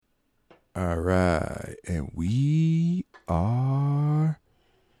All right, and we are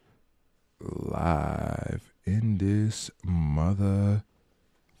live in this motherfucker.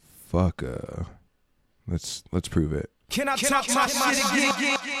 Let's prove it. Can I talk my shit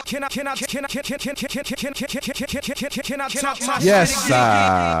again? Can I talk my shit again?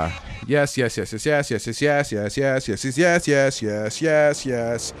 Yes,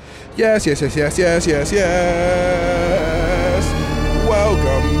 yes.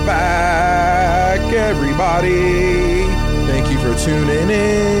 Welcome back, everybody. Thank you for tuning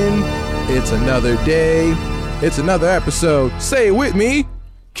in. It's another day. It's another episode. Say it with me.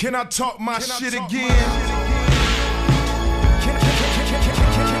 Can I talk my shit again?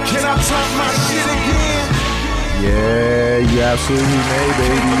 Can I talk my shit again? Yeah, you absolutely may,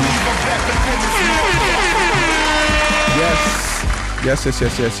 baby.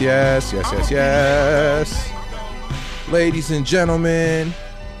 Yes. Ladies and gentlemen,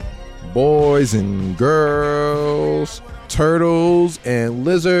 boys and girls, turtles and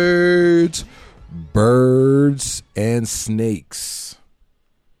lizards, birds and snakes.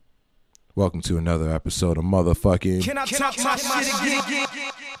 Welcome to another episode of motherfucking Can I talk my shit again?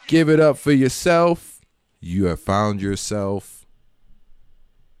 Give It Up For Yourself. You have found yourself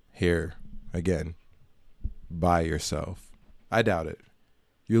here again by yourself. I doubt it.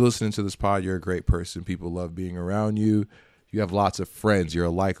 You're listening to this pod. You're a great person. People love being around you. You have lots of friends. You're a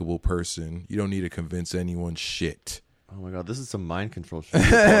likable person. You don't need to convince anyone shit. Oh my god, this is some mind control shit.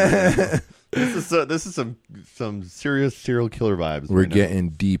 This is some serious serial killer vibes. We're getting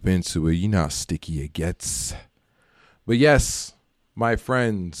deep into it. You know how sticky it gets. But yes, my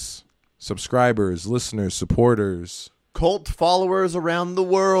friends, subscribers, listeners, supporters, cult followers around the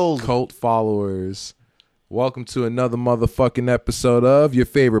world. Cult followers. Welcome to another motherfucking episode of your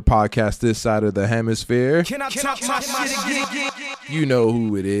favorite podcast this side of the hemisphere. Can I talk my shit again? You know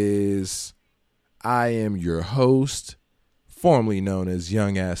who it is. I am your host, formerly known as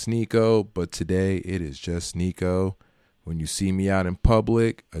Young Ass Nico, but today it is just Nico. When you see me out in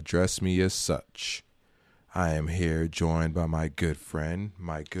public, address me as such. I am here joined by my good friend,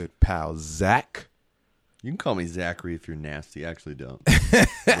 my good pal, Zach. You can call me Zachary if you're nasty. I actually don't.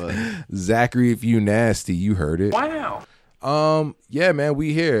 Zachary, if you nasty, you heard it. Wow. Yeah, man,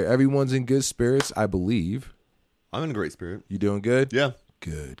 we here. Everyone's in good spirits, I believe. I'm in a great spirit. You doing good? Yeah.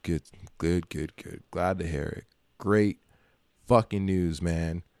 Good. Glad to hear it. Great fucking news,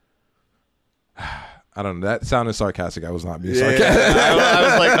 man. I don't know. That sounded sarcastic. I was not being sarcastic. I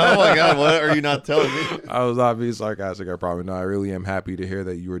was like, oh my god, what are you not telling me? I was not being sarcastic. I probably not. I really am happy to hear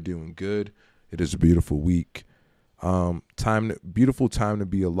that you are doing good. It is a beautiful week. Beautiful time to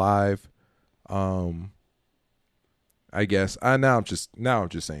be alive. I guess. Now I'm just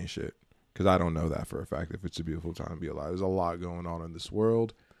saying shit because I don't know that for a fact if it's a beautiful time to be alive. There's a lot going on in this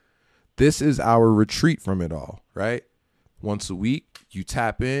world. This is our retreat from it all, right? Once a week, you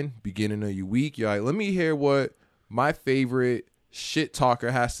tap in, beginning of your week. You're like, let me hear what my favorite shit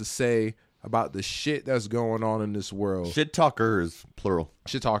talker has to say about the shit that's going on in this world. Shit talkers, plural.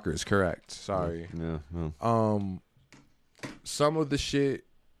 Shit talker is correct. Sorry. Yeah. Some of the shit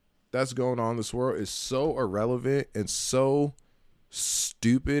that's going on in this world is so irrelevant and so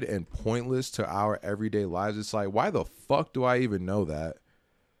stupid and pointless to our everyday lives. It's like, why the fuck do I even know that?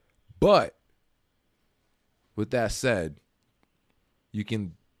 But with that said, you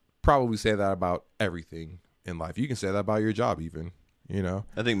can probably say that about everything in life. You can say that about your job even, you know?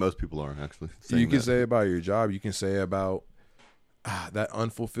 I think most people are actually saying you can say about your job. You can say about that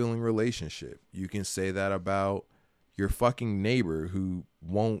unfulfilling relationship. You can say that about your fucking neighbor who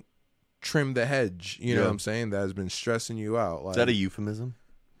won't trim the hedge. You know what I'm saying? That has been stressing you out. Like, is that a euphemism?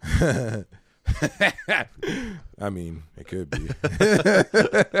 I mean, it could be.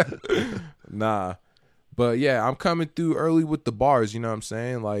 Nah. But yeah, I'm coming through early with the bars, you know what I'm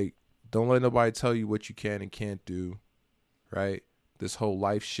saying? Like, don't let nobody tell you what you can and can't do, right? This whole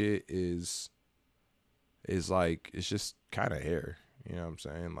life shit is like, it's just kind of here, you know what I'm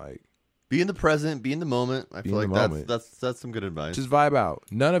saying? Like, be in the present, be in the moment. I feel like that's some good advice. Just vibe out.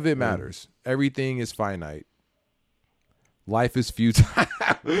 None of it matters. Everything is finite. Life is futile.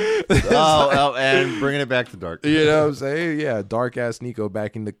 And bringing it back to dark. You know what I'm saying? Yeah, dark ass Nico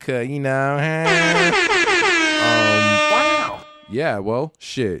back in the cut. You know. Wow. Yeah. Well,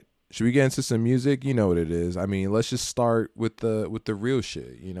 shit. Should we get into some music? You know what it is. I mean, let's just start with the real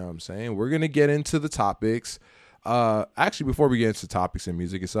shit. You know what I'm saying? We're gonna get into the topics. Actually, before we get into topics and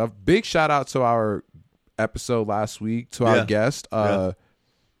music and stuff, big shout out to our episode last week to our guest,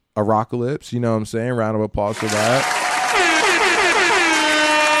 Arocalypse. You know what I'm saying? Round of applause for that.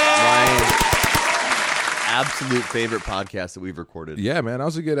 absolute favorite podcast that we've recorded. Yeah, man, that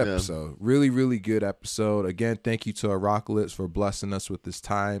was a good episode. Really, really good episode. Again, thank you to Arocalypse for blessing us with this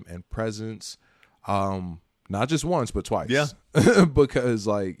time and presence. Not just once, but twice. Yeah. Because,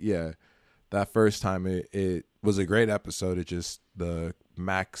 like, yeah, that first time it was a great episode. It just, the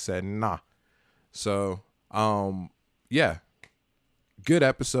Mac said, nah. So, yeah, good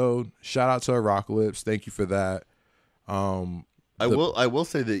episode. Shout out to Arocalypse. Thank you for that. I will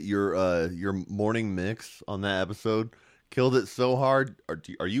say that your morning mix on that episode killed it so hard.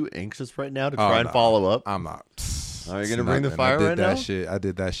 Are you anxious right now to try and follow up? I'm not. Are you gonna bring the fire right now? I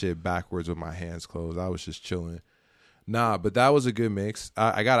did that shit backwards with my hands closed. I was just chilling. Nah, but that was a good mix.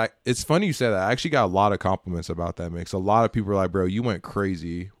 It's funny you said that. I actually got a lot of compliments about that mix. A lot of people were like, "Bro, you went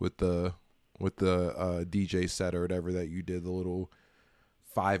crazy with the DJ set or whatever that you did. The little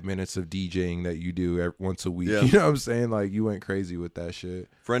 5 minutes of DJing that you do once a week." Yeah. You know what I'm saying? Like, you went crazy with that shit.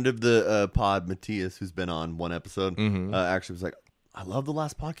 Friend of the pod, Matthias, who's been on one episode, actually was like, "I love the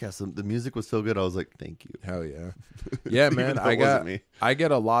last podcast. The music was so good." I was like, "Thank you." Hell yeah. Yeah, man. I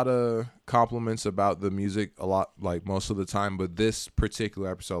get a lot of compliments about the music a lot, like most of the time, but this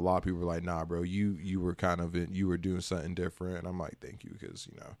particular episode, a lot of people were like, "Nah, bro, you were kind of you were doing something different." And I'm like, "Thank you," because,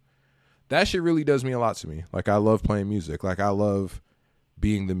 you know, that shit really does mean a lot to me. Like, I love playing music. Like, I love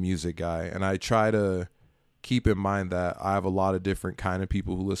being the music guy, and I try to keep in mind that I have a lot of different kind of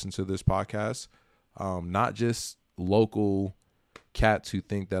people who listen to this podcast, not just local cats who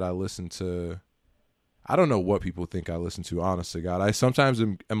think that I listen to. I don't know what people think I listen to, honest to God. I sometimes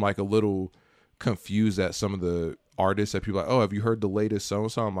am like a little confused at some of the artists that people are like, "Oh, have you heard the latest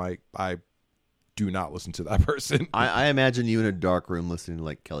so-and-so?" I'm like, I do not listen to that person. I imagine you in a dark room listening to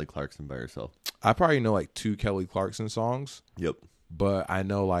like Kelly Clarkson by yourself. I probably know like 2 Kelly Clarkson songs. Yep. But I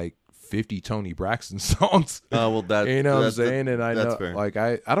know like 50 Tony Braxton songs. Well, that, you know what I'm saying? And I know, fair. like,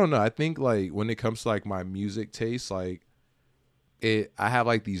 I don't know. I think, like, when it comes to like my music taste, like, I have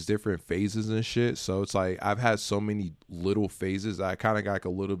like these different phases and shit. So it's like I've had so many little phases that I kind of got like a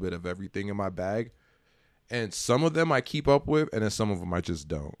little bit of everything in my bag. And some of them I keep up with, and then some of them I just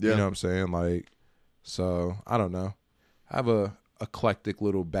don't. Yeah. You know what I'm saying? Like, so I don't know. I have a eclectic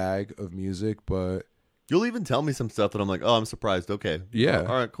little bag of music, but you'll even tell me some stuff that I'm like, "Oh, I'm surprised." Okay. yeah.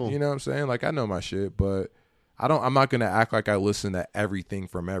 All right, cool. You know what I'm saying? Like, I know my shit, but I'm not going to act like I listen to everything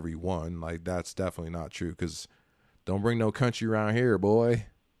from everyone. Like, that's definitely not true, because don't bring no country around here, boy.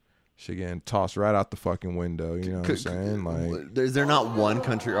 Shit getting tossed right out the fucking window. You know what I'm saying? Like, is there not one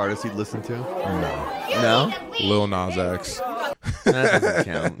country artist you'd listen to? No. Lil Nas X. That doesn't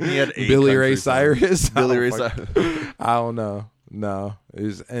count. He had 8 Billy Ray country songs. Cyrus. Billy Ray Cyrus. I don't know. No.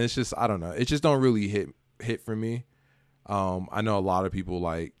 It's just, I don't know. It just don't really hit for me. I know a lot of people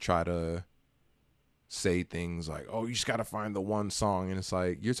like try to say things like, "Oh, you just got to find the one song." And it's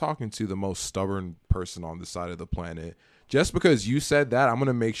like, you're talking to the most stubborn person on this side of the planet. Just because you said that, I'm going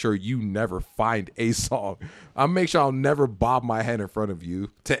to make sure you never find a song. I'll make sure I'll never bob my head in front of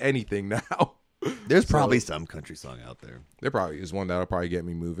you to anything now. There's probably some country song out there. There probably is one that'll probably get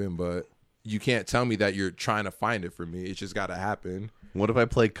me moving, but you can't tell me that you're trying to find it for me. It's just got to happen. What if I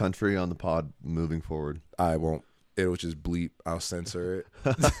play country on the pod moving forward? I won't. It'll just bleep. I'll censor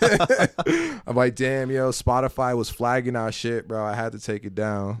it. I'm like, "Damn, yo, Spotify was flagging our shit, bro. I had to take it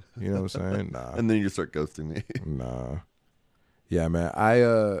down." You know what I'm saying? Nah. And then you just start ghosting me. Nah. Yeah, man.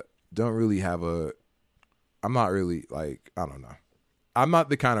 I don't really have I'm not really, like, I don't know. I'm not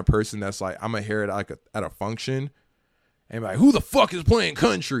the kind of person that's like, I'm gonna hear it like at a function and be like, "Who the fuck is playing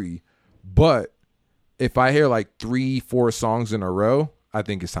country?" But if I hear like 3-4 songs in a row, I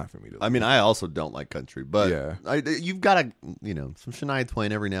think it's time for me to leave. I mean, I also don't like country, but yeah. You've got to, some Shania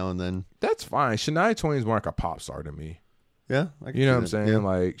Twain every now and then. That's fine. Shania Twain is more like a pop star to me. Yeah, you know what I'm saying? Yeah.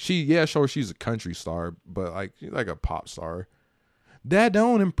 Like, sure, she's a country star, but like, she's like a pop star. That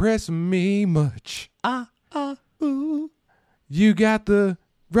don't impress me much. Ooh. You got the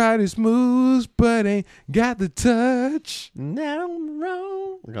brightest moves, but ain't got the touch.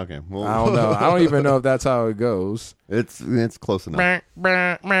 Okay, well, I don't know. I don't even know if that's how it goes. It's close enough.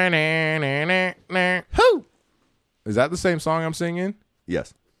 Who? Is that the same song I'm singing?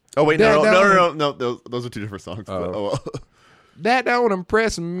 Yes. Oh wait, no. Those are 2 different songs. Oh. That don't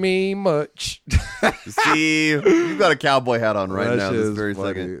impress me much. See, you've got a cowboy hat on right that now. This very funny.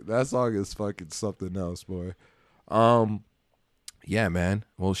 second. That song is fucking something else, boy. Yeah, man.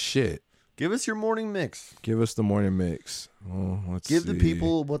 Well, shit. Give us your morning mix. Give us the morning mix. Well, let's Give see. the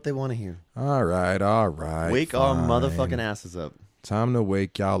people what they want to hear. All right. Wake our motherfucking asses up. Time to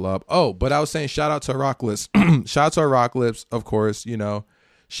wake y'all up. Oh, but I was saying, shout out to Arocalypse. Shout out to Arocalypse, of course. You know,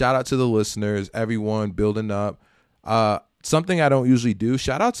 shout out to the listeners, everyone building up. Something I don't usually do.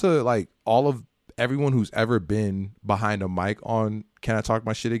 Shout out to like all of everyone who's ever been behind a mic on Can I Talk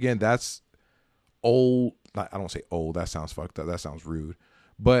My Shit Again, that's old. I don't say old. That sounds fucked up. That sounds rude.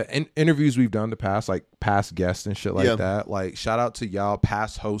 But in interviews we've done in the past, like past guests and shit like that, like shout out to y'all,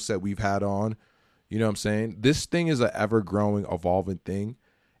 past hosts that we've had on. You know what I'm saying? This thing is an ever-growing, evolving thing.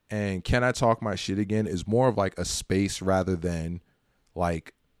 And Can I Talk My Shit Again is more of like a space rather than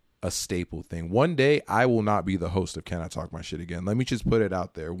like a staple thing. One day I will not be the host of Can I Talk My Shit Again. Let me just put it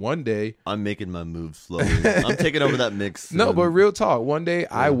out there. One day I'm making my move slowly. I'm taking over that mix. No, but real talk. One day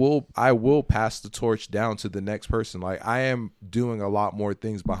I will pass the torch down to the next person. Like I am doing a lot more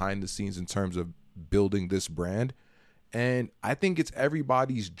things behind the scenes in terms of building this brand. And I think it's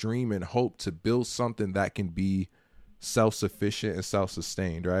everybody's dream and hope to build something that can be self-sufficient and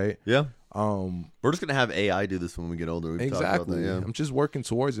self-sustained, right? Yeah. We're just gonna have AI do this when we get older. We've exactly. talked about that, yeah. I'm just working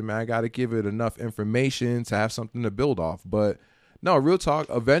towards it, man. I got to give it enough information to have something to build off. But no, real talk.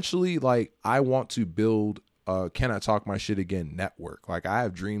 Eventually, like I want to build Can I Talk My Shit Again network. Like I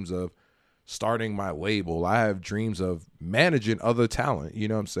have dreams of starting my label. I have dreams of managing other talent. You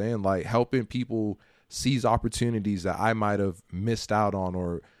know what I'm saying? Like helping people seize opportunities that I might have missed out on,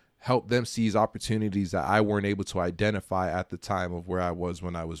 or help them seize opportunities that I weren't able to identify at the time of where I was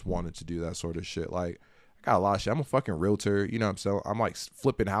when I was wanting to do that sort of shit. Like I got a lot of shit. I'm a fucking realtor. You know what I'm saying? I'm like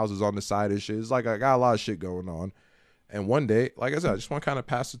flipping houses on the side and shit. It's like I got a lot of shit going on. And one day, like I said, I just want to kind of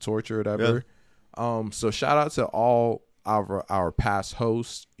pass the torch or whatever. Yeah. So shout out to all our past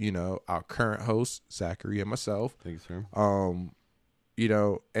hosts, you know, our current hosts, Zachary and myself. Thanks, sir. You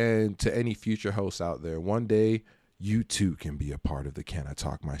know, and to any future hosts out there, one day you too can be a part of the Can I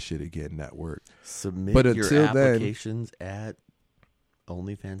Talk My Shit Again network. Submit your applications at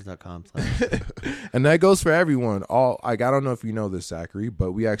onlyfans.com. And that goes for everyone. I don't know if you know this, Zachary,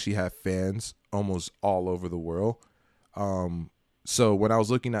 but we actually have fans almost all over the world. So when I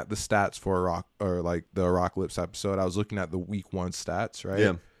was looking at the stats for the Rock Lips episode, I was looking at the week 1 stats,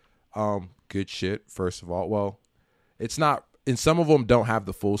 right? Yeah. Good shit, first of all. Well, it's not. And some of them don't have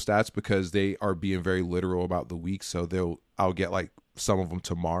the full stats because they are being very literal about the week. So I'll get like some of them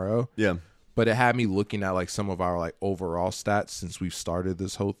tomorrow. Yeah. But it had me looking at like some of our like overall stats since we've started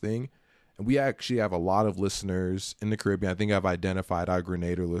this whole thing. And we actually have a lot of listeners in the Caribbean. I think I've identified our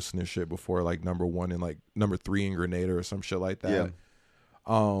Grenada listenership before, like number 1 and like number 3 in Grenada or some shit like that.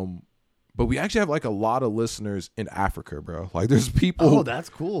 Yeah. But we actually have like a lot of listeners in Africa, bro. Like there's people. Oh, that's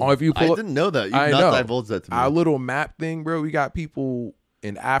cool. If you I didn't know that. You've not divulged that to me. Our little map thing, bro. We got people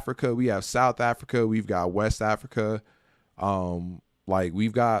in Africa. We have South Africa. We've got West Africa. Like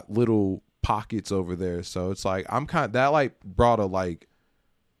we've got little pockets over there. So it's like that like brought a like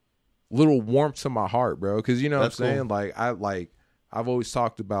little warmth to my heart, bro. Because you know what I'm saying? Cool. I've always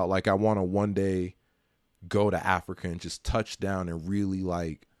talked about like I want to one day go to Africa and just touch down and really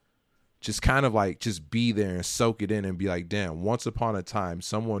like just kind of like just be there and soak it in and be like, damn, once upon a time,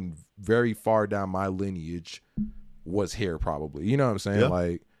 someone very far down my lineage was here probably. You know what I'm saying? Yeah.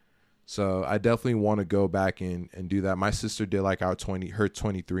 Like, so I definitely want to go back and do that. My sister did like her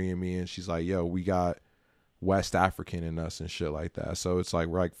 23andMe, and she's like, yo, we got West African in us and shit like that. So it's like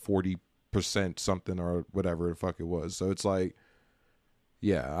we're like 40% something or whatever the fuck it was. So it's like,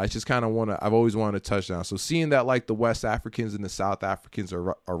 yeah, I just kind of I've always wanted to touch down. So seeing that like the West Africans and the South Africans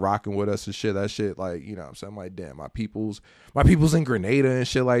are rocking with us and shit, that shit, like, you know what I'm saying? I'm like, damn, my people's in Grenada and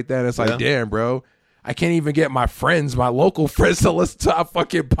shit like that. And it's like, damn, bro, I can't even get my local friends to listen to our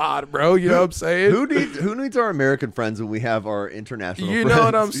fucking pod, bro. You know what I'm saying? Who needs our American friends when we have our international friends? You know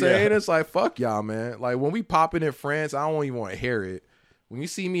what I'm saying? Yeah. It's like, fuck y'all, man. Like when we popping in France, I don't even want to hear it. When you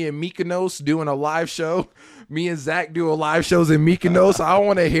see me in Mykonos doing a live show, me and Zach do live shows in Mykonos, I don't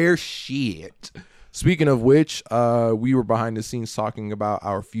want to hear shit. Speaking of which, we were behind the scenes talking about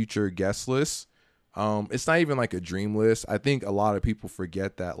our future guest list. It's not even like a dream list. I think a lot of people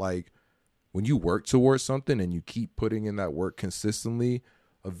forget that like when you work towards something and you keep putting in that work consistently,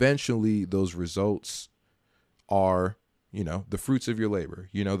 eventually those results are, you know, the fruits of your labor.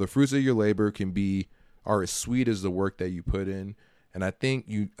 You know, the fruits of your labor are as sweet as the work that you put in. And I think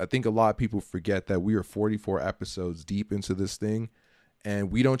a lot of people forget that we are 44 episodes deep into this thing,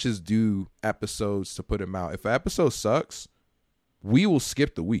 and we don't just do episodes to put them out. If an episode sucks, we will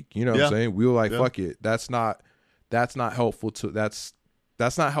skip the week. You know what I'm saying? We'll like, fuck it. That's not helpful to that's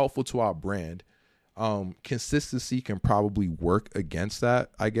not helpful to our brand. Consistency can probably work against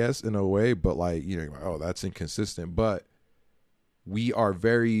that, I guess, in a way, but like, you know, oh, that's inconsistent. But we are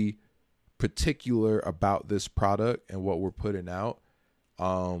very particular about this product and what we're putting out.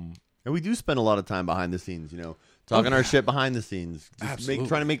 And we do spend a lot of time behind the scenes, you know, talking our shit behind the scenes, just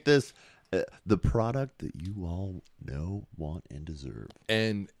trying to make this The product that you all know, want, and deserve.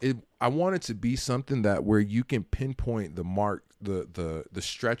 And I want it to be something that where you can pinpoint the mark, the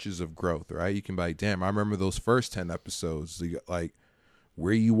stretches of growth, right? You can be like, damn, I remember those first 10 episodes. Like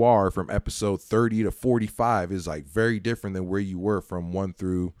where you are from episode 30 to 45 is like very different than where you were from 1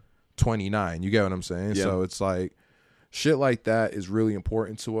 through 29. You get what I'm saying? Yeah. So it's like shit like that is really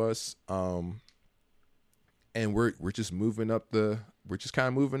important to us. And we're just moving up we're just kind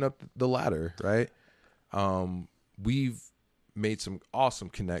of moving up the ladder, right? We've made some awesome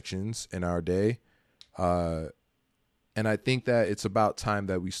connections in our day. And I think that it's about time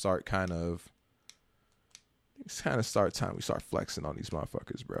that we start we start flexing on these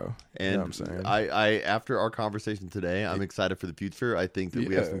motherfuckers, bro. And you know what I'm saying? I after our conversation today, I'm excited for the future. I think that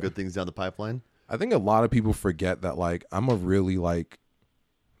we have some good things down the pipeline. I think a lot of people forget that, like, I'm a really, like,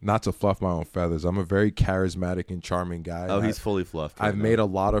 not to fluff my own feathers, I'm a very charismatic and charming guy. Oh, he's fully fluffed. I've made a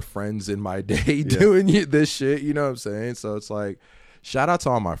lot of friends in my day doing this shit, you know what I'm saying? So it's like, shout out to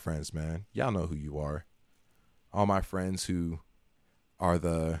all my friends, man. Y'all know who you are. All my friends who are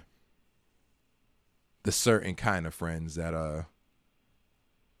the certain kind of friends that,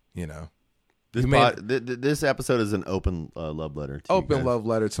 you know. This episode is an open love letter to open love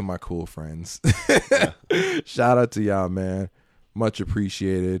letter to my cool friends. Shout out to y'all, man. Much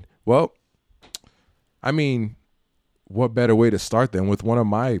appreciated. Well, I mean, what better way to start than with one of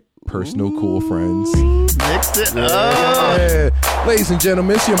my personal cool friends? Mixed it up. Ladies and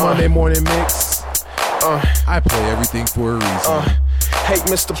gentlemen, it's your Monday morning mix. I play everything for a reason. Hey,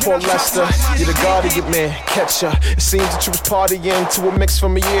 Mr. Paul Lester, you're the guardian man, catcher. It seems that you was partying to a mix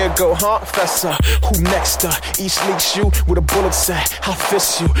from a year ago, huh, Fessa? Who next? Each leaks you with a bullet set. I'll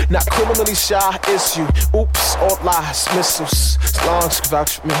fist you, not criminally shy, is you. Oops, all lies, missiles. Longs can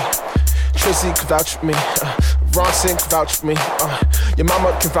vouch for me. Trizzy can vouch for me. Ronson can vouch for me. Your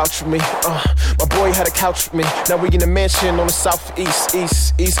mama can vouch for me. My boy had a couch for me. Now we in a mansion on the southeast,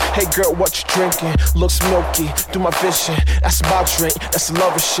 east. Hey girl, what you drinking? Looks milky, do my vision. That's about drink, that's a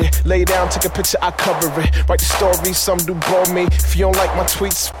lover shit. Lay down, take a picture, I cover it. Write the story, some do bore me. If you don't like my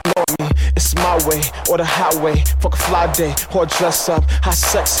tweets, ignore me. It's my way or the highway. Fuck a fly day, or dress up. I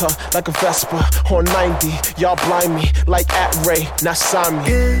sex her like a Vespa or 90. Y'all blind me like at Ray, not sign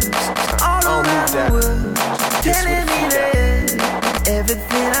me. I don't need that. Telling me that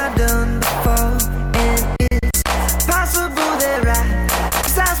everything I've done before, and it's possible that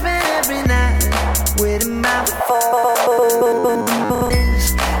cause I spend every night waiting my phone.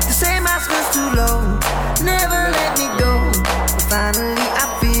 The same Oscars too low, never let me go. But finally I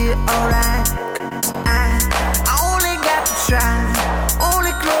feel alright. I only got to try,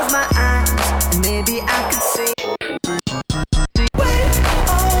 only close my eyes, maybe I could see. Wait,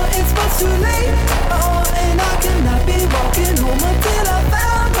 oh, it's much too late. Cannot be walking home until I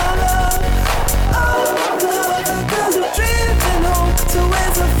found my love. Oh, love, cause I'm drifting home. So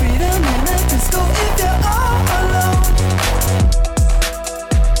where's the freedom in a disco if you're all alone?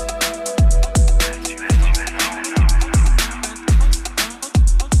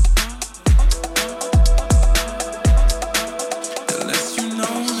 Unless you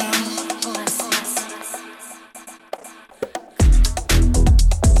know now.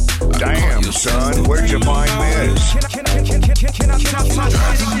 Damn, son, where'd you find this?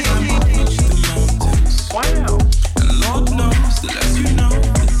 Wow.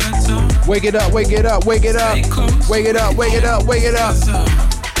 Wake it up, wake it up, wake it up. Wake it up, wake it up, wake it up.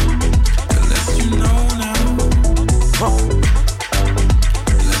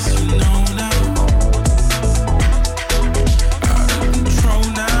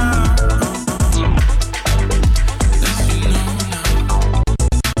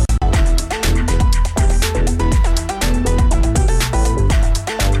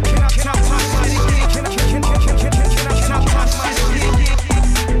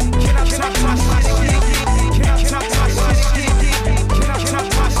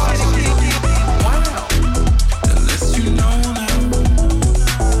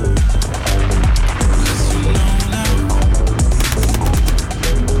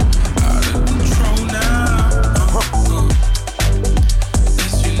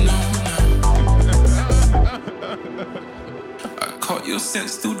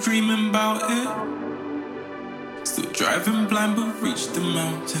 Still dreaming about it. Still driving blind but reach the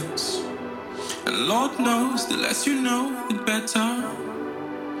mountains. And Lord knows the less you know, the better.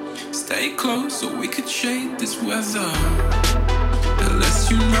 Stay close so we could shade this weather. The less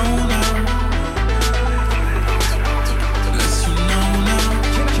you know now. The less you know now.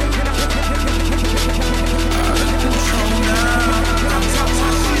 Out of control now.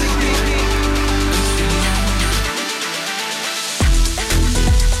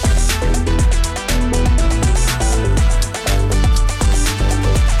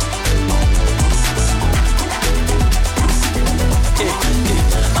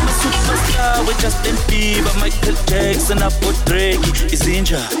 Justin Bieber, Michael Jackson, Apo Drake,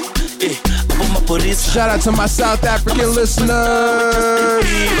 Izinja. Shout out to my South African listeners.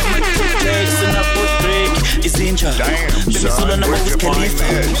 Damn, son, where'd you find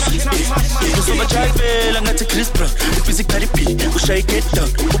this? Uzobajayivela ngathi Chris Brown ubhizi Cardi B ushayike dog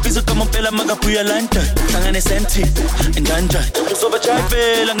ubhizi ukamompela makabuya London hlangane senti endanjani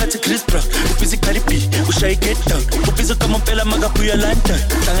uzobajayivela ngathi Chris Brown ubhizi Cardi B ushayike dog ubhizi ukamompela makabuya London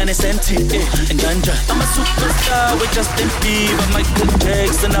hlangane senti endanjani I'm a superstar with Justin Bieber Michael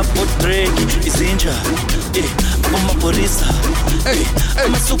Jackson Apo Drake Izinja amapolisa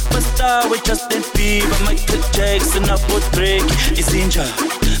I'm a superstar with Justin Bieber Michael Jackson Apo Drake Izinja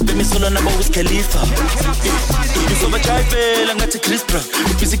Bemisolo nabo Wiz Khalifa uzobajayivela ngathi Chris Brown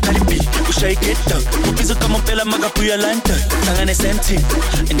ubhizi Cardi B ushayike dog ubhizi ukamompela makabuya London hlangane senti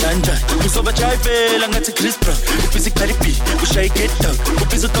endanjani uzobajayivela ngathi Chris Brown ubhizi Cardi B ushayike dog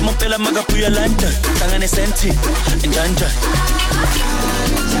ubhizi ukamompela makabuya London hlangane senti endanjani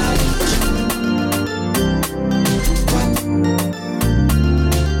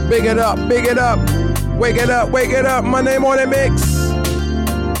Big it up, big it up. Wake it up, wake it up. Monday morning mix.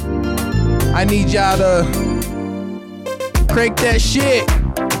 I need y'all to crank that shit.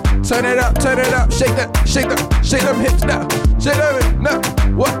 Turn it up, shake them hips now. Shake them now.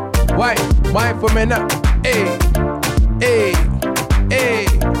 What? Why for me now? Hey, hey, hey,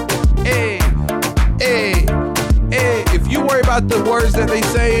 hey, hey, hey. If you worry about the words that they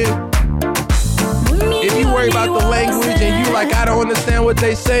saying, if you worry about the language and you like I don't understand what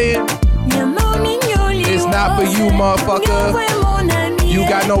they saying, it's not for you, motherfucker. You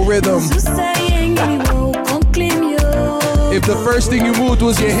got no rhythm. If the first thing you moved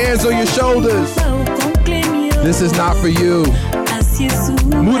was your hands or your shoulders, this is not for you.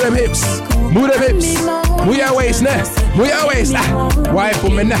 Move them hips. Move them hips. Move your waist now. Move your waist now. Why for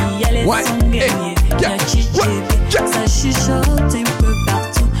me now? Why? Hey. Yeah. What? Yeah.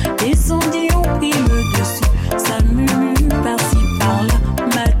 Les sondiers ont pris le dessus, ça murmure par-ci par-là,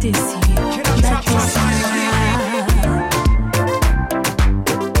 ma tessie.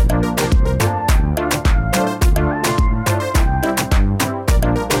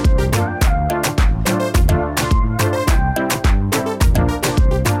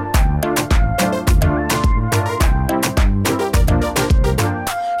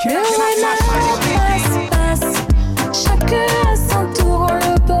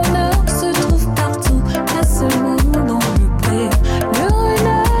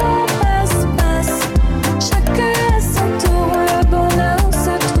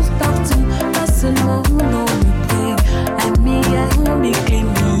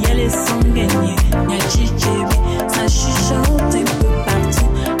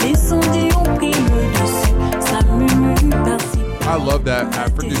 I love that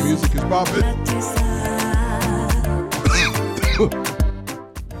African music is popping.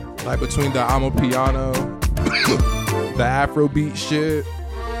 Like between the Amapiano, the Afrobeat shit.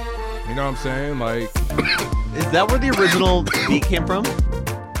 You know what I'm saying? Like, is that where the original beat came from?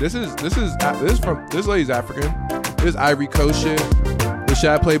 This is from this lady's African. This Ivory Coast shit. The shit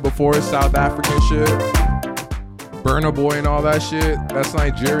I played before is South African shit. Burna Boy and all that shit. That's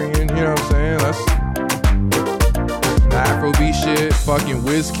Nigerian. You know what I'm saying? That's the Afrobeat shit. Fucking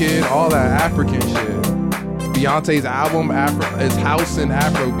Wizkid. All that African shit. Beyonce's album is house and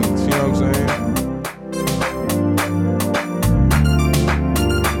Afrobeats. You know what I'm saying?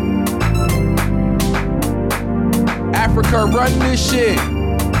 Africa, run this shit.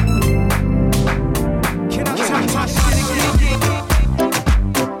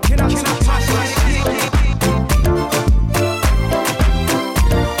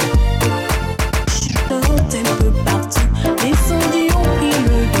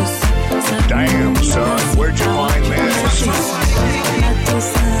 Damn, son, where'd you find this?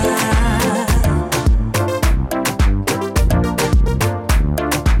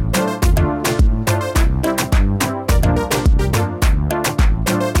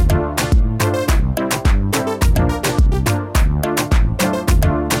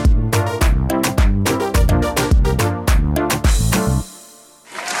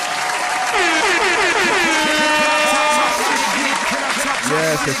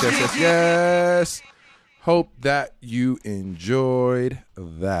 Yes. Hope that you enjoyed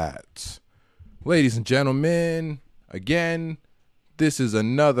that. Ladies and gentlemen, again, this is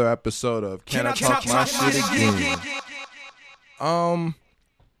another episode of Can I Talk My Shit Again?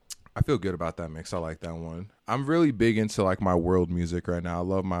 I feel good about that mix. I like that one. I'm really big into like my world music right now. I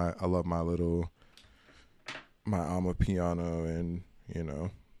love my Amapiano and, you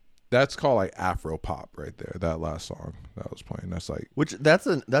know, That's called like Afro pop right there. That last song that I was playing. That's like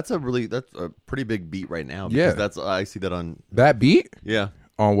that's a pretty big beat right now. Because I see that on that beat. Yeah.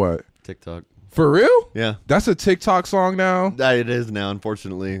 On what? TikTok. For real? Yeah. That's a TikTok song now? It is now,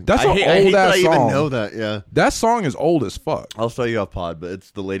 unfortunately. That's an old-ass song. I even know that, yeah. That song is old as fuck. I'll show you off pod, but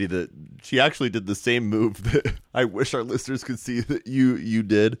it's the lady that... She actually did the same move that I wish our listeners could see that you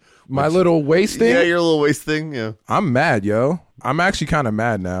did. My little waist thing? Yeah, your little waist thing, yeah. I'm mad, yo. I'm actually kind of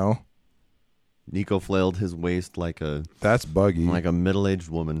mad now. Nico flailed his waist like a... That's buggy. Like a middle-aged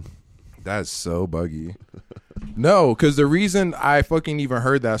woman. That's so buggy. No, because the reason I fucking even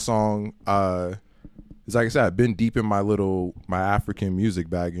heard that song is, like I said, I've been deep in my African music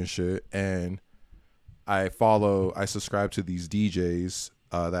bag and shit, and I subscribe to these DJs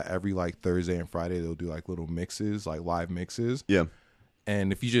that every like Thursday and Friday they'll do like little mixes, like live mixes. Yeah.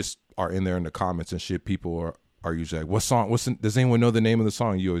 And if you just are in there in the comments and shit, people are usually like, what song? Does anyone know the name of the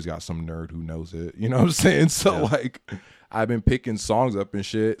song? You always got some nerd who knows it. You know what I'm saying? So like, I've been picking songs up and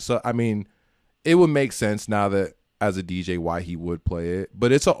shit. So I mean, it would make sense now that as a DJ why he would play it.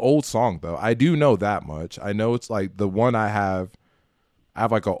 But it's an old song though. I do know that much. I know it's like the one I have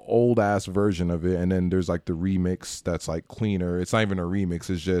like an old ass version of it, and then there's like the remix that's like cleaner. It's not even a remix.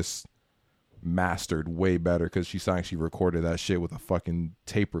 It's just mastered way better because she recorded that shit with a fucking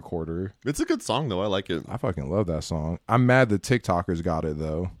tape recorder. It's a good song though. I like it. I fucking love that song. I'm mad the TikTokers got it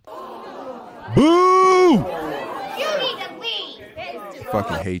though. Boo! You need to leave.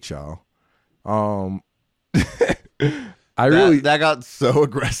 Fucking hate y'all. That got so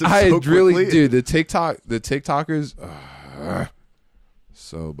aggressive. Dude, the TikTokers,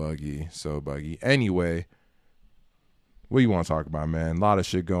 so buggy. Anyway, what do you want to talk about, man? A lot of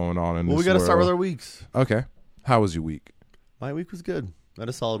shit going on in this world. We got to start with our weeks. Okay. How was your week? My week was good. I had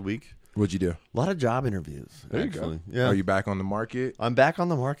a solid week. What'd you do? A lot of job interviews. There you go. Yeah. Are you back on the market? I'm back on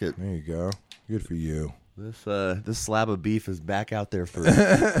the market. There you go. Good for you. This slab of beef is back out there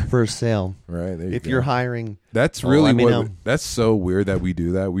for sale. Right. There you if you're hiring, that's really that's so weird that we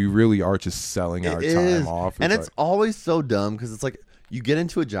do that. We really are just selling our time off. And it's always so dumb because it's like you get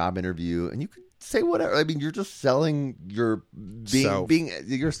into a job interview and you could say whatever. I mean, you're just selling your being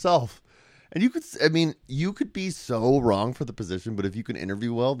yourself. And you could be so wrong for the position, but if you can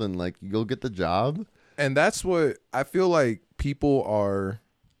interview well, then like you'll get the job. And that's what I feel like people are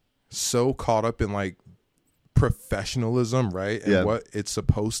so caught up in, like professionalism, right? And what it's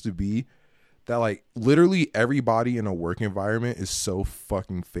supposed to be, that like literally everybody in a work environment is so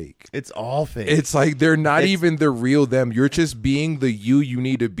fucking fake. It's all fake. It's like they're not even the real them. You're just being the you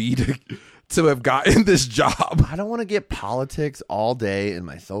need to be to have gotten this job. I don't want to get politics all day in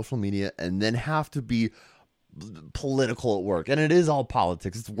my social media and then have to be political at work. And it is all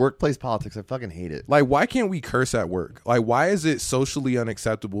politics. It's workplace politics. I fucking hate it. Like, why can't we curse at work? Like, why is it socially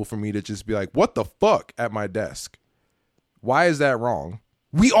unacceptable for me to just be like, what the fuck at my desk? Why is that wrong?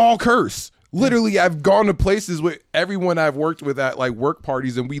 We all curse. Literally, I've gone to places with everyone I've worked with at like work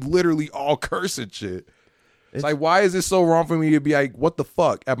parties and we literally all curse and shit. It's like, why is it so wrong for me to be like, what the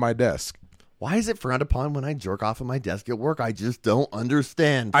fuck at my desk? Why is it frowned upon when I jerk off at my desk at work? I just don't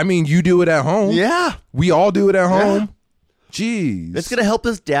understand. I mean, you do it at home. Yeah. We all do it at home. Jeez. It's going to help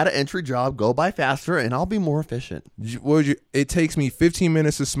this data entry job go by faster and I'll be more efficient. It takes me 15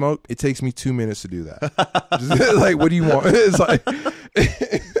 minutes to smoke. It takes me 2 minutes to do that. Like, what do you want? It's like...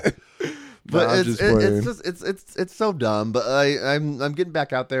 But it's so dumb. But I'm getting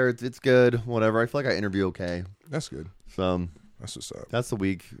back out there. It's good. Whatever. I feel like I interview okay. That's good. So that's what's up. That's the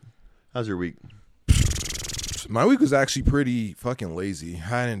week. How's your week? My week was actually pretty fucking lazy.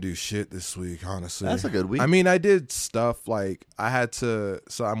 I didn't do shit this week, honestly. That's a good week. I mean, I did stuff like so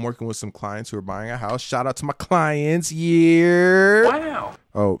I'm working with some clients who are buying a house. Shout out to my clients. Yeah. Wow.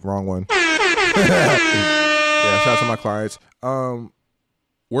 Oh, wrong one. Yeah, shout out to my clients.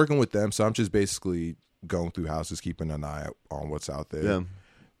 Working with them, so I'm just basically going through houses, keeping an eye on what's out there. Yeah.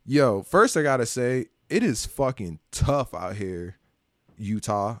 Yo, first I gotta say, it is fucking tough out here,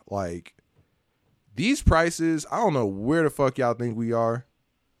 Utah. Like, these prices, I don't know where the fuck y'all think we are,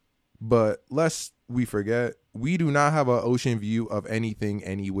 but lest we forget, we do not have an ocean view of anything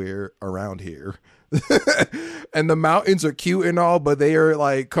anywhere around here. And the mountains are cute and all, but they are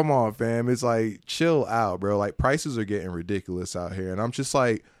like, come on, fam. It's like, chill out, bro. Like, prices are getting ridiculous out here. And I'm just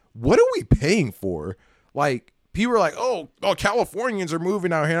like, what are we paying for? Like, people are like, oh, Californians are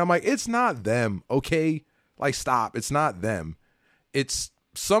moving out here. And I'm like, it's not them, okay? Like, stop. It's not them. It's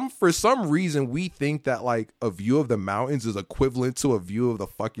for some reason we think that like a view of the mountains is equivalent to a view of the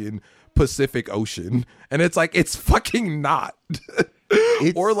fucking Pacific Ocean. And it's like, it's fucking not.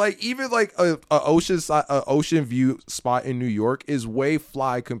 Or like even like a ocean view spot in New York is way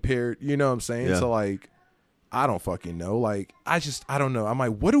fly compared, you know what I'm saying? Yeah. So like, I don't fucking know. Like, I don't know. I'm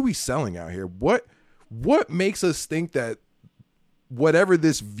like, what are we selling out here? What makes us think that whatever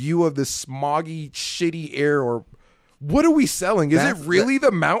this view of this smoggy, shitty air, or what are we selling? Is it really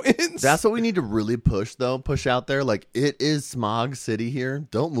the mountains? That's what we need to really push out there. Like, it is smog city here.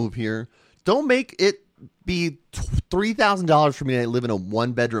 Don't move here. Don't make it be $3,000 for me to live in a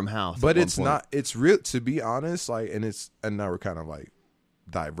 1-bedroom house. But it's not. It's real. To be honest, like, and now we're kind of like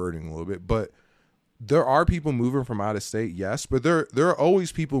diverting a little bit, but there are people moving from out of state, yes, but there are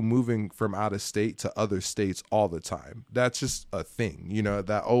always people moving from out of state to other states all the time. That's just a thing, you know,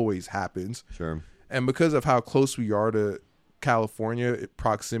 that always happens. Sure. And because of how close we are to California,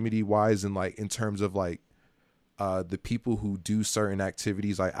 proximity wise, and like in terms of like the people who do certain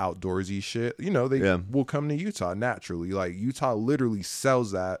activities like outdoorsy shit, you know, they will come to Utah naturally. Like Utah literally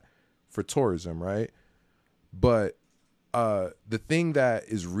sells that for tourism, right? But the thing that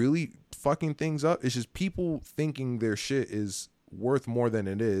is really fucking things up is just people thinking their shit is worth more than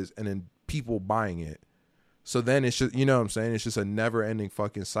it is, and then people buying it. So then it's just, you know what I'm saying? It's just a never ending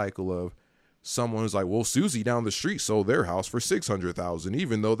fucking cycle of someone who's like, well, Susie down the street sold their house for $600,000,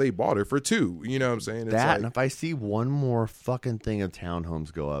 even though they bought it for $2 million. You know what I'm saying? It's and if I see one more fucking thing of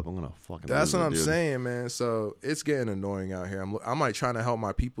townhomes go up, I'm gonna fucking. That's what I'm saying, man. So it's getting annoying out here. I'm like trying to help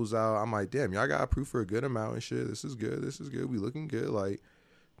my peoples out. I'm like, damn, y'all got approved for a good amount and shit. This is good. We looking good. Like,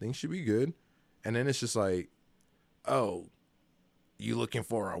 things should be good. And then it's just like, oh, you looking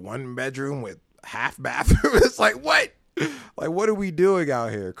for a 1-bedroom with half bathroom? It's like, what? Like, what are we doing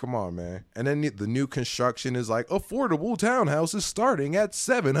out here? Come on, man. And then the new construction is like affordable townhouses starting at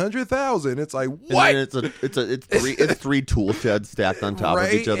 $700,000. It's like, what? It's three tool sheds stacked on top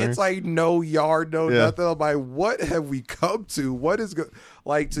of each other. It's like no yard, nothing. I'm like, what have we come to? What is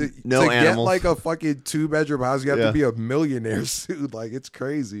like to get like a fucking 2-bedroom house? You have to be a millionaire soon. Like, it's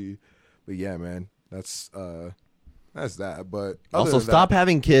crazy. But yeah, man, that's that. But also, stop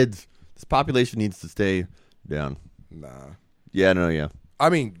having kids. This population needs to stay down. Nah. Yeah, no, yeah. I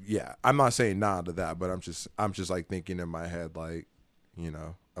mean, yeah, I'm not saying nah to that, but I'm just like thinking in my head, like, you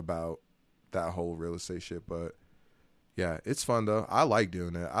know, about that whole real estate shit. But yeah, it's fun though. I like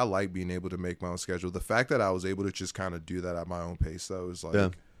doing it. I like being able to make my own schedule. The fact that I was able to just kind of do that at my own pace though is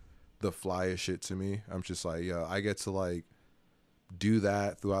like the flyest shit to me. I'm just like, yo, I get to like do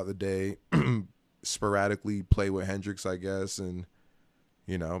that throughout the day, sporadically play with Hendrix, I guess, and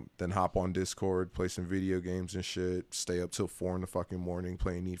you know, then hop on Discord, play some video games and shit, stay up till 4 in the fucking morning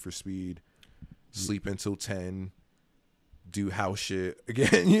playing Need for Speed, sleep until 10, do house shit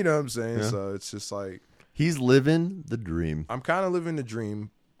again, you know what I'm saying? Yeah. So it's just like, he's living the dream. I'm kind of living the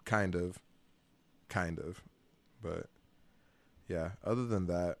dream, kind of. But yeah, other than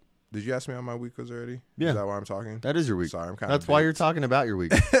that, did you ask me how my week was already? Yeah. Is that why I'm talking? That is your week. Sorry, I'm kind of That's why you're talking about your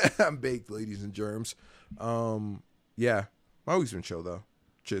week. I'm baked, ladies and germs. Yeah, my week's been chill though.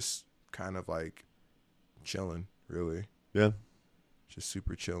 Just kind of like chilling, really. Yeah. Just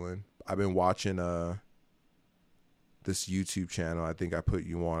super chilling. I've been watching this YouTube channel. I think I put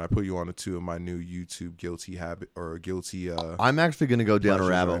you on to 2 of my new YouTube guilty I'm actually gonna go down a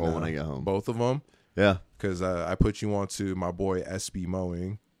rabbit hole now. when I get home. Both of them. Yeah. Because I put you on to my boy SB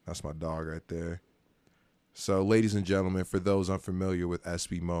Mowing. That's my dog right there. So, ladies and gentlemen, for those unfamiliar with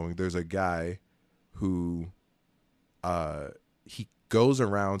SB Mowing, there's a guy who he goes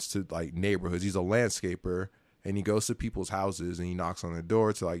around to like neighborhoods. He's a landscaper, and he goes to people's houses and he knocks on their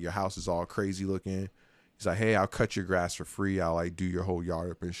door to like, your house is all crazy looking. He's like, hey, I'll cut your grass for free. I'll like do your whole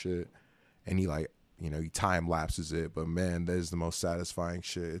yard up and shit. And he like, you know, he time lapses it, but man, that is the most satisfying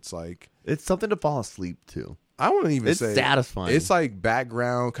shit. It's like, it's something to fall asleep to. I wouldn't even say it's satisfying. It's like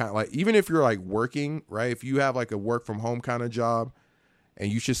background kind of like, even if you're like working, right? If you have like a work from home kind of job, and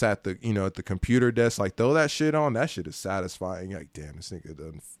you just at the, you know, at the computer desk, like throw that shit on. That shit is satisfying. You're like, damn, this nigga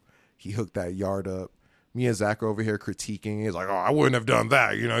done. He hooked that yard up. Me and Zach are over here critiquing. He's like, oh, I wouldn't have done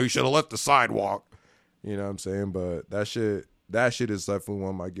that. You know, you should have left the sidewalk. You know what I'm saying? But that shit is definitely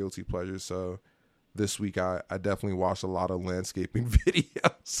one of my guilty pleasures. So this week I definitely watched a lot of landscaping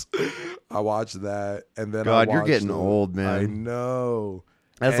videos. I watched that, and then you're getting old, man. I know.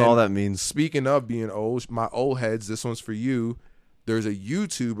 That's all that means. Speaking of being old, my old heads. This one's for you. There's a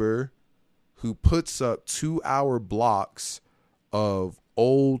YouTuber who puts up 2-hour blocks of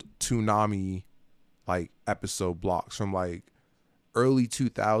old Toonami like episode blocks from like early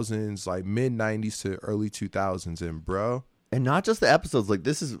 2000s, like mid 90s to early 2000s. And bro, And not just the episodes. Like,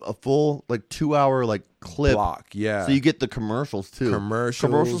 this is a full, like, 2-hour, like, clip. Block, yeah. So you get the commercials, too.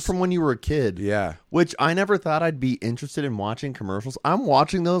 Commercials from when you were a kid. Yeah. Which I never thought I'd be interested in watching commercials. I'm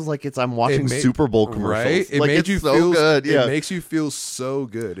watching those like I'm watching Super Bowl commercials. Right? It like, made it's you so feel good. Yeah. It makes you feel so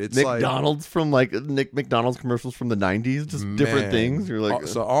good. It's McDonald's from, like, McDonald's commercials from the 90s. Just different things. You're like...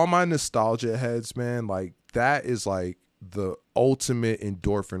 So all my nostalgia heads, man, like, that is, like, the ultimate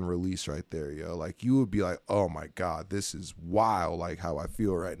endorphin release right there, yo. Like, you would be like, oh my God, this is wild, like how I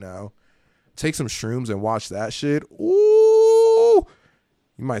feel right now. Take some shrooms and watch that shit. Ooh,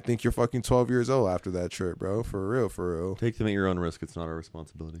 you might think you're fucking 12 years old after that trip, bro. For real. Take them at your own risk. It's not our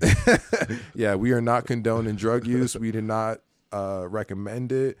responsibility. Yeah, we are not condoning drug use. We did not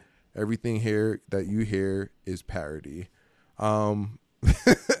recommend it. Everything here that you hear is parody.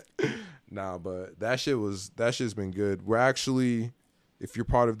 Nah, but that shit's been good. We're actually, if you're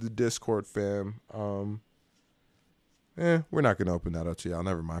part of the Discord fam, we're not gonna open that up to y'all.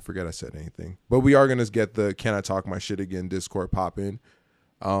 Never mind. Forget I said anything. But we are gonna get the Can I Talk My Shit Again Discord popping.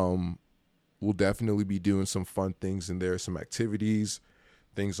 We'll definitely be doing some fun things in there, some activities,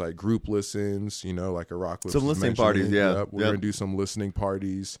 things like group listens, like Arocalypse. Some listening parties, yeah. Yep, we're gonna do some listening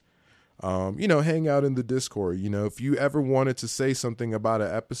parties. Hang out in the Discord. If you ever wanted to say something about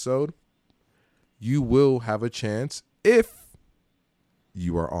an episode, you will have a chance if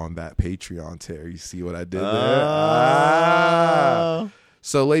you are on that Patreon tier. You see what I did there?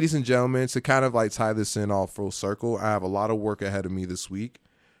 So, ladies and gentlemen, to kind of like tie this in all full circle, I have a lot of work ahead of me this week.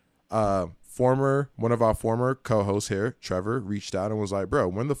 One of our former co-hosts here, Trevor, reached out and was like, bro,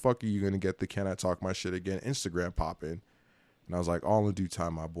 when the fuck are you going to get the Can I Talk My Shit Again Instagram popping? And I was like, all in due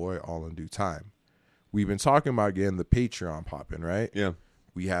time, my boy, all in due time. We've been talking about getting the Patreon popping, right? Yeah.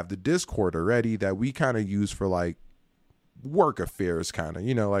 We have the Discord already that we kind of use for like work affairs, kind of,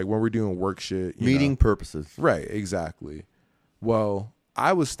 like when we're doing work shit. Meeting purposes. Right, exactly. Well,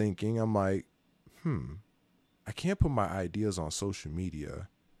 I was thinking, I'm like, I can't put my ideas on social media.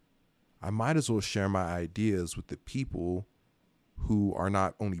 I might as well share my ideas with the people who are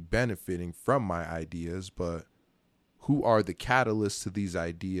not only benefiting from my ideas, but who are the catalysts to these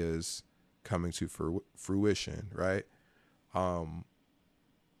ideas coming to fruition, right?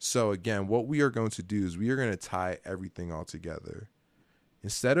 So again, what we are going to do is we are going to tie everything all together.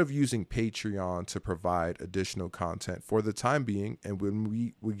 Instead of using Patreon to provide additional content for the time being, and when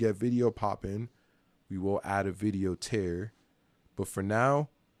we get video popping, we will add a video tier. But for now,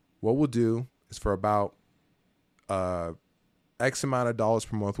 what we'll do is for about X amount of dollars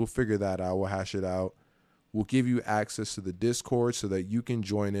per month, we'll figure that out. We'll hash it out. We'll give you access to the Discord so that you can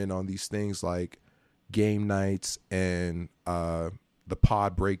join in on these things like game nights and the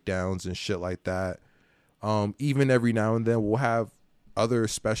pod breakdowns and shit like that. Even every now and then we'll have other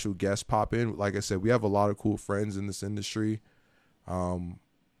special guests pop in. Like I said, we have a lot of cool friends in this industry. A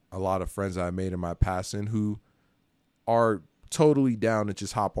lot of friends I made in my passing who are totally down to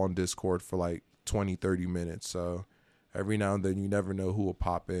just hop on Discord for like 20-30 minutes. So every now and then you never know who will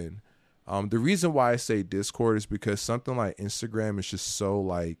pop in. The reason why I say Discord is because something like Instagram is just so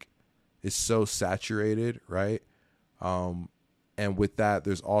like, it's so saturated, right? And with that,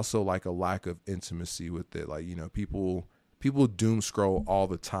 there's also like a lack of intimacy with it. Like, people doom scroll all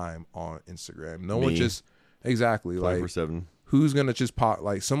the time on Instagram. No one just, exactly. 24/7. Like, who's going to just pop,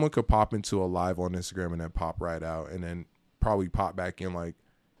 like someone could pop into a live on Instagram and then pop right out and then probably pop back in like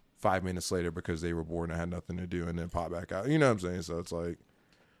 5 minutes later because they were bored and had nothing to do and then pop back out. You know what I'm saying? So it's like,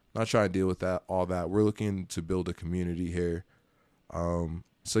 not trying to deal with all that. We're looking to build a community here.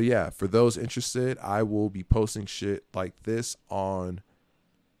 So yeah, for those interested, I will be posting shit like this on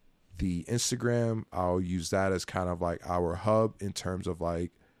the Instagram. I'll use that as kind of like our hub in terms of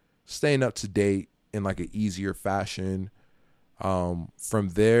like staying up to date in like an easier fashion. From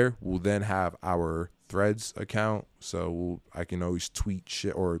there, we'll then have our Threads account. So I can always tweet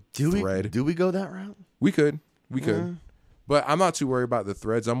shit or thread. Do we go that route? We could. But I'm not too worried about the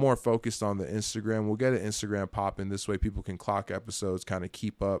Threads. I'm more focused on the Instagram. We'll get an Instagram popping. This way people can clock episodes, kind of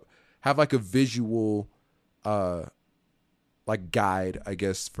keep up, have like a visual like guide, I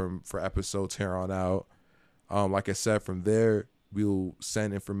guess, for episodes here on out. Like I said, from there, we'll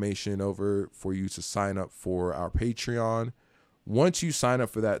send information over for you to sign up for our Patreon. Once you sign up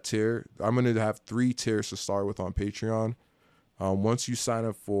for that tier, I'm going to have 3 tiers to start with on Patreon. Once you sign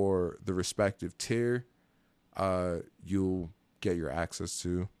up for the respective tier, you'll get your access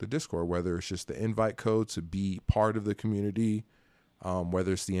to the Discord, whether it's just the invite code to be part of the community,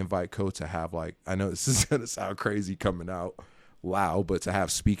 whether it's the invite code to have like, I know this is going to sound crazy coming out loud, but to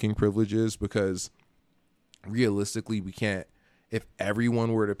have speaking privileges, because realistically we can't, if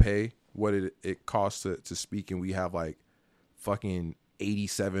everyone were to pay what it costs to speak and we have like fucking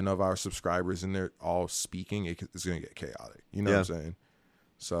 87 of our subscribers and they're all speaking, it's going to get chaotic. You know what I'm saying?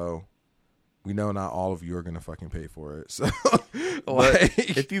 So we know not all of you are going to fucking pay for it. So like,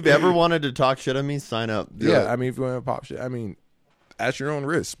 if you've ever wanted to talk shit on me, sign up. I mean, if you want to pop shit, I mean, at your own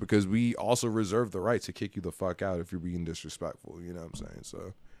risk, because we also reserve the right to kick you the fuck out if you're being disrespectful. You know what I'm saying?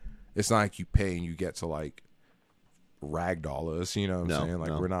 So it's not like you pay and you get to like ragdoll us. You know what I'm saying?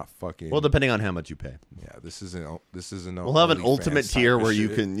 Like we're not fucking. Well, depending on how much you pay. Yeah, this isn't. We'll have an ultimate tier where you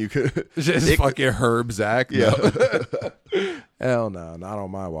can just fucking Herb Zach. Yeah. No. Hell no, not on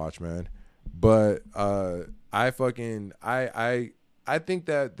my watch, man. But I think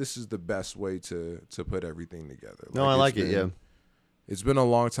that this is the best way to put everything together. No, I like it. Yeah. It's been a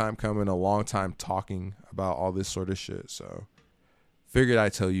long time coming, a long time talking about all this sort of shit. So figured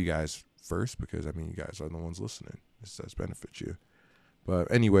I'd tell you guys first because, I mean, you guys are the ones listening. This does benefit you.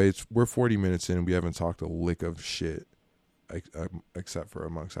 But anyways, we're 40 minutes in. We haven't talked a lick of shit except for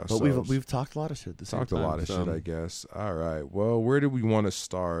amongst ourselves. But we've talked a lot of shit this time. Talked a lot of shit, I guess. All right. Well, where do we want to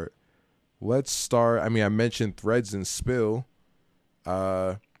start? Let's start. I mean, I mentioned Threads and Spill.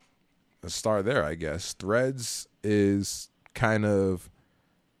 Let's start there, I guess. Threads is kind of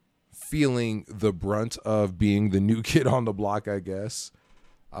feeling the brunt of being the new kid on the block, I guess.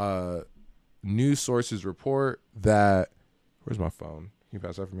 News sources report that. Where's my phone? Can you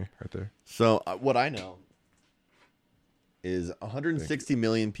pass that for me right there? So what I know is 160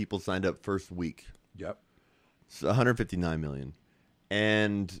 million people signed up first week. Yep. So 159 million.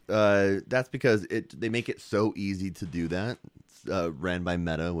 And that's because they make it so easy to do that. It's ran by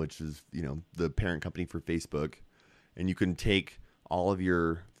Meta, which is, you know, the parent company for Facebook. And you can take all of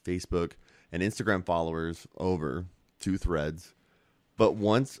your Facebook and Instagram followers over to Threads. But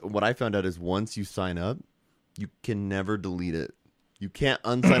what I found out is once you sign up, you can never delete it. You can't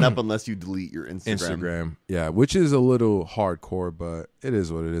unsign up unless you delete your Instagram. Yeah, which is a little hardcore, but it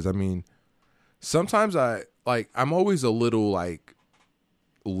is what it is. I mean, sometimes I'm always a little like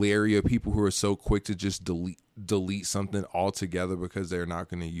leery of people who are so quick to just delete something altogether because they're not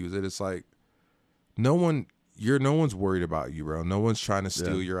going to use it. It's like no one's worried about you, bro. No one's trying to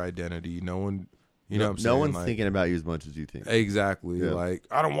steal your identity. No one, you know what I'm saying? No one's like, thinking about you as much as you think. Exactly. Yeah. Like,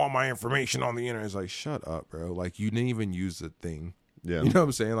 I don't want my information on the internet. It's like, shut up, bro. Like, you didn't even use the thing. Yeah. You know what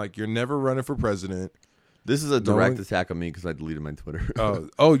I'm saying? Like, you're never running for president. This is a direct attack on me because I deleted my Twitter.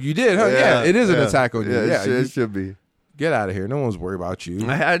 Oh, you did, huh? Yeah, it is an attack on you. Yeah, it should be. Get out of here. No one's worried about you.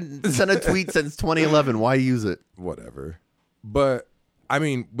 I hadn't sent a tweet since 2011. Why use it? Whatever. But, I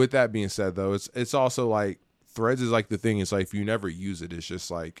mean, with that being said, though, it's also like, Threads is like the thing. It's like, if you never use it, it's just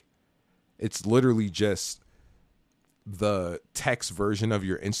like, it's literally just the text version of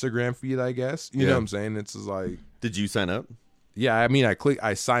your Instagram feed, I guess. You know what I'm saying? It's just like... Did you sign up? Yeah, I mean,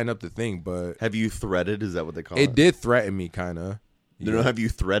 I signed up the thing, but... Have you threaded? Is that what they call it? It did threaten me, kind of. No, have you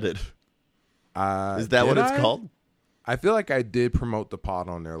threaded? Is that what it's called? I feel like I did promote the pod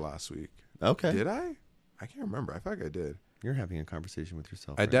on there last week. Okay. Did I? I can't remember. I feel like I did. You're having a conversation with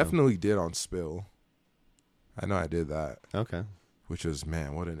yourself. I definitely did on Spill. I know I did that. Okay. Which was,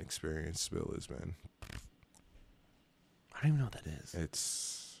 man, what an experience Spill is, man. I don't even know what that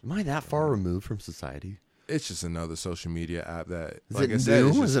is. Am I that far removed from society? It's just another social media app that, is like I said,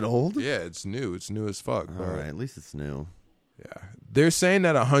 is it old? Yeah, it's new. It's new as fuck. All right, at least it's new. Yeah. They're saying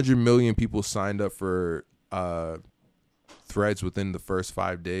that 100 million people signed up for Threads within the first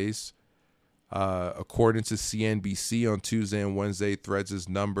 5 days. According to CNBC, on Tuesday and Wednesday, Threads'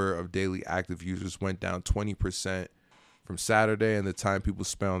 number of daily active users went down 20% from Saturday, and the time people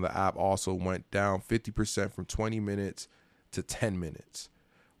spent on the app also went down 50% from 20 minutes to 10 minutes,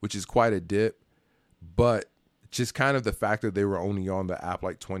 which is quite a dip. But just kind of the fact that they were only on the app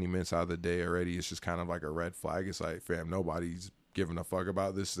like 20 minutes out of the day already is just kind of like a red flag. It's like, fam, nobody's giving a fuck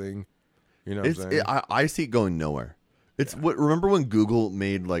about this thing. You know what I'm saying? I see it going nowhere. It's what. Remember when Google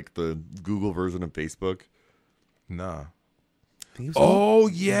made like the Google version of Facebook? Nah.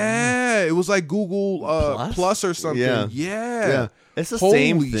 Yeah, it was like Google Plus or something. Yeah. It's the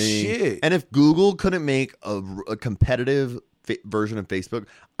same thing. Shit. And if Google couldn't make a competitive version of Facebook,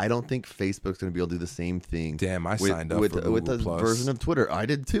 I don't think Facebook's going to be able to do the same thing. Damn, I signed up for Google with the Plus version of Twitter. I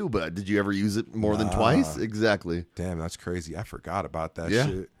did too, but did you ever use it more than twice? Exactly. Damn, that's crazy. I forgot about that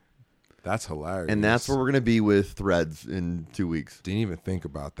shit. That's hilarious. And that's where we're going to be with Threads in 2 weeks. Didn't even think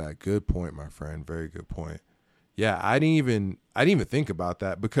about that. Good point, my friend. Very good point. Yeah, I didn't even think about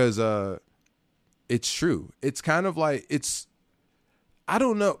that because it's true. It's kind of like I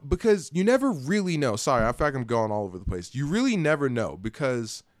don't know, because you never really know. Sorry, I feel like I'm going all over the place. You really never know,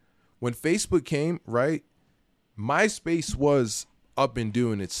 because when Facebook came, right, MySpace was up and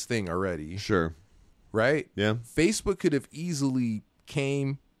doing its thing already. Sure. right? Yeah. Facebook could have easily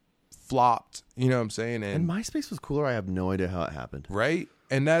flopped, you know what I'm saying? And MySpace was cooler. I have no idea how it happened. Right?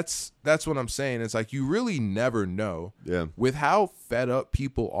 And that's what I'm saying. It's like you really never know. Yeah. With how fed up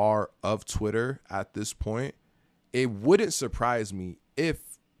people are of Twitter at this point, it wouldn't surprise me if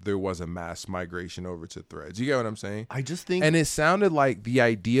there was a mass migration over to Threads. You get what I'm saying? I just think... And it sounded like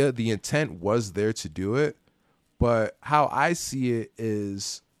the intent was there to do it, but how I see it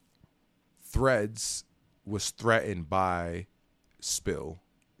is Threads was threatened by Spill.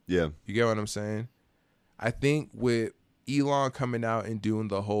 Yeah. You get what I'm saying? I think with Elon coming out and doing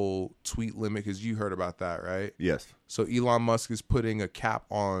the whole tweet limit, because you heard about that, right? Yes. So Elon Musk is putting a cap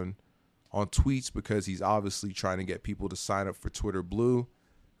on tweets because he's obviously trying to get people to sign up for Twitter Blue,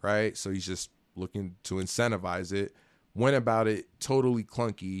 right? So he's just looking to incentivize it. Went about it totally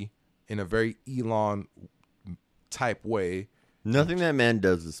clunky in a very Elon type way. Nothing that man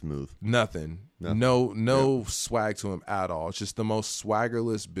does is smooth. Nothing. No swag to him at all. It's just the most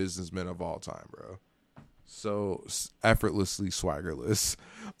swaggerless businessman of all time, bro. So effortlessly swaggerless.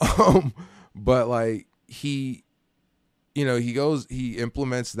 But like he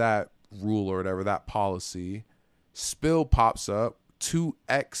implements that rule or whatever, that policy. Spill pops up. 2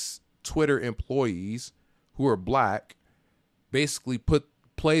 ex-Twitter employees who are black basically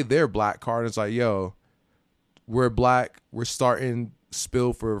play their black card. It's like, yo, we're black. We're starting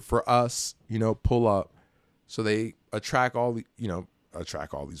Spill for us, pull up. So they attract all these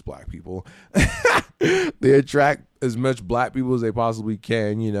black people. They attract as much black people as they possibly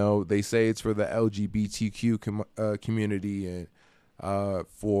can. They say it's for the LGBTQ community and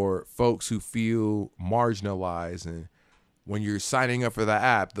for folks who feel marginalized. And when you're signing up for the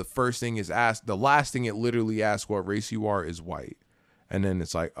app, the first thing is asked, the last thing it literally asks what race you are is white. And then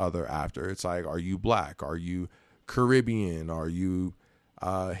it's like other after. It's like, are you black? Are you Caribbean? Are you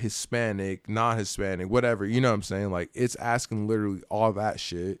Hispanic, non-Hispanic, whatever? You know what I'm saying? Like, it's asking literally all that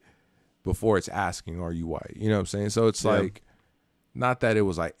shit before it's asking, are you white? You know what I'm saying? So it's like, not that it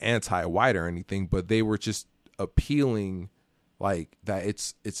was like anti-white or anything, but they were just appealing like that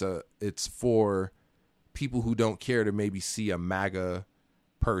it's for people who don't care to maybe see a MAGA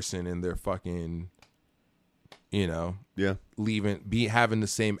person in their fucking, having the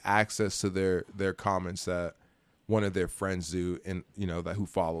same access to their comments that one of their friends do, and that who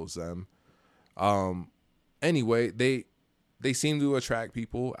follows them. Anyway, they seem to attract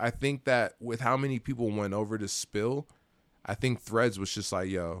people. I think that with how many people went over to Spill, I think Threads was just like,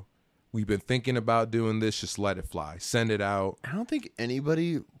 yo, we've been thinking about doing this, just let it fly, send it out. I don't think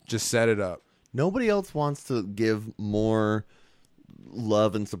anybody just set it up. Nobody else wants to give more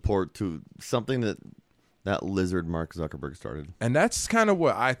love and support to something that lizard Mark Zuckerberg started. And that's kind of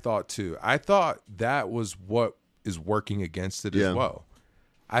what I thought too. I thought that was what is working against it as well.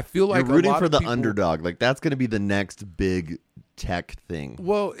 I feel like you're rooting for the underdog. Like, that's going to be the next big tech thing.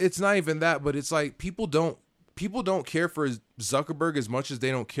 Well, it's not even that, but it's like people don't care for Zuckerberg as much as they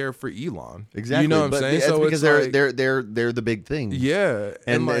don't care for Elon. Exactly. You know what I'm saying? So because they're the big thing. Yeah.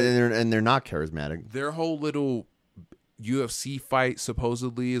 And they're not charismatic. Their whole little UFC fight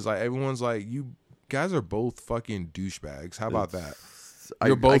supposedly is like, everyone's like, you guys are both fucking douchebags. How about that?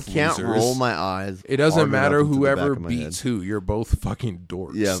 You're both I can't losers. roll my eyes. It doesn't matter whoever beats who. You're both fucking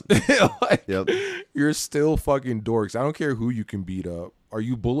dorks. Yep. You're still fucking dorks. I don't care who you can beat up. Are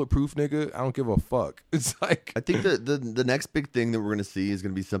you bulletproof, nigga? I don't give a fuck. It's like, I think the next big thing that we're gonna see is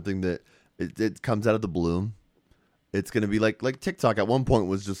gonna be something that it comes out of the blue. It's gonna be like TikTok at one point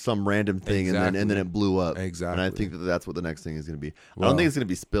was just some random thing, and then it blew up. Exactly. And I think that's what the next thing is gonna be. I don't think it's gonna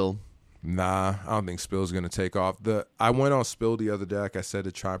be Spill. Nah, I don't think Spill's gonna take off. I went on Spill the other day, like I said,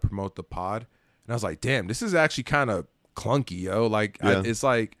 to try and promote the pod, and I was like, damn, this is actually kind of clunky, yo. Like, it's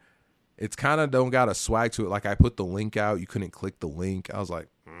like, it's kind of don't got a swag to it. Like, I put the link out, you couldn't click the link. I was like,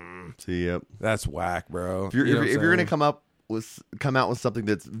 that's whack, bro. If you're gonna come out with something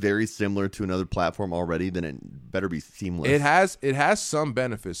that's very similar to another platform already, then it better be seamless. It has some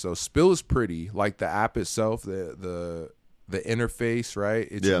benefits. So Spill is pretty, like the app itself, the interface, right?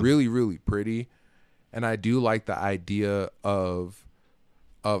 It's really, really pretty. And I do like the idea of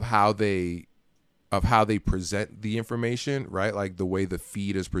how they present the information, right? Like the way the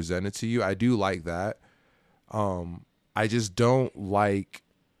feed is presented to you. I do like that. I just don't like,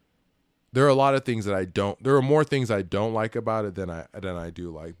 there are a lot of things that there are more things I don't like about it than I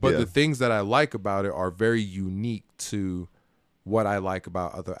do like. But the things that I like about it are very unique to what I like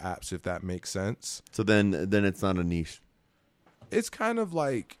about other apps, if that makes sense. So then it's not a niche. It's kind of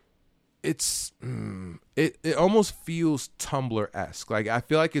like, it almost feels Tumblr-esque. Like, I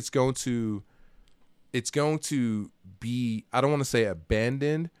feel like it's going to be, I don't want to say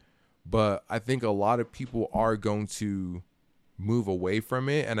abandoned, but I think a lot of people are going to move away from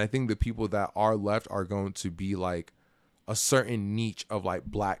it, and I think the people that are left are going to be like a certain niche of like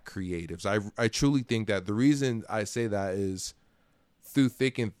black creatives. I truly think that the reason I say that is through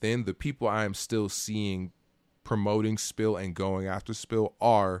thick and thin, the people I am still seeing promoting Spill and going after Spill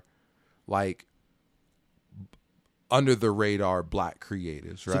are like under the radar black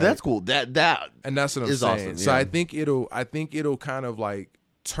creatives, right? So that's cool. That and that's what I'm saying. Awesome, yeah. So I think it'll kind of like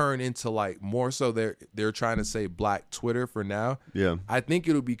turn into like more so they're trying to say black Twitter for now. Yeah. I think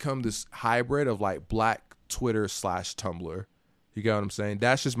it'll become this hybrid of like black Twitter / Tumblr. You get what I'm saying?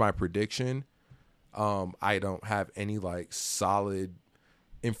 That's just my prediction. I don't have any like solid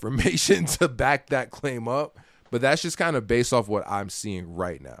information to back that claim up, but that's just kind of based off what I'm seeing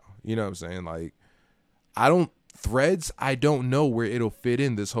right now. You know what I'm saying? Like, Threads, I don't know where it'll fit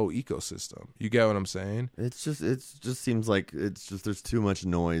in this whole ecosystem. You get what I'm saying? It just seems like there's too much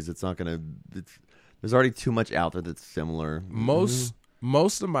noise. There's already too much out there that's similar. Most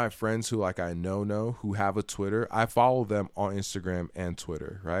of my friends who like I know who have a Twitter, I follow them on Instagram and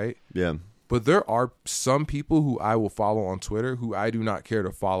Twitter, right? Yeah. But there are some people who I will follow on Twitter who I do not care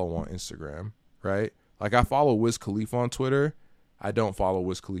to follow on Instagram, right? Like I follow Wiz Khalifa on Twitter. I don't follow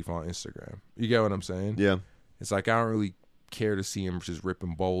Wiz Khalifa on Instagram. You get what I'm saying? Yeah. It's like I don't really care to see him just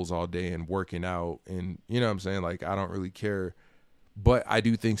ripping bowls all day and working out, and you know what I'm saying? Like I don't really care, but I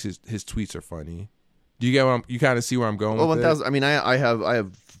do think his tweets are funny. Do you get you kind of see where I'm going? Well, with 1,000. I mean, I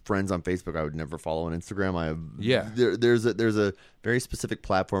have friends on Facebook I would never follow on Instagram. There's a very specific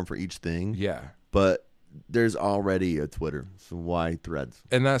platform for each thing. Yeah, but there's already a Twitter, so why Threads?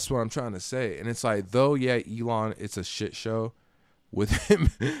 And that's what I'm trying to say. And it's like, though, yeah, Elon, it's a shit show with him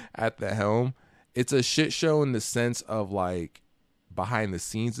at the helm. It's a shit show in the sense of like behind the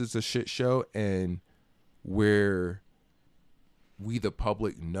scenes it's a shit show, and where we the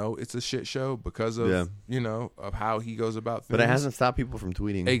public know it's a shit show because of of how he goes about things. But it hasn't stopped people from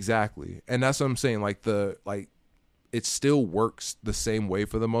tweeting. Exactly. And that's what I'm saying. Like it still works the same way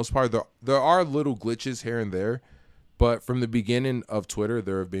for the most part. There are little glitches here and there, but from the beginning of Twitter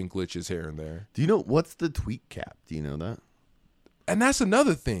there have been glitches here and there. Do you know what's the tweet cap? Do you know that? And that's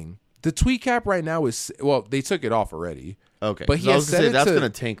another thing. The tweet cap right now is, well, they took it off already. Okay. But he has said that's going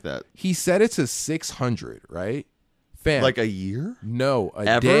to tank that. He set it to 600, right? Fam. Like a year? No, a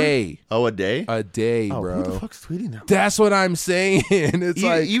Ever? day. Oh, a day? A day, bro. Who the fuck's tweeting that? That's what I'm saying. It's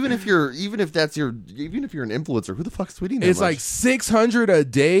like even if you're an influencer, who the fuck's tweeting that? It's like 600 a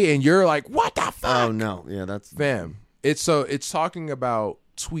day, and you're like, what the fuck? Oh no, yeah, that's fam. It's talking about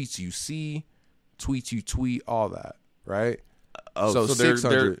tweets you see, tweets you tweet, all that, right? Oh, so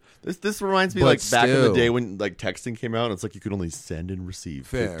 600. This reminds me like back in the day when like texting came out. It's like you could only send and receive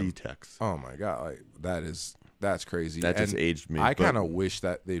 50 texts. Oh my god, like that's crazy. That just aged me. I kind of wish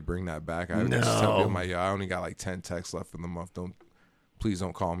that they'd bring that back. I just tell people, I only got like 10 texts left in the month. Please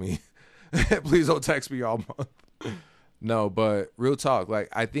don't call me. Please don't text me all month. No, but real talk. Like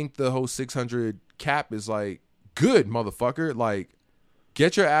I think the whole 600 cap is like good, motherfucker. Like.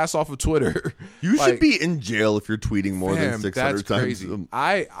 Get your ass off of Twitter. You should be in jail if you're tweeting more than 600 that's times. Crazy.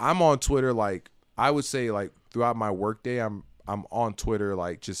 I'm on Twitter like I would say like throughout my workday I'm on Twitter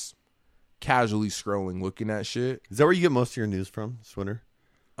like just casually scrolling, looking at shit. Is that where you get most of your news from, Twitter?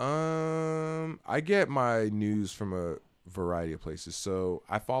 I get my news from a variety of places. So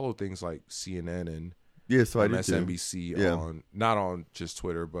I follow things like CNN and MSNBC on not on just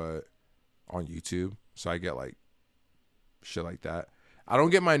Twitter but on YouTube. So I get like shit like that. I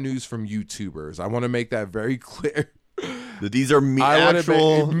don't get my news from YouTubers. I want to make that very clear. These are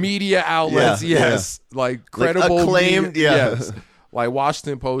actual media outlets. Yeah, yes, like credible, like acclaimed. Media, yes, like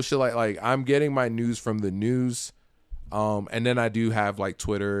Washington Post. Shit, like I'm getting my news from the news, and then I do have like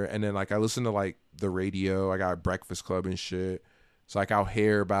Twitter, and then like I listen to like the radio. I got Breakfast Club and shit. So like I'll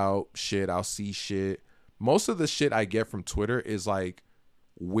hear about shit. I'll see shit. Most of the shit I get from Twitter is like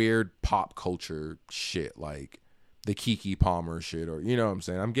weird pop culture shit, like the Keke Palmer shit, or you know what I'm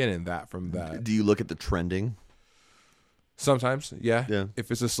saying. I'm getting that from that. Do you look at the trending? Sometimes, yeah. If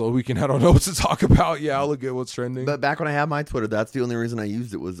it's a slow weekend, I don't know what to talk about. Yeah, I'll look at what's trending. But back when I had my Twitter, that's the only reason I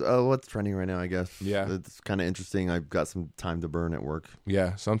used it was, what's trending right now, I guess. Yeah. It's kind of interesting. I've got some time to burn at work.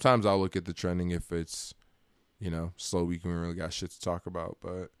 Yeah, sometimes I'll look at the trending if it's, slow weekend, we really got shit to talk about.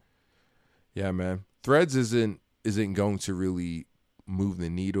 But, yeah, man. Threads isn't going to really move the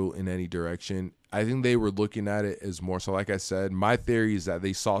needle in any direction. I think they were looking at it as more so, like I said, my theory is that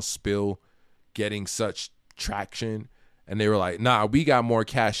they saw Spill getting such traction and they were like, nah, we got more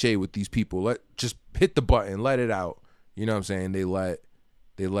cachet with these people. Just hit the button, let it out. You know what I'm saying? They let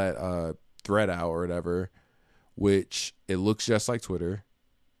Thread out or whatever, which it looks just like Twitter.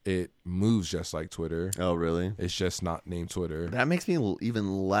 it moves just like Twitter. Oh, really? It's just not named Twitter. That makes me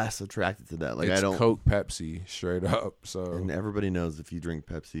even less attracted to that. Like, it's I don't Coke, Pepsi, straight up. So, and everybody knows if you drink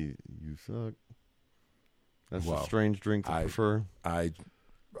Pepsi, you suck. That's a strange drink to prefer.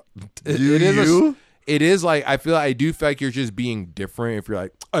 It is like, I do feel like you're just being different if you're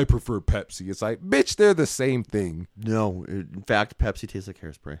like, I prefer Pepsi. It's like, bitch, they're the same thing. No, in fact, Pepsi tastes like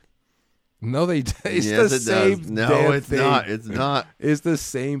hairspray. No, it's the same. No, it's thing. not. It's not. It's the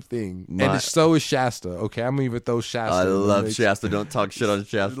same thing. And so is Shasta. Okay, I'm gonna even throw Shasta. I love Shasta. Don't talk shit on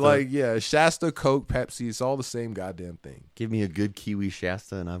Shasta. Like, yeah, Shasta, Coke, Pepsi. It's all the same goddamn thing. Give me a good kiwi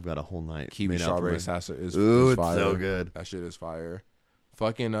Shasta, and I've got a whole night. Kiwi strawberry Shasta is it's fire. So good. That shit is fire.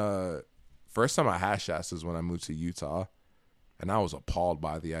 Fucking first time I had Shasta is when I moved to Utah, and I was appalled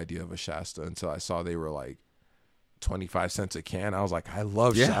by the idea of a Shasta until I saw they were like 25 cents a can. I was like, I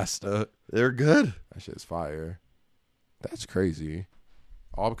love Shasta. They're good. That shit's fire. That's crazy.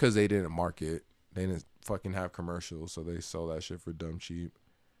 All because they didn't market. They didn't fucking have commercials, so they sold that shit for dumb cheap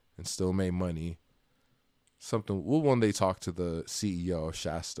and still made money. We'll one day talk to the CEO of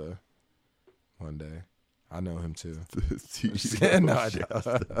Shasta. One day. I know him too. No, I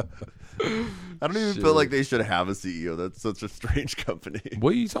don't even feel like they should have a CEO. That's such a strange company. What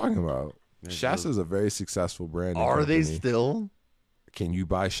are you talking about? Shasta is a very successful brand. Are they still? Can you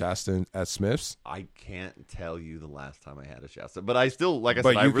buy Shasta at Smith's? I can't tell you the last time I had a Shasta, but I still, like I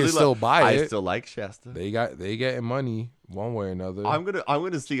but said, I you really can still buy it. I still like Shasta. They getting money one way or another. I'm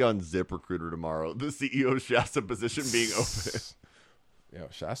gonna see on ZipRecruiter tomorrow the CEO of Shasta position being open. Yo,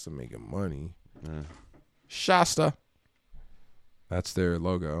 Shasta making money. Shasta. That's their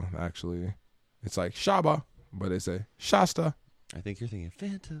logo, actually. It's like Shaba, but they say Shasta. I think you're thinking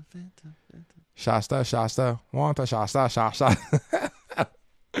Fanta. Shasta, want a Shasta, Shasta.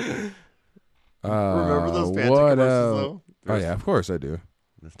 Remember those Fanta commercials, though? Oh, yeah, of course I do.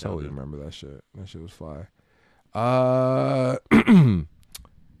 Totally remember that shit. That shit was fly.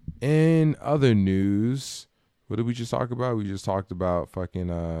 In other news, what did we just talk about? We just talked about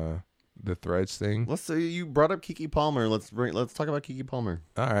fucking the Threads thing. Let's say you brought up Keke Palmer. Let's talk about Keke Palmer.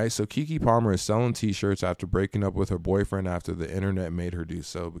 All right, so Keke Palmer is selling T-shirts after breaking up with her boyfriend after the internet made her do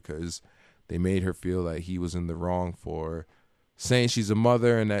so because they made her feel that he was in the wrong for saying she's a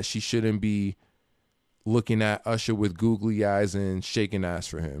mother and that she shouldn't be looking at Usher with googly eyes and shaking ass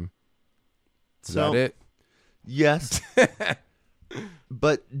for him. Is that it? Yes.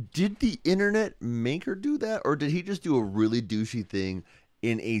 But did the internet make her do that, or did he just do a really douchey thing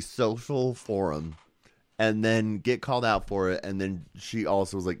in a social forum and then get called out for it, and then she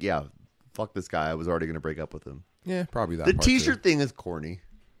also was like, yeah, fuck this guy, I was already going to break up with him? Yeah, probably that. The T-shirt thing is corny.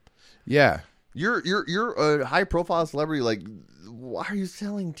 Yeah. You're a high-profile celebrity. Like, why are you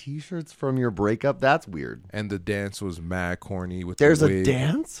selling T-shirts from your breakup? That's weird. And the dance was mad corny with There's the wig. a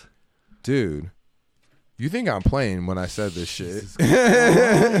dance? Dude, you think I'm playing when I said this shit?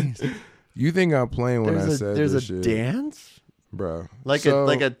 You think I'm playing when I said this shit? There's a dance? Bro. Like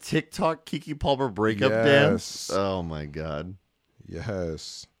a TikTok Keke Palmer breakup dance? Oh, my God.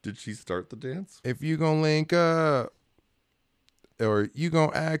 Yes. Did she start the dance? If you gonna link up or you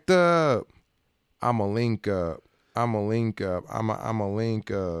gonna act up, I'ma link up. I'ma link up. I'ma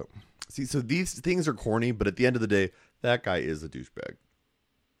link up. See, so these things are corny, but at the end of the day, that guy is a douchebag.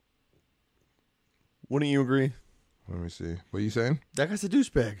 Wouldn't you agree? Let me see. What are you saying? That guy's a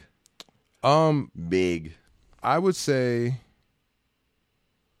douchebag. Big. I would say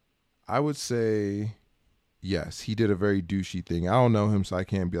yes, he did a very douchey thing. I don't know him, so I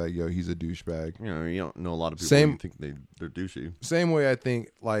can't be like, yo, he's a douchebag. You know, you don't know a lot of people who think they're douchey. Same way I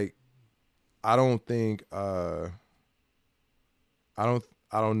think, like, I don't know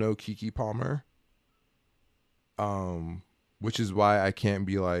Keke Palmer. Which is why I can't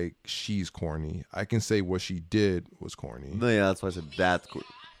be like, she's corny. I can say what she did was corny. Yeah, that's why I said that's cool.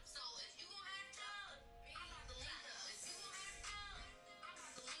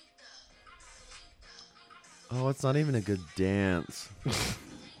 Oh, it's not even a good dance.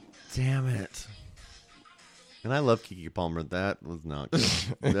 Damn it. And I love Keke Palmer. That was not good.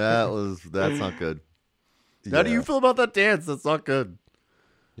 That's not good. Yeah. How do you feel about that dance? That's not good.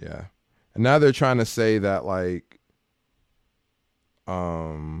 Yeah. And now they're trying to say that, like,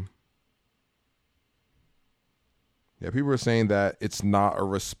 people are saying that it's not a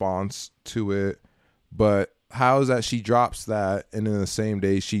response to it, but how is that she drops that and in the same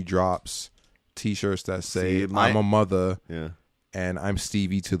day she drops T-shirts that say I'm a mother and I'm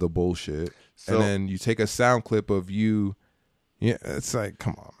Stevie to the bullshit, so, and then you take a sound clip of you, it's like,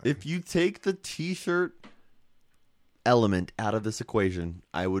 come on, man. If you take the T-shirt element out of this equation,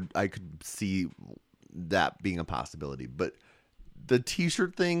 I could see that being a possibility, but the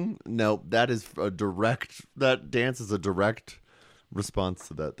T-shirt thing. No, that dance is a direct response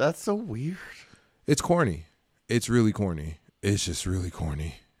to that. That's so weird. It's corny. It's really corny. It's just really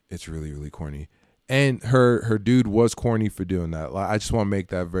corny. It's really, really corny. And her dude was corny for doing that. Like, I just want to make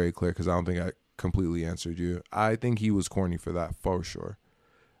that very clear because I don't think I completely answered you. I think he was corny for that for sure.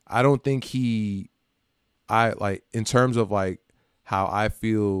 I don't think in terms of like how I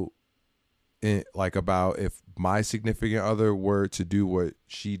feel about if my significant other were to do what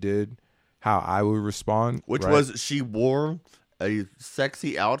she did, how I would respond. Which right? was she wore a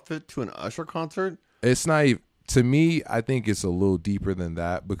sexy outfit to an Usher concert? It's not even, to me, I think it's a little deeper than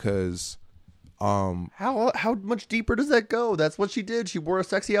that because how much deeper does that go? That's what she did. She wore a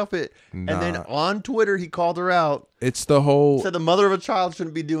sexy outfit. And then on Twitter he called her out. It's the whole said the mother of a child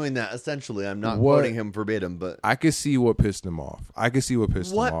shouldn't be doing that, essentially. I'm not quoting him verbatim, but I could see what pissed him off. What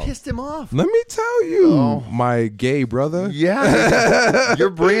pissed him off? Let me tell you, my gay brother. Yeah. You're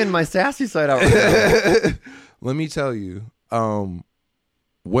bringing my sassy side out right now. Let me tell you,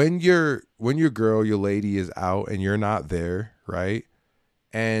 when your girl, your lady is out and you're not there, right?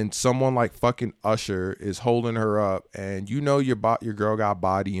 And someone like fucking Usher is holding her up, and you know your girl got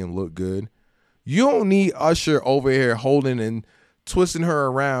body and look good. You don't need Usher over here holding and twisting her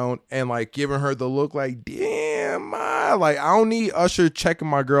around and like giving her the look like, damn, I don't need Usher checking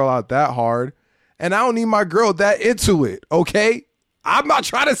my girl out that hard, and I don't need my girl that into it. Okay, I'm not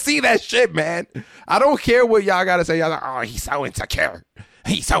trying to see that shit, man. I don't care what y'all gotta say. Y'all like, oh, he's so insecure.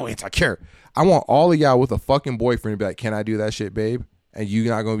 He's so insecure. I want all of y'all with a fucking boyfriend to be like, can I do that shit, babe? And you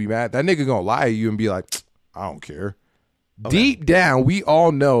not gonna be mad. That nigga gonna lie to you and be like, I don't care. Okay. Deep down, we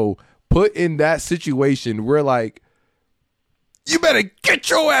all know, put in that situation, we're like, you better get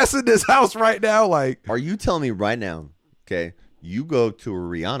your ass in this house right now. Like, are you telling me right now, okay, you go to a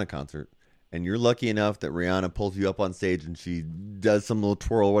Rihanna concert and you're lucky enough that Rihanna pulls you up on stage and she does some little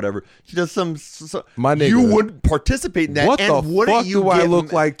twirl or whatever. She does some my nigga, you wouldn't participate in that. What and the fuck do I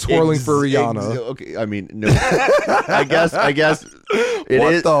look like twirling for Rihanna? Okay, I mean, no. I guess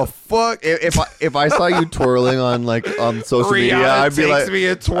what the fuck? If I saw you twirling on social media, I'd be like, me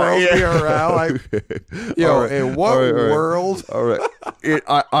and twirls me around. Like, yo, right, in what world? All right,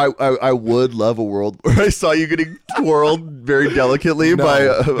 I would love a world where I saw you getting twirled very delicately by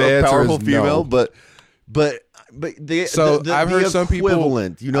a powerful female, no. but I've heard some people.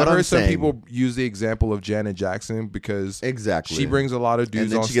 You know what I'm saying? I've heard some people use the example of Janet Jackson because exactly she brings a lot of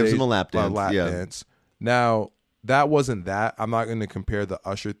dudes on stage. She gives them a lap dance. Dance. Now that wasn't that. I'm not going to compare the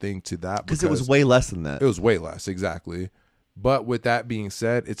Usher thing to that because it was way less than that. It was way less, exactly. But with that being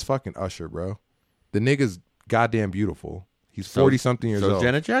said, it's fucking Usher, bro. The nigga's goddamn beautiful. He's 40-something years old.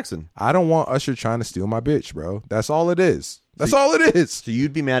 Janet Jackson. I don't want Usher trying to steal my bitch, bro. That's all it is. That's all it is. So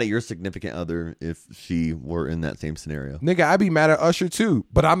you'd be mad at your significant other if she were in that same scenario? Nigga, I'd be mad at Usher too,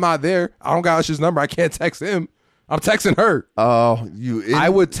 but I'm not there. I don't got Usher's number. I can't text him. I'm texting her. Oh, I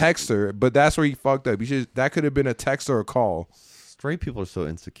would text her, but that's where he fucked up. That could have been a text or a call. Straight people are so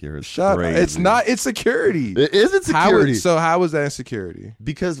insecure. Shut up. It's not insecurity. It is insecurity. How is that insecurity?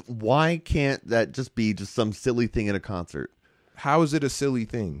 Because why can't that just be just some silly thing at a concert? How is it a silly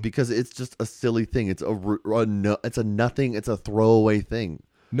thing? Because it's just a silly thing. It's a nothing. It's a throwaway thing.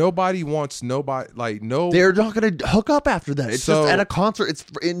 Nobody wants nobody like no. They're not going to hook up after that. It's just at a concert. It's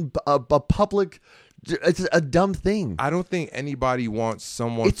in a public. It's a dumb thing. I don't think anybody wants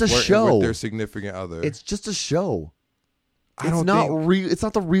someone. It's a show with their significant other. It's just a show. It's not real. It's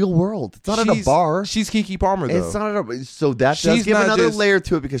not the real world. It's not at a bar. She's Keke Palmer though. It's not at a. So that does give another layer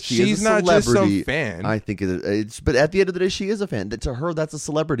to it because she's a celebrity. Not just some fan. I think it's. But at the end of the day, she is a fan. To her, that's a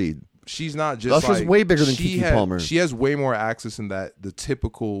celebrity. She's not just. Usher's way bigger than Keke Palmer. She has way more access than the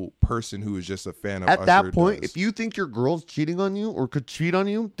typical person who is just a fan of. At Usher that point, does. if you think your girl's cheating on you or could cheat on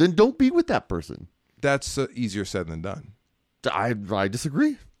you, then don't be with that person. That's easier said than done. I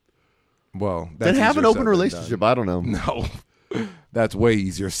disagree. Well, then have an open relationship. I don't know. No. That's way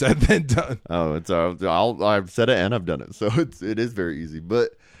easier said than done. Oh, it's I've said it and I've done it, so it is very easy.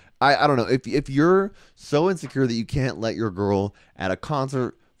 But I don't know if you're so insecure that you can't let your girl at a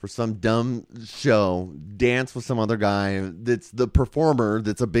concert for some dumb show dance with some other guy that's the performer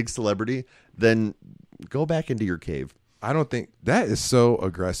that's a big celebrity, then go back into your cave. I don't think that is so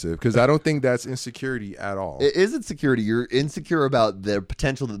aggressive because I don't think that's insecurity at all. It is insecurity. You're insecure about the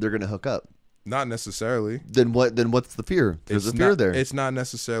potential that they're going to hook up. Not necessarily. Then what? Then what's the fear? There's a fear there. It's not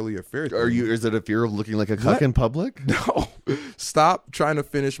necessarily a fear. Is it a fear of looking like a cuck in public? No. Stop trying to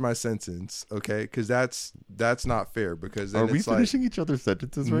finish my sentence, okay? Because that's not fair. Because then are we finishing each other's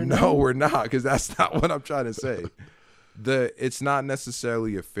sentences right now? No, we're not. Because that's not what I'm trying to say. It's not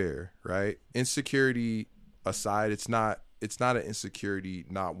necessarily a fear, right? Insecurity aside, it's not an insecurity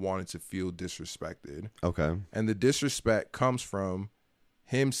not wanting to feel disrespected. Okay. And the disrespect comes from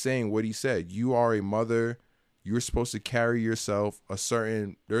him saying what he said. You are a mother. You're supposed to carry yourself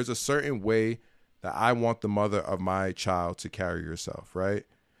there's a certain way that I want the mother of my child to carry herself, right?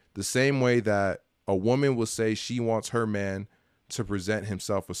 The same way that a woman will say she wants her man to present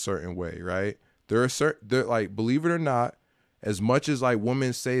himself a certain way, right? They're like, believe it or not, as much as like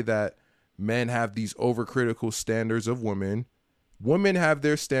women say that men have these overcritical standards of women have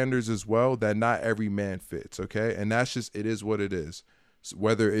their standards as well that not every man fits, okay? And that's just, it is what it is. So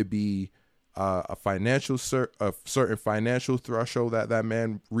whether it be a certain financial threshold that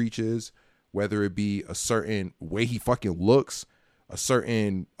man reaches, whether it be a certain way he fucking looks, a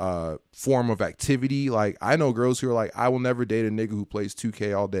certain form of activity. Like, I know girls who are like, I will never date a nigga who plays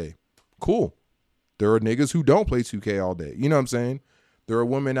 2K all day. Cool. There are niggas who don't play 2K all day. You know what I'm saying? There are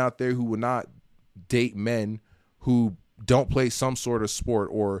women out there who will not date men who don't play some sort of sport,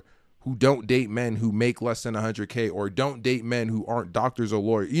 or who don't date men who make less than 100K, or don't date men who aren't doctors or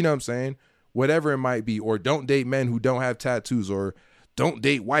lawyers. You know what I'm saying? Whatever it might be. Or don't date men who don't have tattoos, or don't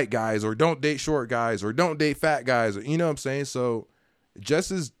date white guys, or don't date short guys, or don't date fat guys. You know what I'm saying? So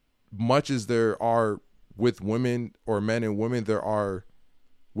just as much as there are with women, or men and women, there are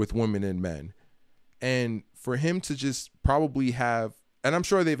with women and men. And for him to just probably have, and I'm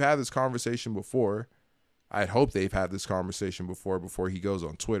sure they've had this conversation before. I'd hope they've had this conversation before he goes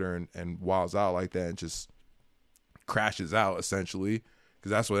on Twitter and wilds out like that and just crashes out, essentially.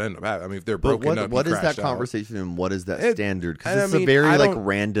 Because that's what ended up happening. I mean, if they're broken up, what is that conversation and what is that standard? Because it's a very like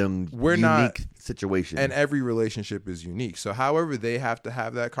random, unique situation. And every relationship is unique. So however they have to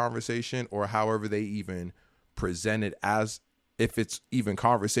have that conversation, or however they even present it as if it's even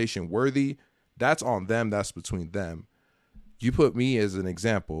conversation worthy, that's on them. That's between them. You put me as an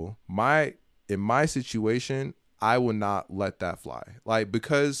example. In my situation, I would not let that fly. Like,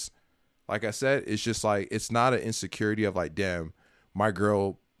 because, like I said, it's just like, it's not an insecurity of like, damn, my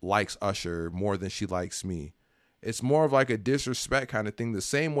girl likes Usher more than she likes me. It's more of like a disrespect kind of thing. The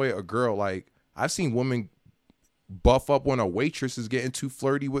same way a girl, like, I've seen women buff up when a waitress is getting too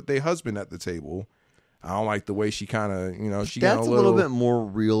flirty with their husband at the table. I don't like the way she kind of, that's a little bit more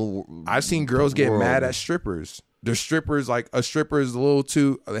real. I've seen girls get mad at strippers. The strippers, like, a stripper is a little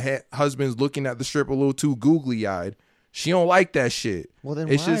too, the husband's looking at the stripper a little too googly eyed. She don't like that shit. Well, then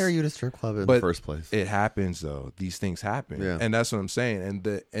why are you at a strip club in the first place? It happens, though. These things happen. Yeah. And that's what I'm saying.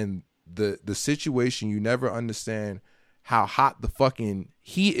 And the situation, you never understand how hot the fucking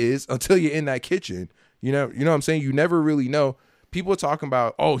heat is until you're in that kitchen. You know what I'm saying? You never really know. People are talking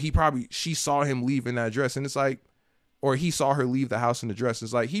about, oh, she saw him leave in that dress. And it's like, or he saw her leave the house in the dress.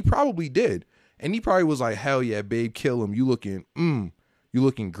 It's like, he probably did. And he probably was like, hell yeah, babe, kill him. You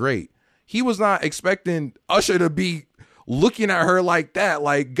looking great. He was not expecting Usher to be looking at her like that.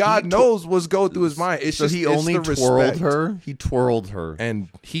 Like, God knows what's going through his mind. It's so just, he only twirled her. He twirled her, and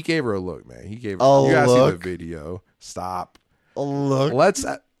he gave her a look, man. He gave her. You gotta see the video. Stop. A look.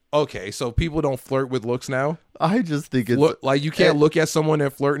 Okay, so people don't flirt with looks now. I just think it's like you can't look at someone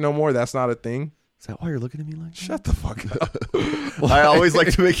and flirt no more. That's not a thing. Is that why you're looking at me like that? Shut the fuck up. I always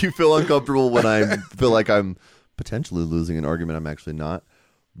like to make you feel uncomfortable when I feel like I'm potentially losing an argument. I'm actually not.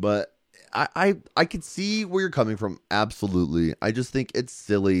 But I can see where you're coming from. Absolutely. I just think it's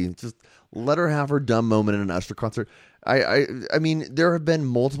silly. Just let her have her dumb moment in an Usher concert. I mean, there have been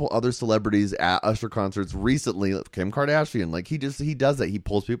multiple other celebrities at Usher concerts recently. Kim Kardashian, like he does that. He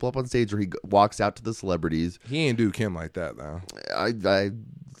pulls people up on stage, or he walks out to the celebrities. He ain't do Kim like that, though.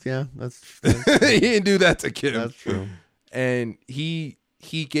 Yeah, that's he didn't do that to Kim. That's true. And he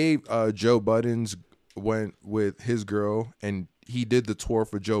gave Joe Budden's went with his girl, and he did the tour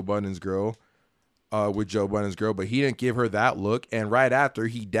for Joe Budden's girl, with Joe Budden's girl, but he didn't give her that look. And right after,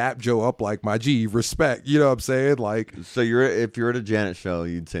 he dapped Joe up like, my G, respect. You know what I'm saying? Like, so if you're at a Janet show,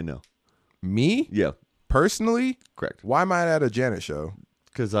 you'd say no. Me? Yeah. Personally? Correct. Why am I at a Janet show?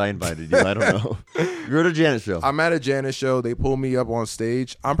 Because I invited you. I don't know. You're at a Janet show. I'm at a Janet show. They pull me up on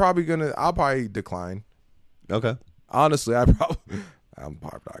stage. I'll probably decline. Okay. Honestly, I'm probably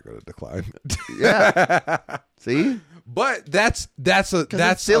not going to decline. Yeah. See? But that's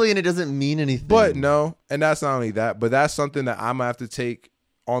silly and it doesn't mean anything. But no, and that's not only that, but that's something that I'm going to have to take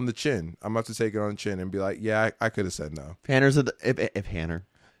on the chin. I'm going to have to take it on the chin and be like, yeah, I could have said no. If Hanner.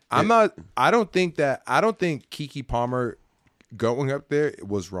 I don't think Keke Palmer going up there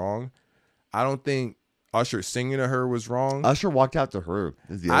was wrong. I don't think Usher singing to her was wrong. Usher walked out to her.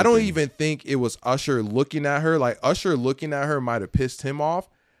 I don't even think it was Usher looking at her. Like, Usher looking at her might have pissed him off.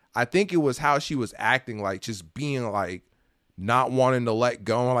 I think it was how she was acting, like just being like not wanting to let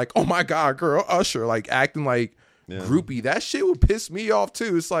go. Like, oh my God, girl, Usher, like acting like groupie. That shit would piss me off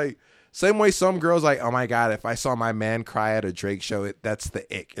too. It's like same way some girls like, oh my God, if I saw my man cry at a Drake show, that's the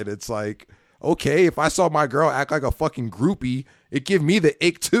ick. And it's like, okay, if I saw my girl act like a fucking groupie, it give me the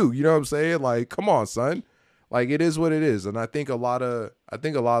ick too. You know what I'm saying? Like, come on, son. Like, it is what it is. And I think a lot of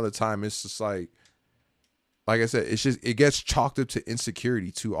the time it's just like I said, it's just, it gets chalked up to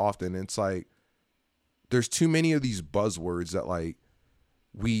insecurity too often. It's like, there's too many of these buzzwords that like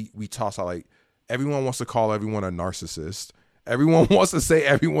we toss out. Like, everyone wants to call everyone a narcissist. Everyone wants to say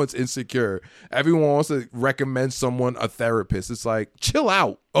everyone's insecure. Everyone wants to recommend someone a therapist. It's like, chill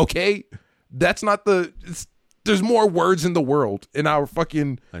out, okay? That's not there's more words in the world in our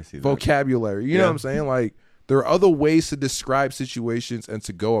fucking vocabulary. You know what I'm saying? Like, there are other ways to describe situations and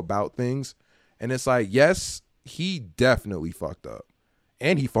to go about things. And it's like, yes, he definitely fucked up.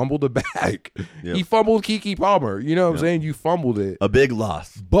 And he fumbled the bag. Yep. He fumbled Keke Palmer. You know what I'm saying? You fumbled it. A big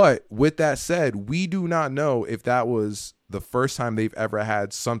loss. But with that said, we do not know if that was the first time they've ever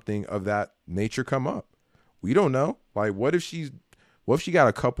had something of that nature come up. We don't know. Like, what if she got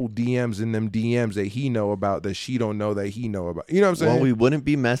a couple DMs in them DMs that he know about that she don't know that he know about? You know what I'm saying? Well, we wouldn't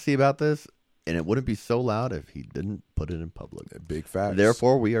be messy about this, and it wouldn't be so loud if he didn't put it in public. Big facts.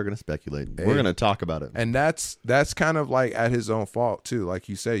 Therefore, we are going to speculate. Hey. We're going to talk about it. And that's kind of like at his own fault too. Like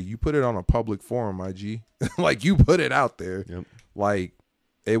you say, you put it on a public forum, my G. Like, you put it out there. Yep. Like,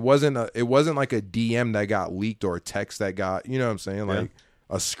 it wasn't like a DM that got leaked or a text that got, you know what I'm saying? Like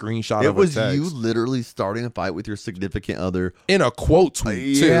a screenshot of a text. It was you literally starting a fight with your significant other. In a quote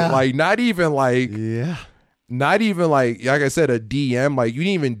tweet too. Like, not even like I said, a DM. Like, you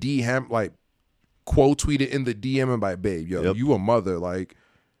didn't even DM, like, quote tweet it in the DM and by, babe, yo, you a mother. Like,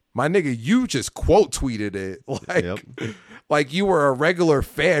 my nigga, you just quote tweeted it. Like, like you were a regular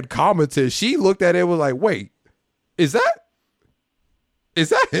fan commenter. She looked at it and was like, wait, is that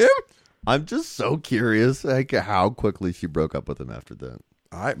him? I'm just so curious, like, how quickly she broke up with him after that.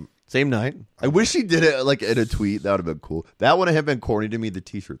 Same night. I wish she did it like in a tweet. That would have been cool. That wouldn't have been corny to me. The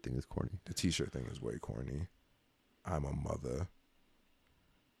t-shirt thing is corny. The t-shirt thing is way corny. I'm a mother.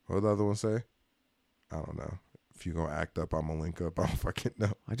 What did the other one say? I don't know. If you gonna act up, I'm gonna link up. I don't fucking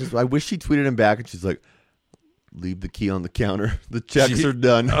know. I wish she tweeted him back and she's like, leave the key on the counter. The checks are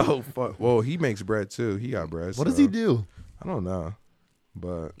done. Oh fuck. Well, he makes bread too. He got bread. What does he do? I don't know.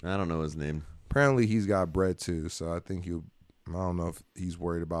 But I don't know his name. Apparently he's got bread too, so I think I don't know if he's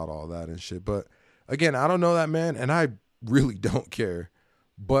worried about all that and shit. But again, I don't know that man, and I really don't care.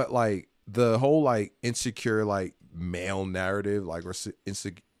 But like the whole like insecure like male narrative, like or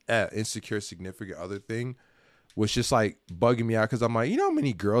insecure significant other thing, was just like bugging me out because I'm like, you know how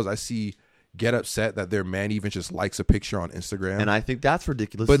many girls I see get upset that their man even just likes a picture on Instagram? And I think that's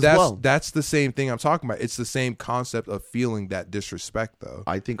ridiculous. But that's the same thing I'm talking about. It's the same concept of feeling that disrespect, though.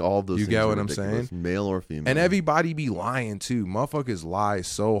 I think all of those. You things get what are I'm ridiculous, saying? Male or female, and everybody be lying too. Motherfuckers lie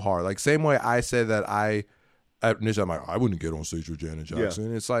so hard. Like same way I said that I'm like, I wouldn't get on stage with Janet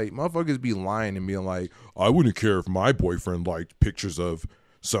Jackson. Yeah. It's like motherfuckers be lying and being like, I wouldn't care if my boyfriend liked pictures of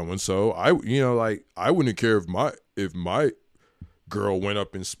so and so. I wouldn't care if my girl went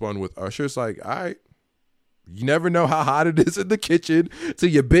up and spun with Usher. It's like, all right. You never know how hot it is in the kitchen till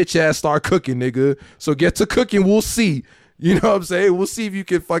your bitch ass start cooking, nigga. So get to cooking. We'll see. You know what I'm saying? We'll see if you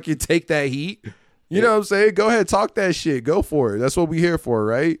can fucking take that heat. You know what I'm saying? Go ahead, talk that shit. Go for it. That's what we here for,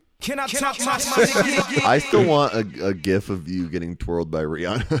 right? I still want a gif of you getting twirled by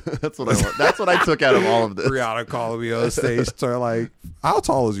Rihanna. That's what I want. That's what I took out of all of this. Rihanna calling me on stage. So like, how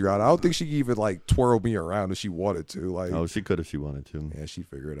tall is Rihanna? I don't think she could even like twirl me around if she wanted to. Like, oh, she could if she wanted to. Yeah, she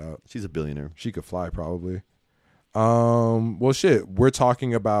figured it out. She's a billionaire. She could fly probably. Well, shit. We're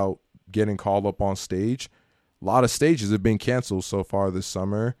talking about getting called up on stage. A lot of stages have been canceled so far this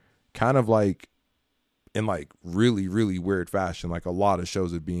summer. Kind of like in like really, really weird fashion. Like a lot of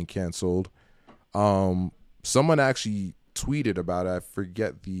shows are being canceled. Someone actually tweeted about it. I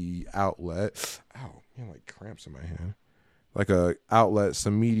forget the outlet. Ow, man, like cramps in my hand. Like a outlet,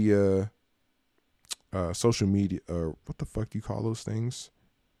 some media, social media, what the fuck do you call those things?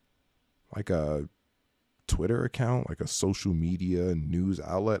 Like a Twitter account, like a social media news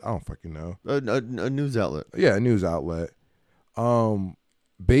outlet. I don't fucking know. A news outlet. Yeah, a news outlet.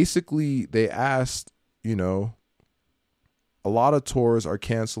 Basically, they asked, you know, a lot of tours are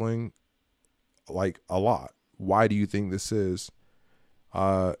canceling, like a lot. Why do you think this is?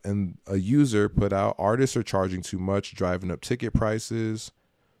 And a user put out, artists are charging too much, driving up ticket prices,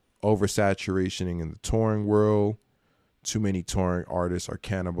 oversaturation in the touring world. Too many touring artists are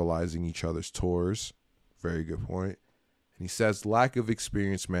cannibalizing each other's tours. Very good point. And he says lack of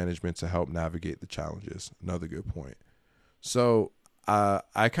experience management to help navigate the challenges. Another good point. So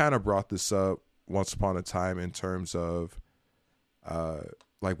I kind of brought this up once upon a time in terms of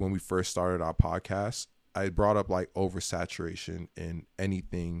like when we first started our podcast, I brought up like oversaturation in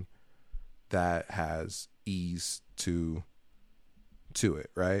anything that has ease to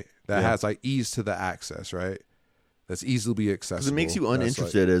it, right? That has like ease to the access, right? That's easily accessible. Because it makes you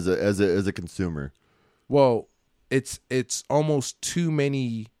uninterested as a consumer. Well, it's almost too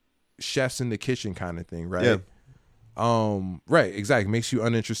many chefs in the kitchen kind of thing, right? Yeah. Right, exactly. Makes you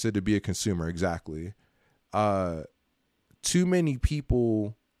uninterested to be a consumer, exactly. Too many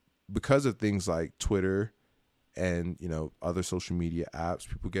people, because of things like Twitter and, you know, other social media apps,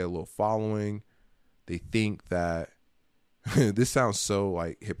 people get a little following. They think that this sounds so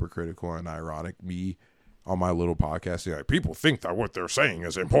like hypocritical and ironic. Me on my little podcast, like, people think that what they're saying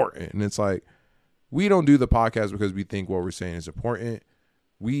is important, and it's like, we don't do the podcast because we think what we're saying is important.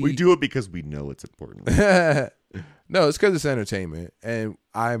 We do it because we know it's important. No, it's because it's entertainment, and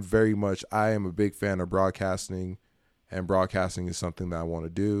I am a big fan of broadcasting, and broadcasting is something that I want to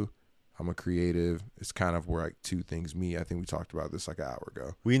do. I'm a creative. It's kind of where like two things meet. I think we talked about this like an hour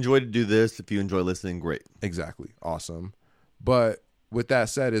ago. We enjoy to do this. If you enjoy listening, great. Exactly. Awesome. But with that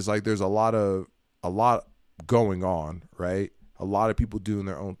said, is like there's a lot going on, right? A lot of people doing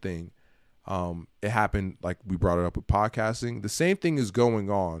their own thing. It happened, like we brought it up with podcasting. The same thing is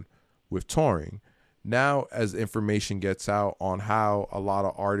going on with touring. Now, as information gets out on how a lot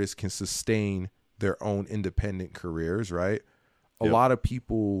of artists can sustain their own independent careers, right? A lot of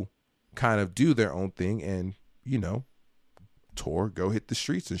people kind of do their own thing and, you know, tour, go hit the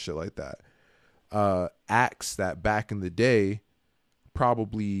streets and shit like that. Acts that back in the day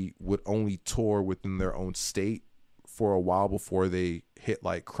probably would only tour within their own state for a while before they hit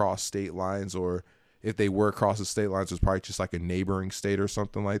like cross state lines, or if they were across the state lines, it was probably just like a neighboring state or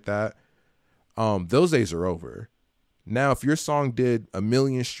something like that. Those days are over. Now, if your song did 1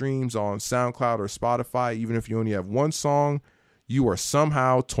 million streams on SoundCloud or Spotify, even if you only have one song, you are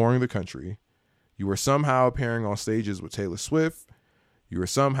somehow touring the country. You are somehow appearing on stages with Taylor Swift. You are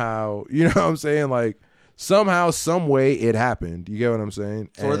somehow, you know what I'm saying? Like, somehow, some way it happened. You get what I'm saying?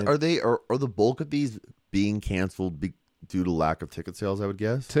 So are the bulk of these being canceled due to lack of ticket sales, I would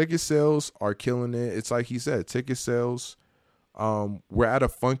guess? Ticket sales are killing it. It's like he said, ticket sales. We're at a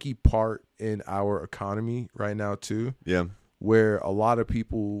funky part in our economy right now, too. Yeah. Where a lot of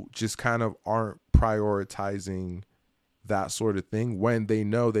people just kind of aren't prioritizing that sort of thing when they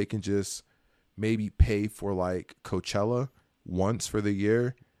know they can just maybe pay for like Coachella once for the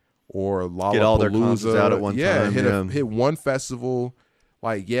year, or Lollapalooza. Get all their concerts out at one time. Hit one festival.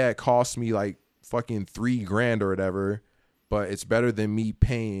 Like, yeah, it cost me like fucking $3,000 or whatever, but it's better than me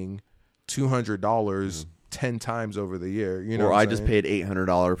paying $200 10 times over the year. You know, or I just paid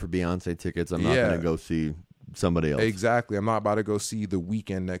 $800 for Beyonce tickets. I'm not going to go see somebody else. Exactly. I'm not about to go see The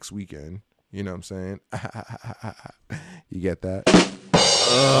Weeknd next weekend. You know what I'm saying? You get that?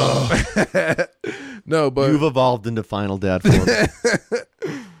 No, but you've evolved into Final Dad form.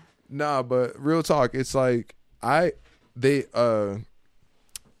 Nah, but real talk, it's like the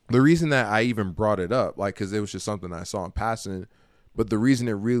reason that I even brought it up, like, because it was just something I saw in passing, but the reason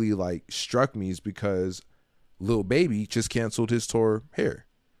it really like struck me is because Lil Baby just canceled his tour here.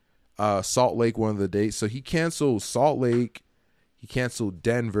 Salt Lake, one of the dates. So he canceled Salt Lake. He canceled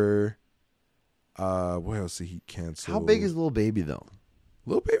Denver. What else did he cancel? How big is Lil Baby though?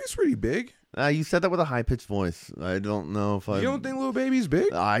 Lil Baby's pretty big. You said that with a high pitched voice. I don't know if You don't think Lil Baby's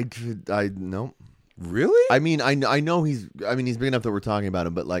big? I no. Really? I mean, I know he's big enough that we're talking about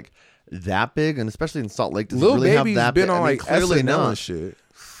him, but like that big, and especially in Salt Lake, does Lil he really Baby's have that been big? on like clearly SNL not. and shit.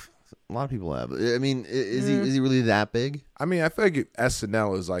 A lot of people have. I mean, is he really that big? I mean, I feel like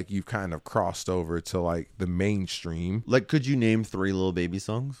SNL is like you've kind of crossed over to like the mainstream. Like, could you name 3 Lil Baby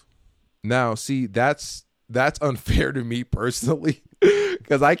songs? Now, see, that's unfair to me personally,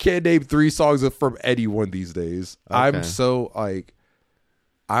 because I can't name 3 songs from anyone these days. Okay. I'm so like,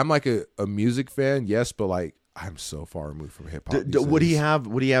 I'm like a music fan, yes, but like I'm so far removed from hip hop. Would he have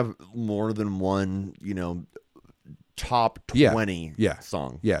more than one, top 20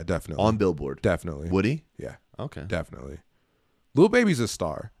 song? Yeah, definitely. On Billboard. Definitely. Would he? Yeah. Okay. Definitely. Lil Baby's a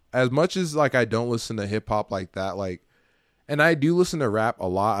star. As much as like I don't listen to hip hop like that, like, and I do listen to rap a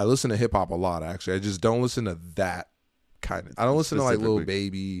lot. I listen to hip hop a lot, actually. I just don't listen to that kind of. I don't listen to like Lil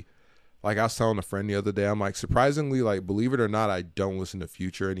Baby. Like I was telling a friend the other day, I'm like, surprisingly, like, believe it or not, I don't listen to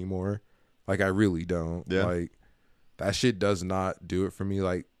Future anymore. Like I really don't. Yeah. Like that shit does not do it for me.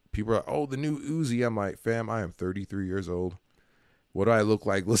 Like people are like, oh, the new Uzi. I'm like, fam, I am 33 years old. What do I look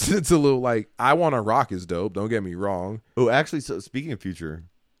like listening to Lil? Like, I Want to Rock is dope. Don't get me wrong. Oh, actually, so speaking of Future,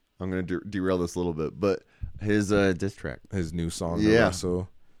 I'm going to derail this a little bit, but his diss track. His new song. Yeah. So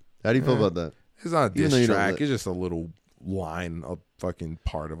how do you feel about that? It's not a Even though you diss don't track. It's just a little line, a fucking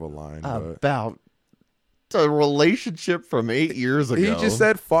part of a line. But About a relationship from 8 years ago. he just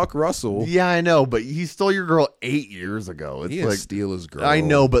said fuck Russell. Yeah, I know, but he stole your girl 8 years ago. It's He didn't like steal his girl. I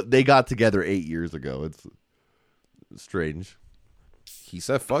know, but they got together 8 years ago. It's strange. He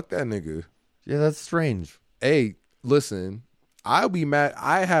said fuck that nigga. Yeah, that's strange. Hey, listen, I'll be mad.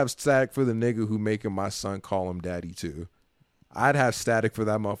 I have static for the nigga who making my son call him daddy too. I'd have static for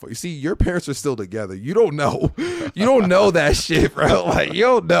that motherfucker. You see, your parents are still together. You don't know. You don't know that shit, bro. Like, you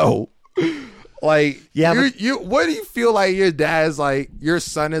don't know. Like, yeah, what do you feel like your dad's like, your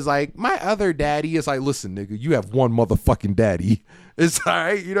son is like, my other daddy is like, listen, nigga, you have one motherfucking daddy. It's all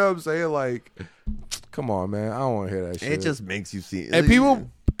right. You know what I'm saying? Like, come on, man. I don't want to hear that shit. It just makes you see. And people,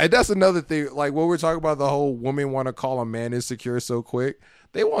 and that's another thing. Like, when we're talking about the whole women want to call a man insecure so quick,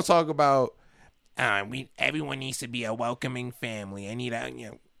 they want to talk about, everyone needs to be a welcoming family. I need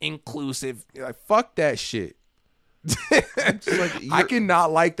a, inclusive. Like, fuck that shit. I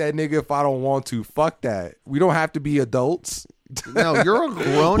cannot like that nigga if I don't want to. Fuck that. We don't have to be adults. No, you're a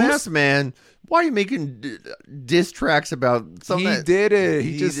grown ass man. Why are you making diss tracks about something? He did it.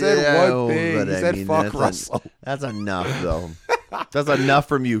 He just said one thing. He said fuck Russell. That's enough, though. That's enough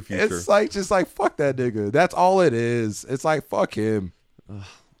from you, Future. It's like, just like, fuck that nigga. That's all it is. It's like, fuck him.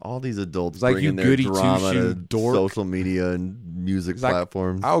 All these adults it's like, bringing you their goody drama two-shoe to dork. social media and music It's like,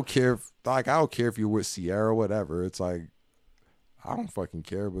 platforms. I don't care. I don't care if you're with Sierra or whatever. It's like, I don't fucking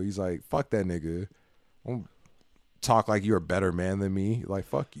care. But he's like, fuck that nigga. Don't talk like you're a better man than me. Like,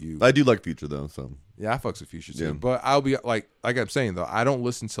 fuck you. I do like Future though. So yeah, I fucks with Future too. Yeah. But I'll be like I'm saying though, I don't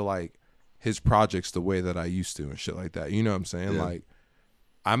listen to like his projects the way that I used to and shit like that. You know what I'm saying? Yeah. Like,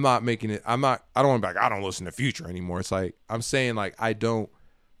 I'm not making it. I don't want to be like, I don't listen to Future anymore. It's like, I'm saying like,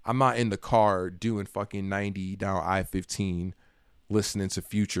 I'm not in the car doing fucking 90 down I-15 listening to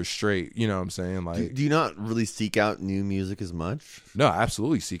Future straight. You know what I'm saying? Like, do you not really seek out new music as much? No, I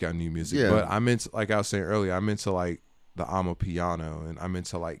absolutely seek out new music. Yeah. But I'm into, like I was saying earlier, I'm into like the Amapiano, and I'm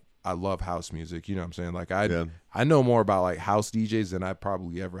into like, I love house music. You know what I'm saying? Like, I know more about like house DJs than I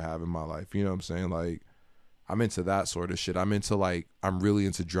probably ever have in my life. You know what I'm saying? Like, I'm into that sort of shit. I'm really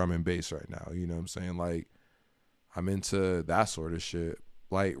into drum and bass right now. You know what I'm saying? Like, I'm into that sort of shit.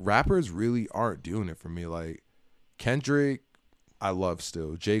 Like, rappers really aren't doing it for me. Like, Kendrick, I love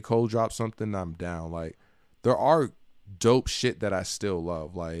still. J. Cole dropped something, I'm down. Like, there are dope shit that I still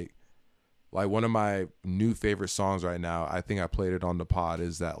love. Like one of my new favorite songs right now, I think I played it on the pod,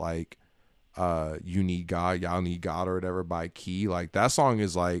 is that like You Need God, Y'all Need God or whatever by Key. Like, that song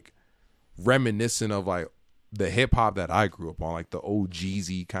is like reminiscent of like the hip hop that I grew up on, like the old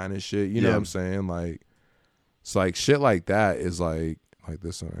Jeezy kind of shit. You know what I'm saying? Like, it's like shit like that is like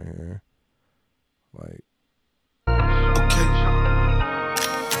this one right here. Like, okay.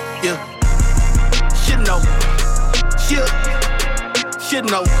 Yeah. You know. You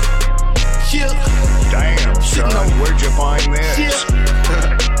know. Yeah. Damn, son, where'd you find this? Yeah.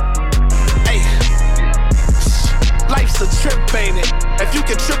 Hey. Life's a trip, ain't it? If you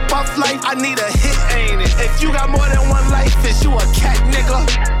can trip off life, I need a hit, ain't it? If you got more than one life, is you a cat, nigga?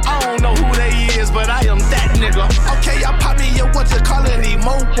 I don't know who they is, but I am that nigga. Okay, I pop me your what you callin'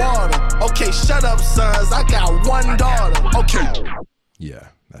 emo water. Okay, shut up, sons. I got one daughter. Okay. Yeah,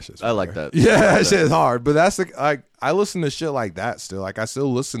 that shit's I hard. like that. Yeah, that shit is hard. But that's like I listen to shit like that still. Like, I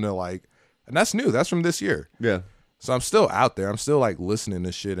still listen to like, and that's new. That's from this year. Yeah. So I'm still out there. I'm still like listening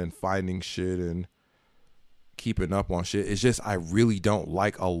to shit and finding shit and keeping up on shit. It's just I really don't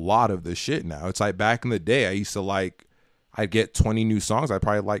like a lot of the shit now. It's like back in the day, I used to like, I'd get 20 new songs. I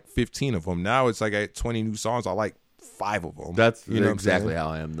probably like 15 of them. Now it's like I get 20 new songs. I like 5 of them. That's you know exactly how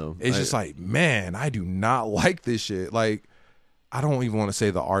I am though. It's just like, man, I do not like this shit. Like, I don't even want to say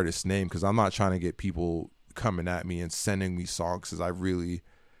the artist's name because I'm not trying to get people coming at me and sending me songs because I really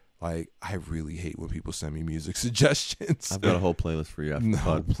hate when people send me music suggestions. I've got a whole playlist for you after the No,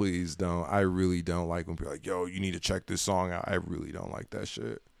 pod. please don't. I really don't like when people are like, yo, you need to check this song out. I really don't like that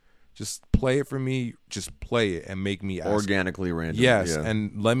shit. Just play it for me. Just play it and make me ask. Organically random. Yes, yeah.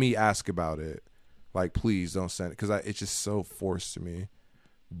 and let me ask about it. Like, please don't send it because it's just so forced to me.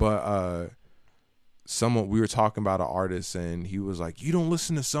 But we were talking about an artist and he was like, you don't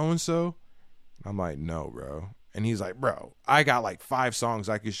listen to so-and-so? I'm like, no, bro. And he's like, bro, I got like 5 songs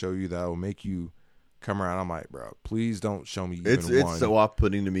I could show you that will make you come around. I'm like, bro, please don't show me even one. It's so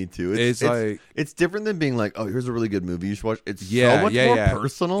off-putting to me too. It's like, it's different than being like, oh, here's a really good movie you should watch. It's so much more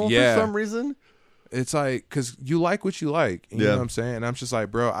personal for some reason. It's like, because you like what you like. You know Yeah. what I'm saying? And I'm just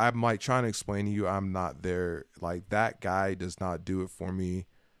like, bro, I'm like trying to explain to you I'm not there. Like, that guy does not do it for me.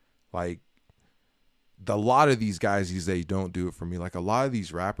 Like, a lot of these guys these days don't do it for me. Like a lot of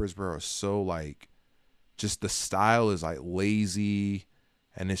these rappers, bro, are so like, just the style is like lazy,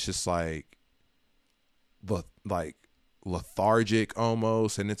 and it's just like lethargic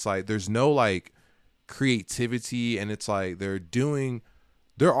almost, and it's like there's no like creativity, and it's like there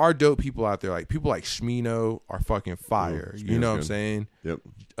are dope people out there, like people like Shmino are fucking fire. You know what I'm saying? Yep.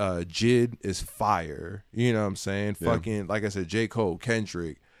 Jid is fire. You know what I'm saying? Yeah. Fucking, like I said, J. Cole,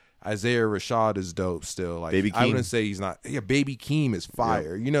 Kendrick, Isaiah Rashad is dope still. Like Baby Keem. I wouldn't say he's not. Yeah, Baby Keem is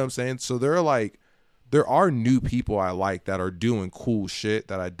fire. Yep. You know what I'm saying? So there are new people I like that are doing cool shit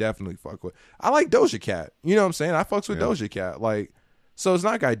that I definitely fuck with. I like Doja Cat. You know what I'm saying? I fucks with Doja Cat. Like, so it's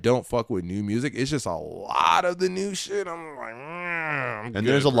not like I don't fuck with new music. It's just a lot of the new shit. I'm like, I'm good,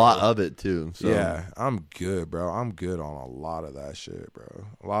 there's a lot of it too. So. Yeah, I'm good, bro. I'm good on a lot of that shit, bro.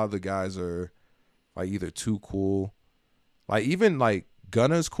 A lot of the guys are like either too cool, like even like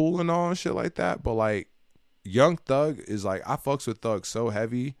Gunna's cool and all and shit like that. But like Young Thug is like, I fucks with Thug so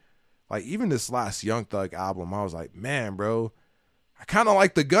heavy. Like even this last Young Thug album, I was like, man, bro, I kind of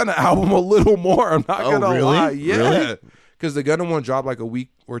like the Gunna album a little more. I'm not gonna lie, yeah. Really? Because the Gunna one dropped like a week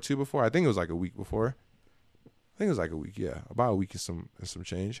or two before. I think it was like a week before. I think it was like a week, yeah. About a week is some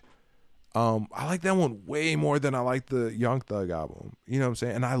change. I like that one way more than I like the Young Thug album. You know what I'm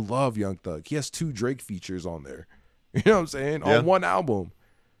saying? And I love Young Thug. He has 2 Drake features on there. You know what I'm saying? Yeah. On one album.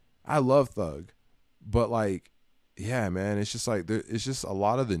 I love Thug. But like, yeah, man, it's just like it's just a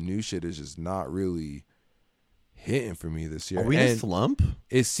lot of the new shit is just not really hitting for me this year. Are we in a slump?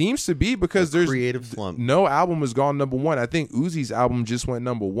 It seems to be because there's creative slump. No album has gone number 1. I think Uzi's album just went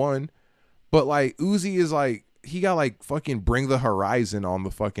number 1, but like Uzi is like, he got like fucking Bring the Horizon on the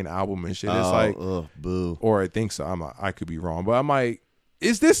fucking album and shit. It's like, boo. Or I think so. I could be wrong, but I'm like,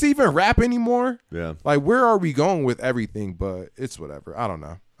 is this even rap anymore? Yeah. Like, where are we going with everything? But it's whatever. I don't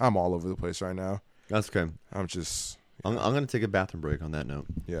know. I'm all over the place right now. That's okay. I'm just. I'm gonna take a bathroom break on that note.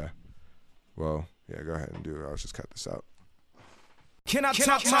 Yeah. Well. Yeah, go ahead and do it. I'll just cut this out. Can I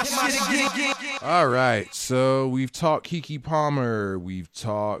talk my shit again? All right. So we've talked Keke Palmer. We've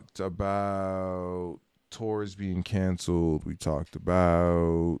talked about tours being canceled. We talked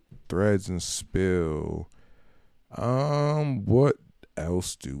about Threads and Spill. What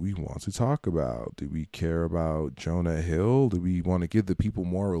else do we want to talk about? Do we care about Jonah Hill? Do we want to give the people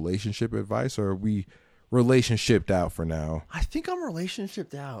more relationship advice, or are we relationshiped out for now? I think I'm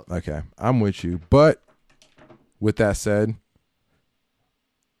relationshiped out. Okay, I'm with you. But with that said,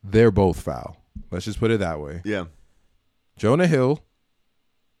 they're both foul. Let's just put it that way. Yeah. Jonah Hill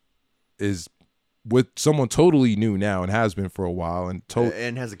is with someone totally new now and has been for a while, and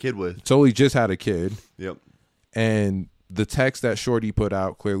has a kid with. Totally just had a kid. Yep. And the text that Shorty put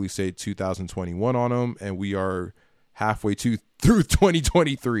out clearly said 2021 on him, and we are halfway through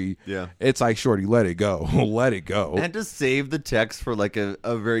 2023. Yeah. It's like, Shorty, let it go. Let it go. And to save the text for like a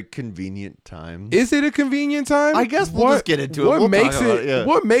very convenient time. Is it a convenient time? I guess we'll just get into it.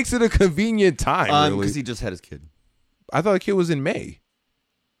 What makes it a convenient time, because he just had his kid. I thought the kid was in May.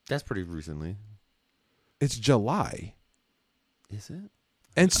 That's pretty recently. It's July. Is it?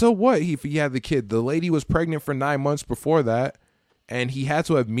 And so what if he had the kid? The lady was pregnant for 9 months before that, and he had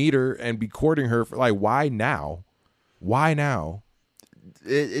to have met her and be courting her for, like, why now? Why now?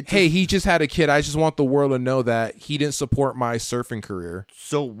 Hey, he just had a kid. I just want the world to know that he didn't support my surfing career.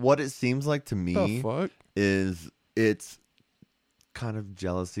 So what it seems like to me is it's kind of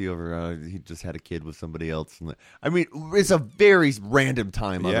jealousy over he just had a kid with somebody else. I mean, it's a very random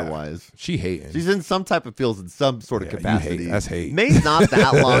time otherwise. She hating. She's in some type of feels in some sort of capacity. That's hate. Maybe not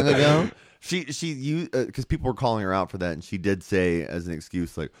that long ago. She used, because people were calling her out for that, and she did say as an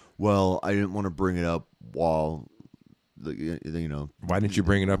excuse, like, well, I didn't want to bring it up while... why didn't you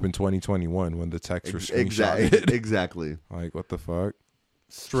bring it up in 2021 when the texts were screenshotted? Exactly. Like, what the fuck?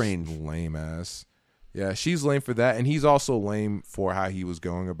 Strange. Lame ass. Yeah, she's lame for that, and he's also lame for how he was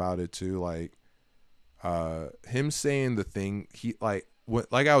going about it too. Like, him saying the thing like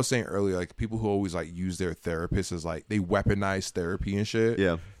I was saying earlier, like people who always like use their therapist as like they weaponize therapy and shit.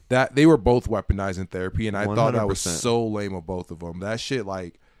 Yeah, that they were both weaponizing therapy, and I 100%. thought that was so lame of both of them. That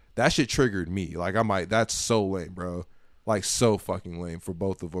shit triggered me. Like, I'm like, that's so lame, bro. Like, so fucking lame for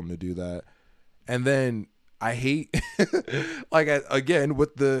both of them to do that. And then I hate, like, again,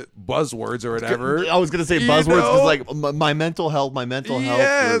 with the buzzwords or whatever. I was going to say buzzwords because, like, my mental health.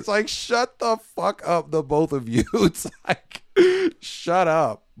 Yeah, it's like, shut the fuck up, the both of you. It's like, shut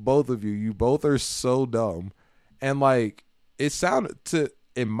up, both of you. You both are so dumb. And, like, it sounded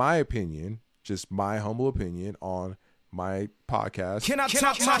in my opinion, just my humble opinion on my podcast. Can I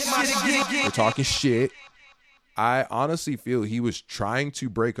talk my shit again? We're talking shit. I honestly feel he was trying to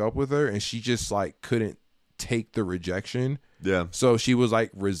break up with her and she just like couldn't take the rejection. Yeah. So she was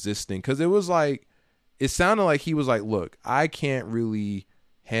like resisting because it was like, it sounded like he was like, look, I can't really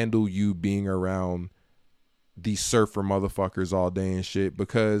handle you being around these surfer motherfuckers all day and shit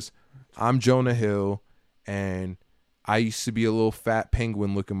because I'm Jonah Hill and I used to be a little fat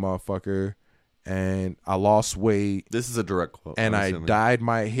penguin looking motherfucker and I lost weight. This is a direct quote. And I dyed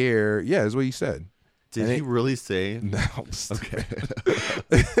my hair. Yeah, that's what he said. Did he really say? No. Okay.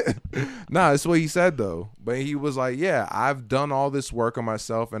 Nah, that's what he said though. But he was like, yeah, I've done all this work on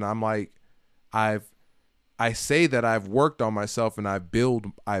myself and I'm like, I say that I've worked on myself and I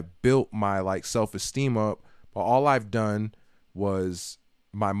built my like self-esteem up, but all I've done was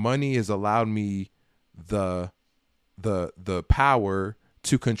my money has allowed me the power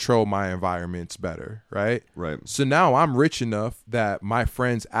to control my environments better, right? Right. So now I'm rich enough that my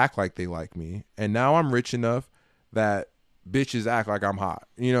friends act like they like me, and now I'm rich enough that bitches act like I'm hot.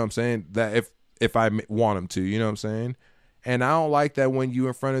 You know what I'm saying? That if I want them to, you know what I'm saying? And I don't like that when you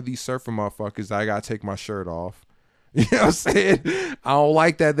in front of these surfer motherfuckers, I gotta take my shirt off. You know what I'm saying? I don't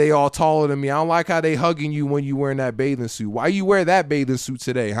like that they all taller than me. I don't like how they hugging you when you wearing that bathing suit. Why you wear that bathing suit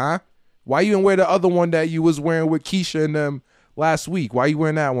today, huh? Why you didn't wear the other one that you was wearing with Keisha and them last week? Why you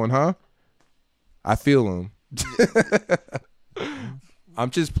wearing that one, huh? I feel him. I'm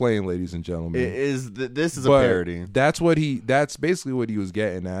just playing, ladies and gentlemen. This is a parody. That's basically what he was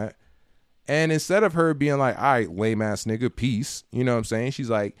getting at. And instead of her being like, all right, lame ass nigga, peace, you know what I'm saying? She's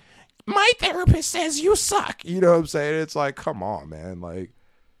like, my therapist says you suck. You know what I'm saying? It's like, come on, man. Like,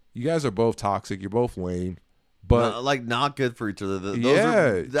 you guys are both toxic. You're both lame. But not good for each other.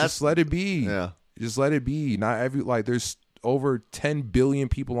 Just let it be. Yeah. Just let it be. Not every, like, there's over 10 billion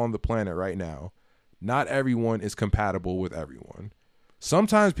people on the planet right now. Not everyone is compatible with everyone.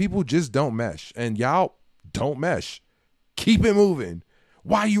 Sometimes people just don't mesh. And y'all don't mesh. Keep it moving.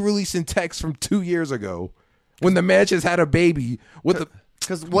 Why are you releasing texts from 2 years ago when the man just had a baby with the...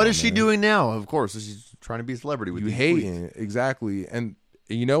 Because what is she doing now? Of course, she's trying to be a celebrity with you hating tweets. Exactly. And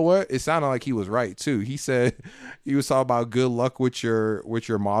you know what? It sounded like he was right too. He said he was talking about good luck with your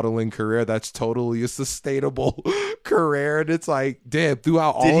modeling career. That's totally a sustainable career. And it's like, damn,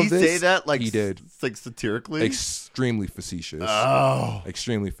 throughout all of this, did he say that? Like, he did, like satirically, extremely facetious. Oh,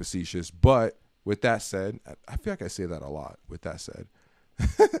 extremely facetious. But with that said, I feel like I say that a lot. With that said,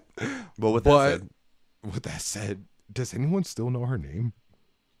 with that said, does anyone still know her name?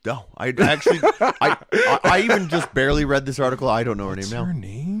 No, I actually, I even just barely read this article. I don't know her name now. Her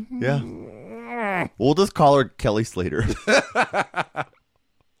name? Yeah. We'll just call her Kelly Slater.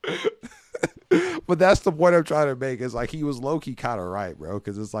 But that's the point I'm trying to make. Is like he was low key kind of right, bro.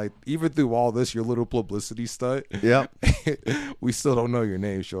 Because it's like even through all this, your little publicity stunt. Yeah. We still don't know your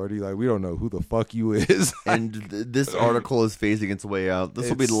name, shorty. Like we don't know who the fuck you is. And this article is phasing its way out. This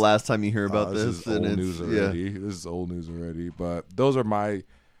will be the last time you hear about this. This is old news already. Yeah. This is old news already. But those are my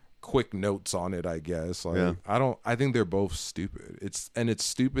quick notes on it, I guess. Like I think they're both stupid. It's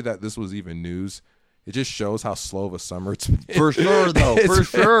stupid that this was even news. It just shows how slow of a summer it's been. For sure, though. For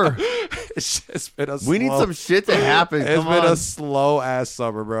sure. It's just been we need some shit to happen. It's been a slow ass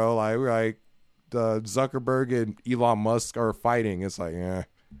summer, bro. Like we're like Zuckerberg and Elon Musk are fighting. It's like, I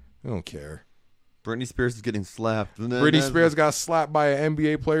don't care. Britney Spears is getting slapped. Britney Spears got slapped by an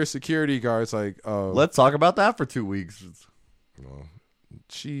NBA player security guard. It's like, let's talk about that for 2 weeks. Well,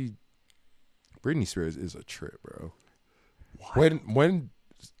 Britney Spears is a trip, bro. What? When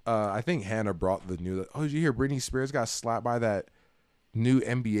I think Hannah brought the news. Did you hear Britney Spears got slapped by that new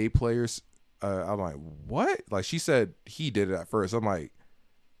NBA players? I'm like, what? Like she said he did it at first. I'm like,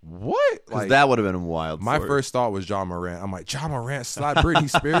 what? Like that would have been a wild. My first thought was John Morant. I'm like, John Morant slapped Britney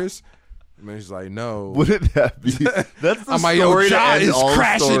Spears. And then she's like, no. Wouldn't that be? That's the I'm story. Like, John is all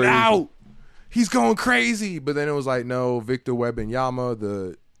crashing stories. out. He's going crazy. But then it was like, no, Victor Wembanyama,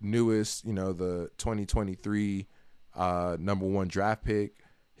 the newest, the 2023 number 1 draft pick,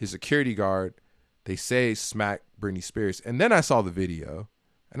 his security guard, they say smacked Britney Spears. And then I saw the video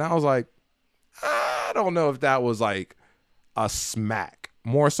and I was like, I don't know if that was like a smack,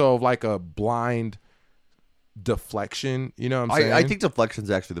 more so of like a blind deflection. You know what I'm saying? I think deflection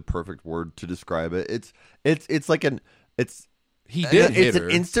is actually the perfect word to describe it. It's like he did hit it's her.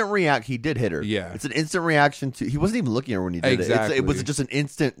 An instant react. He did hit her. Yeah. It's an instant reaction to. He wasn't even looking at her when he did exactly. It was just an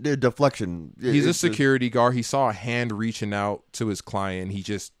instant deflection. He's a security guard. He saw a hand reaching out to his client. He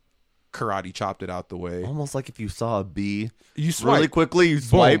just karate chopped it out the way. Almost like if you saw a bee, you swipe really quickly. You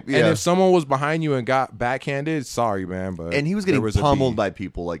swipe, and if someone was behind you and got backhanded, sorry, man. But and he was getting pummeled by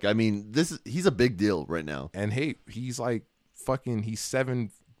people. Like I mean, he's a big deal right now. And hey, he's like fucking. He's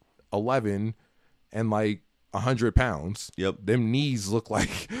 7'11", and like 100 pounds. Yep. Them knees look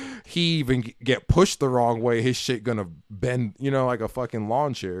like he even get pushed the wrong way. His shit gonna bend, like a fucking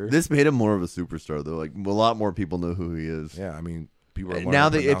lawn chair. This made him more of a superstar, though. Like, a lot more people know who he is. Yeah, I mean, people are now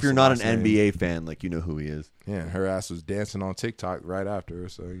that if you're not an NBA fan, like, you know who he is. Yeah, her ass was dancing on TikTok right after,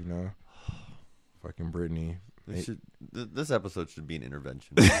 so fucking Brittany. This episode should be an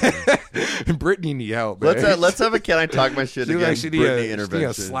intervention. Brittany need help. Man. Let's have a Can I Talk My Shit again? Brittany intervention.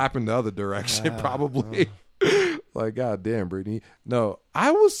 A slap in the other direction, probably. Like, goddamn, Brittany. No,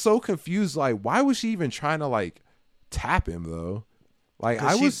 I was so confused. Like, why was she even trying to like tap him though? Like,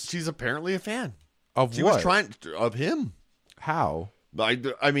 she's apparently a fan of she what? Was trying of him. How?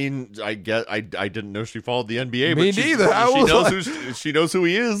 I mean, I didn't know she followed the NBA. Me but neither. She knows who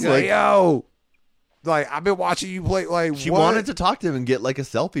he is. Like, yo. Like, I've been watching you play. Like, she wanted to talk to him and get like a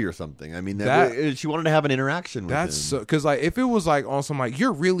selfie or something. I mean, she wanted to have an interaction with him. That's because like if it was like on some like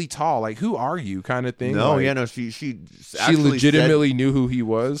you're really tall, like who are you kind of thing. No, like, she legitimately knew who he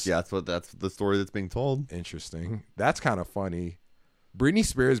was. Yeah, that's the story that's being told. Interesting. That's kind of funny. Britney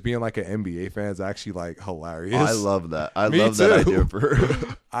Spears being like an NBA fan is actually like hilarious. I love that. I love that idea for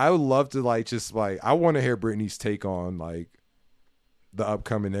her. I would love to like just like I want to hear Britney's take on like the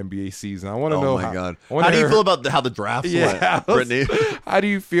upcoming NBA season. I want to know. Oh my god! How do you feel about how the drafts went, Brittany? How do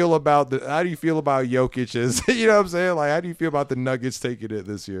you feel about Jokic? You know what I'm saying? Like, how do you feel about the Nuggets taking it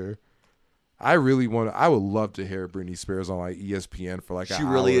this year? I would love to hear Britney Spears on like ESPN for like an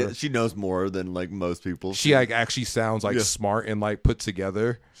hour. She knows more than like most people. She like actually sounds like smart and like put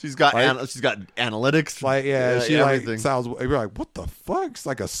together. She's got analytics. Like she everything. Like sounds. You're like, what the fuck? It's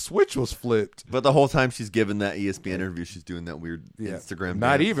like a switch was flipped. But the whole time she's giving that ESPN interview, she's doing that weird Instagram.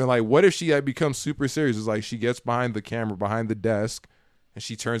 Not dance. even like, what if she like becomes super serious? It's like she gets behind the camera, behind the desk, and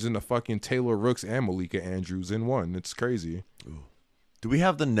she turns into fucking Taylor Rooks and Malika Andrews in one. It's crazy. Ooh. Do we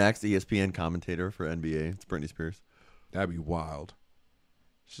have the next ESPN commentator for NBA? It's Britney Spears. That'd be wild.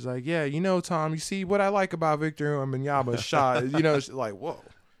 She's like, yeah, Tom, you see what I like about Victor Wembanyama's shot. She's like, whoa.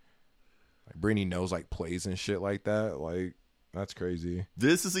 Like Britney knows like plays and shit like that. Like, that's crazy.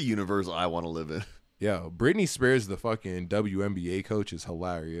 This is a universe I want to live in. Yeah, Britney Spears, the fucking WNBA coach, is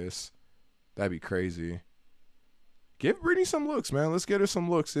hilarious. That'd be crazy. Give Britney some looks, man. Let's get her some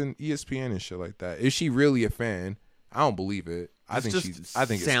looks in ESPN and shit like that. Is she really a fan? I don't believe it. I think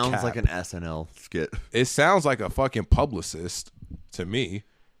it sounds like an SNL skit. It sounds like a fucking publicist to me.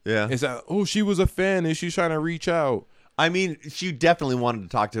 Yeah. It's that, she was a fan and she's trying to reach out. I mean, she definitely wanted to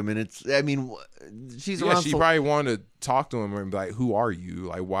talk to him, and she's around. She probably wanted to talk to him and be like, "Who are you?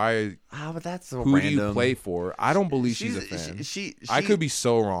 Like, why? But that's so who random. do you play for?" I don't believe she's a fan. I could be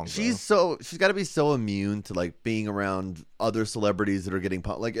so wrong. She's got to be so immune to like being around other celebrities that are getting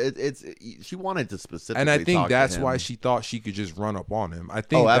like she wanted to specifically. And I think that's why why she thought she could just run up on him. I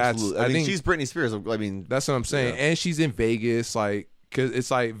think absolutely. I think she's Britney Spears. I mean, that's what I'm saying. Yeah. And she's in Vegas, like, because it's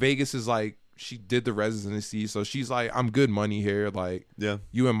like Vegas is like. She did the residency, so she's like, I'm good money here. Like,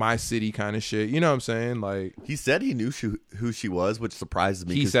 you in my city kind of shit. You know what I'm saying? Like, he said he knew who she was, which surprises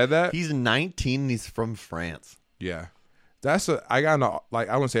me. He said that? He's 19 and he's from France. Yeah. I got in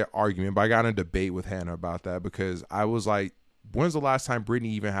I wouldn't say an argument, but I got in a debate with Hannah about that because I was like, when's the last time Britney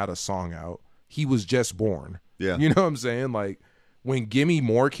even had a song out? He was just born. Yeah. You know what I'm saying? Like, when Gimme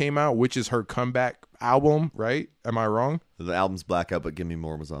More came out, which is her comeback album, right? Am I wrong? The album's blackout, but Gimme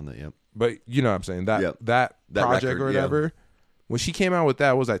More was on that, yep. But you know what I'm saying? That project record, or whatever. Yeah. When she came out with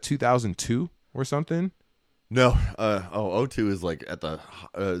that, was that 2002 or something? No. 02 is like at the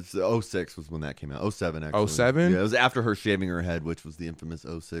 06 was when that came out. 07 actually. 07? Yeah, it was after her shaving her head, which was the infamous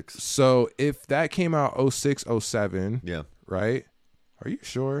 06. So if that came out 06, 07, yeah. Right? Are you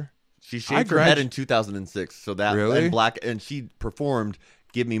sure? She shaved her head in 2006. So that really? And she performed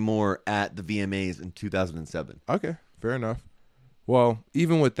Give Me More at the VMAs in 2007. Okay, fair enough. Well,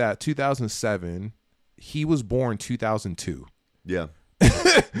 even with that, 2007, he was born 2002. Yeah.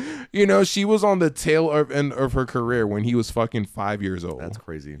 She was on the tail end of her career when he was fucking 5 years old. That's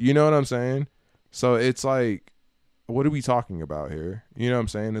crazy. You know what I'm saying? So it's like, what are we talking about here? You know what I'm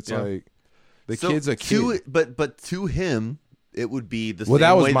saying? It's like the kid's a kid. But to him, it would be the same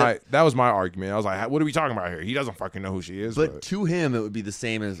way that was my argument. I was like, what are we talking about here? He doesn't fucking know who she is. But to him, it would be the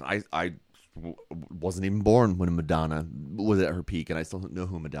same as I wasn't even born when Madonna was at her peak, and I still don't know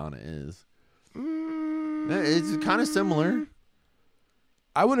who Madonna is. It's kind of similar.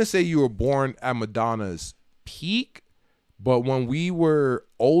 I wouldn't say you were born at Madonna's peak, but when we were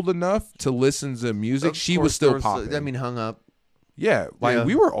old enough to listen to music, she was still popping. I mean, Hung Up. Yeah,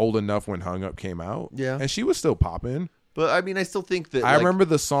 we were old enough when Hung Up came out. Yeah, and she was still popping. But I mean, I still think that I remember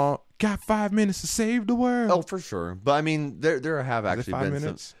the song "Got 5 minutes to save the world." Oh, for sure. But I mean, there have actually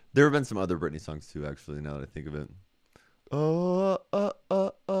been There have been some other Britney songs too, actually, now that I think of it.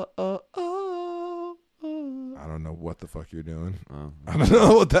 I don't know what the fuck you're doing. I don't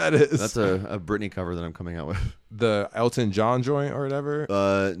know what that is. That's a Britney cover that I'm coming out with. The Elton John joint or whatever?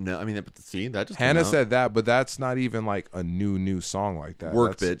 No, I mean, see, that just Hannah said that, but that's not even like a new song like that.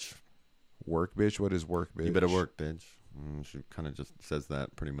 Work, bitch. Work, bitch? What is work, bitch? You better work, bitch. She kind of just says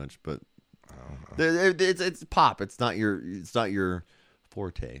that pretty much, but I don't know. It's pop. It's not your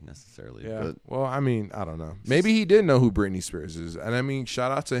forte necessarily. Yeah. But well, I mean, I don't know. Maybe he didn't know who Britney Spears is, and I mean,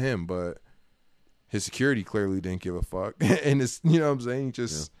 shout out to him, but his security clearly didn't give a fuck, and it's, you know what I'm saying, he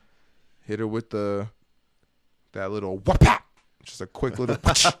just hit her with that little whap, just a quick little,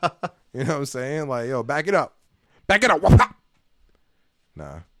 you know what I'm saying, like, yo, back it up, whap.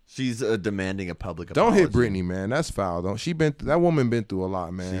 Nah, she's demanding a public apology. Don't hit Britney, man. That's foul. That woman been through a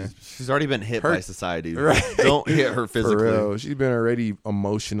lot, man. She's already been hit by society. Right? Don't hit her physically. For real. She's been already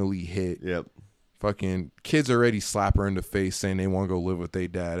emotionally hit. Yep. Fucking kids already slap her in the face saying they want to go live with their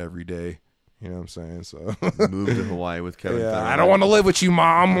dad every day. You know what I'm saying? So move to Hawaii with Kevin. Yeah, I don't want to live with you,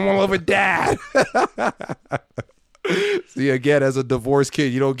 Mom. I want to live with Dad. See, again, as a divorced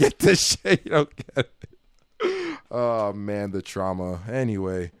kid, you don't get this shit. You don't get it. Oh man, the trauma.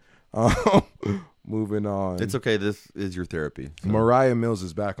 Anyway, moving on. It's okay. This is your therapy. So. Mariah Mills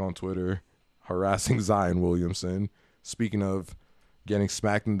is back on Twitter harassing Zion Williamson. Speaking of getting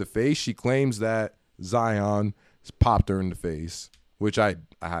smacked in the face, she claims that Zion popped her in the face. Which I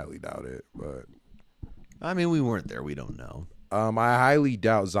highly doubt it, but I mean, we weren't there. We don't know. I highly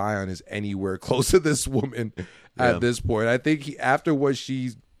doubt Zion is anywhere close to this woman at this point. I think after what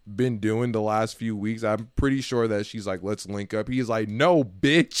she's been doing the last few weeks, I'm pretty sure that she's like, let's link up. He's like, no,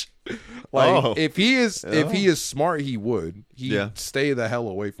 bitch. Like if he is smart, he would. He'd stay the hell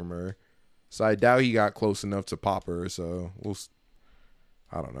away from her. So I doubt he got close enough to pop her. So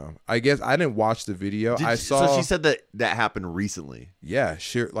I don't know. I guess I didn't watch the video. So she said that happened recently. Yeah,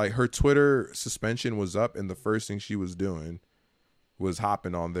 like her Twitter suspension was up, and the first thing she was doing was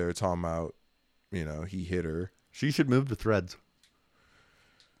hopping on there talking about, you know, he hit her. She should move to Threads.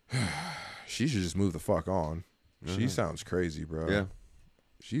 She should just move the fuck on. She sounds crazy, bro. Yeah,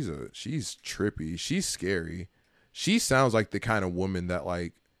 she's trippy. She's scary. She sounds like the kind of woman that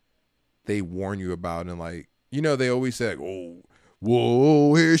like they warn you about, and like, you know, they always say like, oh,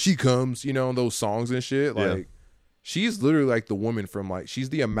 whoa, here she comes, you know, in those songs and shit. Like, she's literally like the woman from like, she's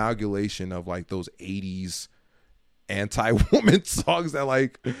the amalgamation of like those 80s anti-woman songs that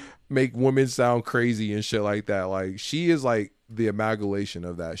like make women sound crazy and shit like that. Like, she is like the amalgamation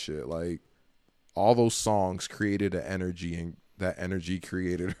of that shit. Like, all those songs created an energy, and that energy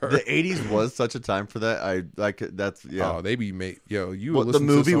created her. The 80s was such a time for that. I like that's Oh, they be made. Yo, you the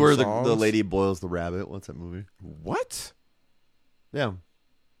movie where the lady boils the rabbit. What's that movie? What? Yeah,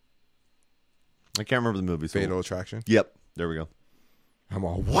 I can't remember the movie. Fatal Attraction. Yep, there we go. I'm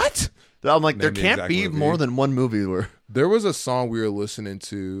all, what? I'm like, there can't be more than one movie where there was a song we were listening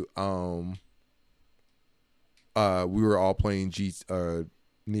to. We were all playing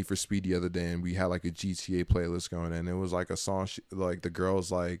Need for Speed the other day, and we had like a GTA playlist going, and it was like a song like the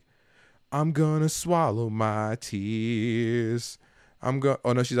girl's like, I'm gonna swallow my tears.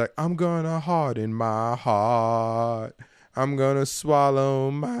 She's like, I'm gonna harden my heart. I'm gonna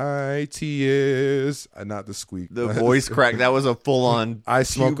swallow my tears. Not the squeak. The voice crack. That was a full on. I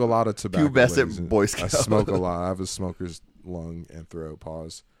smoke a lot of tobacco. Pubescent voice. I smoke a lot. I have a smoker's lung and throat.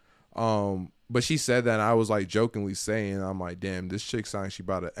 Pause. But she said that, and I was like jokingly saying, I'm like, damn, this chick sounds like she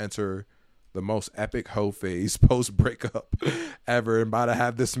about to enter the most epic hoe phase post breakup ever, and about to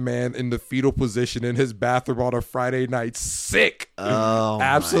have this man in the fetal position in his bathroom on a Friday night, sick,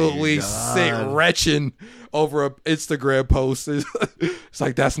 absolutely sick, retching over a Instagram post. It's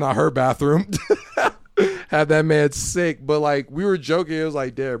like, that's not her bathroom. Have that man sick. But like, we were joking, it was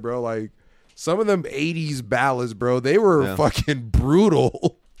like, damn, bro, like some of them 80s ballads, bro, they were fucking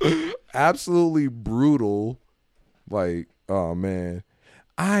brutal. Absolutely brutal. Like, oh man,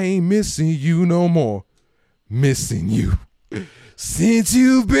 I ain't missing you no more. Missing you since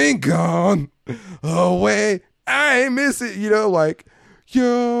you've been gone away. I ain't missing, you know, like,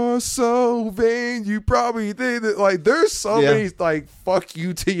 you're so vain. You probably think that, like, there's so many like fuck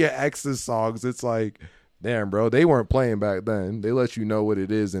you to your ex's songs. It's like, damn, bro, they weren't playing back then. They let you know what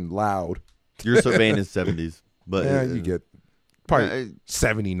it is and loud. You're so vain is 70s, but yeah, you get probably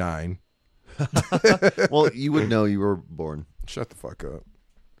 79. Well, you would know, you were born. Shut the fuck up.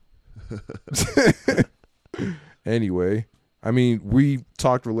 Anyway, I mean, we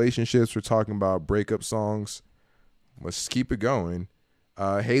talked relationships. We're talking about breakup songs. Let's keep it going.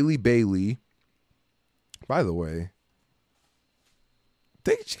 Haley Bailey, by the way,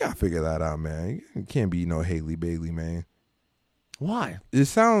 She gotta figure that out, man. You can't be no Hailey Bailey, man. Why?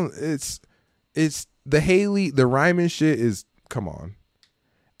 It's the Hailey, the rhyming shit is, come on.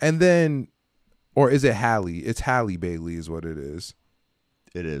 And then, or is it Halle? It's Halle Bailey is what it is.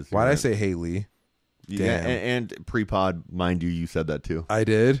 It is. Why did I say Haley? Yeah, and pre-pod, mind you said that too. I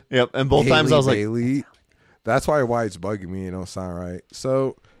did. Yep, and both times I was Bailey. like, that's why it's bugging me. It don't sound right.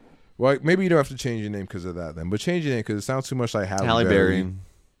 So, well, maybe you don't have to change your name because of that then. But change your name because it sounds too much like Halle Berry.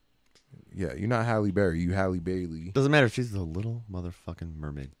 Yeah, you're not Halle Berry. You Halle Bailey. Doesn't matter. She's the little motherfucking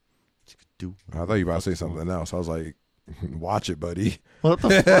mermaid. She could do. I thought you were about to say something else. I was like, watch it, buddy. What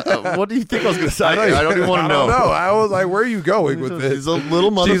do you think I was going to say? I don't even want to know. No, I was like, where are you going with this? She's a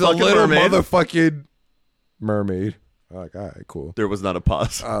little motherfucking She's a little mermaid. motherfucking mermaid. Like, all right, cool. There was not a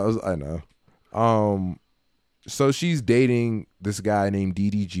pause. I know. So she's dating this guy named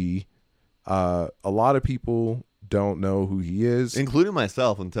DDG. A lot of people don't know who he is, including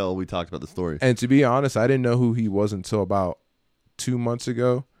myself, until we talked about the story. And to be honest, I didn't know who he was until about 2 months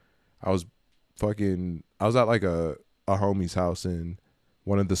ago. I was at like a homie's house, and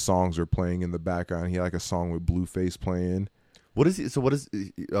one of the songs were playing in the background. He had like a song with Blueface playing. What is he? So what is?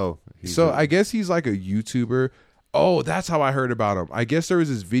 I guess he's like a YouTuber. Oh, that's how I heard about him. I guess there was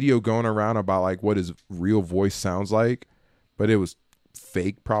this video going around about like what his real voice sounds like, but it was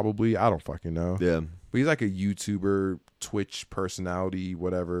fake probably. I don't fucking know. Yeah. But he's like a YouTuber, Twitch personality,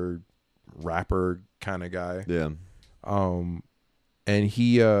 whatever, rapper kind of guy. Yeah. And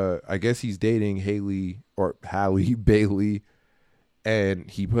he, I guess he's dating Halle Bailey, and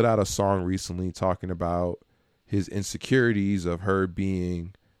he put out a song recently talking about his insecurities of her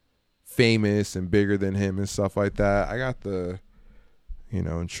being famous and bigger than him and stuff like that. I got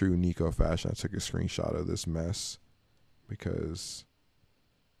in true Nico fashion, I took a screenshot of this mess because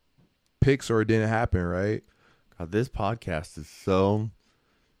pics or it didn't happen, right? God, this podcast is so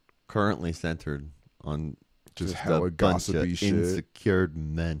currently centered on just hella gossipy shit. Insecure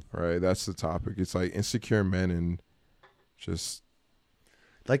men. Right, that's the topic. It's like insecure men and just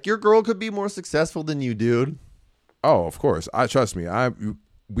like your girl could be more successful than you, dude. Oh, of course. Trust me. I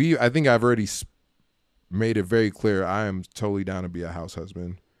think I've already made it very clear. I am totally down to be a house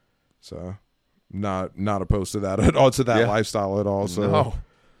husband. So, not opposed to that at all, to that lifestyle at all. So, no.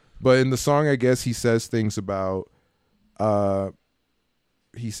 But in the song, I guess he says things about, like,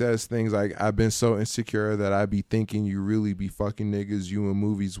 I've been so insecure that I be thinking you really be fucking niggas you in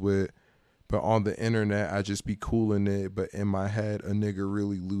movies with, but on the internet I just be cooling it, but in my head a nigga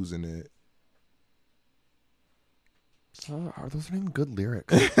really losing it. So are those even good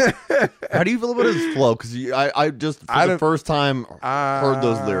lyrics? How do you feel about his flow? Because I just for the first time heard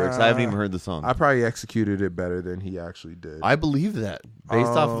those lyrics. I haven't even heard the song. I probably executed it better than he actually did. I believe that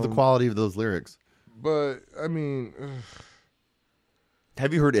based off of the quality of those lyrics. But I mean,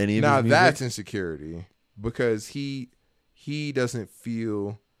 have you heard any of his music? Now that's insecurity because he doesn't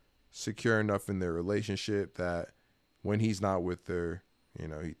feel secure enough in their relationship that when he's not with her, he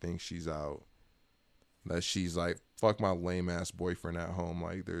thinks she's out. That she's like, fuck my lame ass boyfriend at home.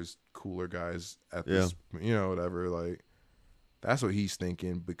 Like, there's cooler guys at this, whatever. Like, that's what he's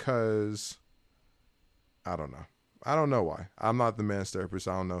thinking because I don't know. I don't know why. I'm not the man's therapist.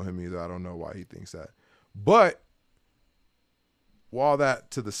 I don't know him either. I don't know why he thinks that. But while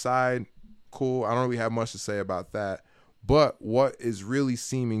that to the side, cool. I don't really have much to say about that. But what is really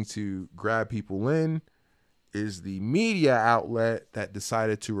seeming to grab people in is the media outlet that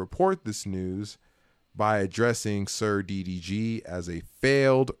decided to report this news by addressing Sir DDG as a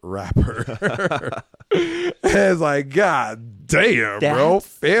failed rapper. It's like, God damn, bro.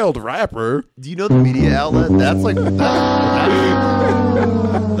 Failed rapper. Do you know the media outlet? That's like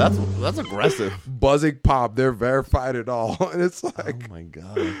that's aggressive. Buzzing Pop, they're verified it all. And it's like, oh my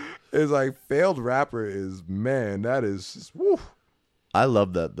God. It's like failed rapper is, man, that is just, woo. I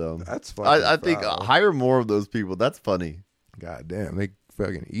love that though. That's funny. I think hire more of those people. That's funny. God damn, they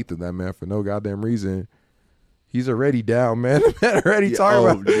fucking ether that man for no goddamn reason. He's already down, man. The man already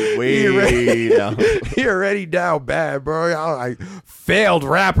talking about way down. He already down bad, bro. I failed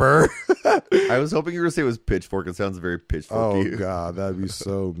rapper. I was hoping you were gonna say it was Pitchfork. It sounds very Pitchforky. Oh God, that'd be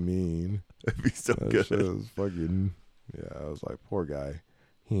so mean. That'd be so that good. Shit was fucking, I was like, poor guy.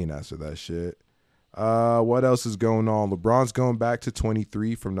 He ain't answer that shit. What else is going on? LeBron's going back to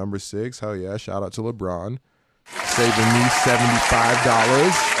 23 from number 6. Hell yeah! Shout out to LeBron, saving me $75.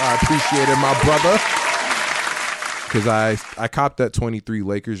 I appreciate it, my brother. Because I copped that 23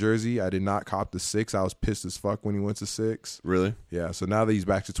 Lakers jersey. I did not cop the 6. I was pissed as fuck when he went to 6. Really? Yeah. So now that he's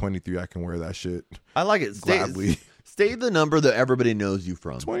back to 23, I can wear that shit. I like it. Gladly. Stay the number that everybody knows you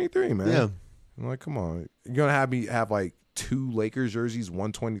from. 23, man. Yeah. I'm like, come on. You're gonna have me have like 2 Lakers jerseys,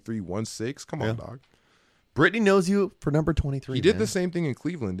 123, 16. Come on, dog. Brittany knows you for number 23. He did the same thing in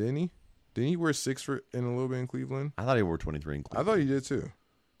Cleveland, didn't he? Didn't he wear 6 in a little bit in Cleveland? I thought he wore 23 in Cleveland. I thought he did too.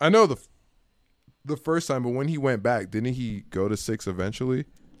 I know the first time, but when he went back, didn't he go to 6 eventually?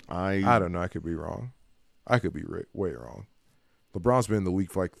 I don't know. I could be wrong. I could be way wrong. LeBron's been in the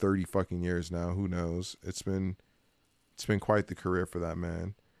league for like 30 fucking years now. Who knows? It's been quite the career for that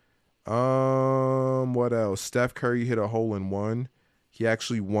man. What else? Steph Curry hit a hole in one. He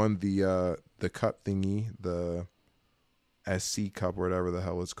actually won the cup thingy, the SC Cup or whatever the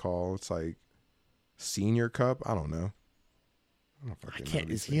hell it's called. It's like Senior Cup. I don't know.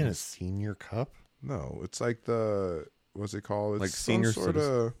 Is he in a Senior Cup? No, it's like what's it called? It's like some senior sort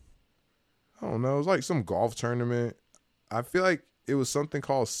of. I don't know. It was like some golf tournament. I feel like it was something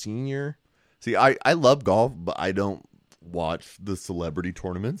called Senior. See, I love golf, but I don't watch the celebrity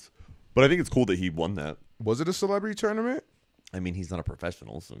tournaments. But I think it's cool that he won that. Was it a celebrity tournament? I mean, he's not a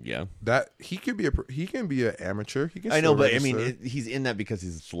professional, so yeah. That he can be an amateur. He can. I know, but register. I mean, he's in that because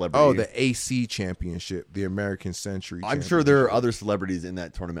he's a celebrity. Oh, the AC Championship, the American Century. I'm sure there are other celebrities in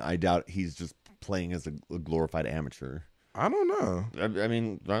that tournament. I doubt he's just playing as a glorified amateur. I don't know. I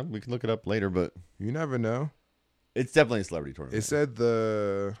mean, we can look it up later, but you never know. It's definitely a celebrity tournament. It said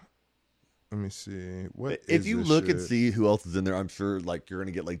let me see. If you look and see who else is in there, I'm sure like you're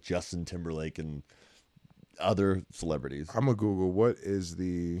gonna get like Justin Timberlake and other celebrities. I'm gonna Google what is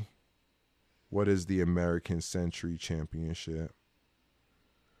the American Century Championship.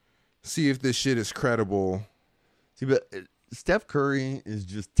 See if this shit is credible. See, but Steph Curry is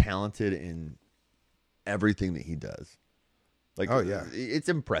just talented in everything that he does. Like, oh yeah, it's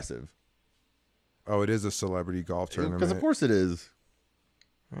impressive. Oh, it is a celebrity golf tournament. Because of course it is.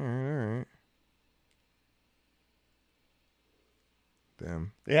 All right.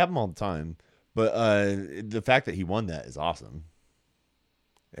 Damn. They have them all the time. But the fact that he won that is awesome.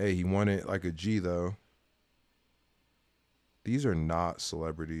 Hey, he won it like a G, though. These are not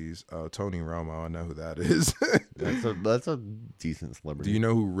celebrities. Tony Romo, I know who that is. That's a decent celebrity. Do you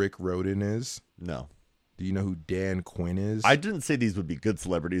know who Rick Rhoden is? No. Do you know who Dan Quinn is? I didn't say these would be good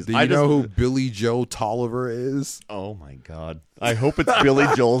celebrities. Do you know who Billy Joe Tolliver is? Oh, my God. I hope it's Billy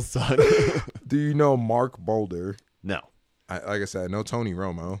Joel's son. Do you know Mark Boulder? No. Like I said, I know Tony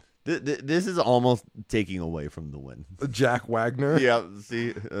Romo. This is almost taking away from the win. Jack Wagner? Yeah,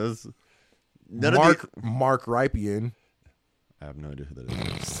 see? Mark Rypien. I have no idea who that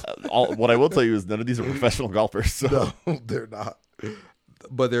is. What I will tell you is none of these are professional golfers. So. No, they're not.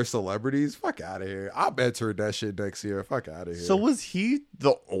 But they're celebrities? Fuck out of here. I'll enter that shit next year. Fuck out of here. So was he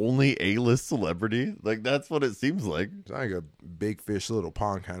the only A-list celebrity? Like, that's what it seems like. It's like a big fish, little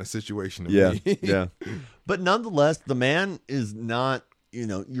pond kind of situation to me. Yeah. But nonetheless, the man is not,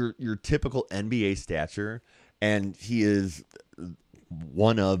 your typical NBA stature, and he is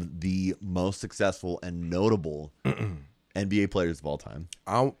one of the most successful and notable NBA players of all time.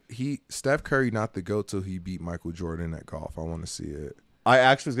 Steph Curry not the GOAT till he beat Michael Jordan at golf. I want to see it. I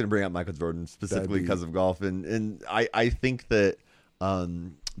actually was going to bring up Michael Jordan specifically because of golf, and I think that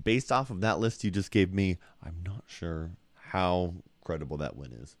based off of that list you just gave me, I'm not sure how credible that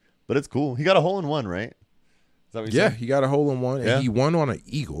win is, but it's cool. He got a hole in one, right? Is that what you said? He got a hole in one, and he won on an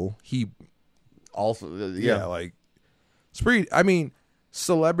eagle. He also, like it's pretty. I mean,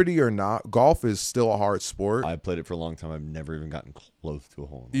 celebrity or not, golf is still a hard sport. I played it for a long time. I've never even gotten close to a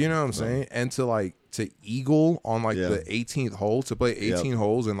hole in one. You know what I'm saying? And to eagle on like the 18th hole, to play 18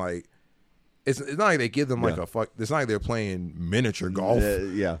 holes, and like it's not like they give them like a fuck. It's not like they're playing miniature golf.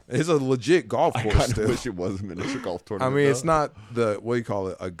 It's a legit golf course. I wish it was a miniature golf tournament. I mean, it's not the what do you call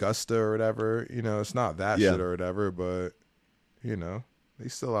it, Augusta or whatever. It's not that shit or whatever. But they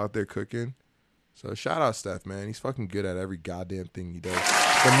still out there cooking. So shout out Steph, man. He's fucking good at every goddamn thing he does.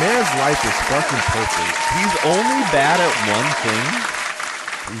 The man's life is fucking perfect. He's only bad at one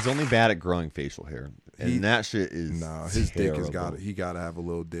thing. He's only bad at growing facial hair. And that shit is his dick has got it. He got to have a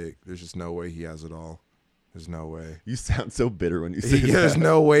little dick. There's just no way he has it all. There's no way. You sound so bitter when you say that. There's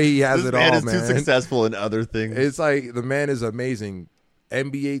no way he has it all, man. This man is too successful in other things. It's like the man is amazing.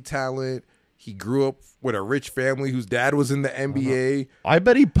 NBA talent. He grew up with a rich family whose dad was in the NBA. I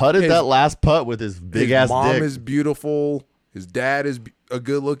bet he putted that last putt with his big-ass dick. His mom is beautiful. His dad is a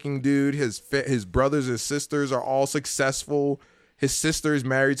good-looking dude. His brothers and sisters are all successful. His sister is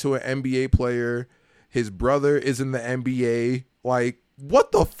married to an NBA player. His brother is in the NBA. Like,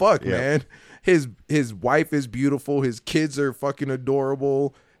 what the fuck, man? His wife is beautiful. His kids are fucking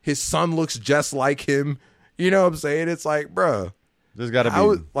adorable. His son looks just like him. You know what I'm saying? It's like, bruh. There's got to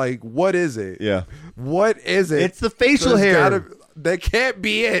be. Like, what is it? Yeah. What is it? It's the facial hair. That can't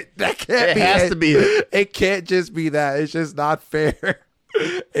be it. That can't It be has to be it. It can't just be that. It's just not fair.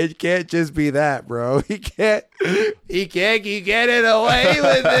 It can't just be that, bro. He can't keep getting away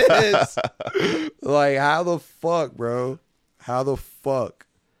with this. Like, how the fuck, bro? How the fuck?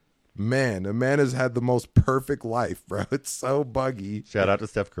 Man, the man has had the most perfect life, bro. It's so buggy. Shout out to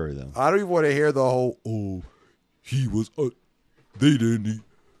Steph Curry, though. I don't even want to hear the whole, he was,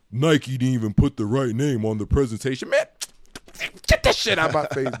 Nike didn't even put the right name on the presentation. Man, get that shit out of my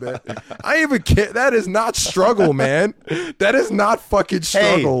face, man. I ain't even care. That is not struggle, man. That is not fucking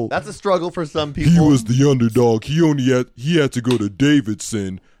struggle. Hey, that's a struggle for some people. He was the underdog. He had to go to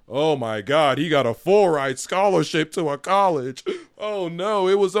Davidson. Oh my God, he got a full ride scholarship to a college. Oh no,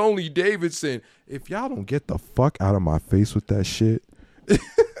 it was only Davidson. If y'all don't get the fuck out of my face with that shit.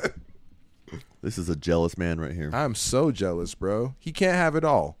 This is a jealous man right here. I'm so jealous, bro. He can't have it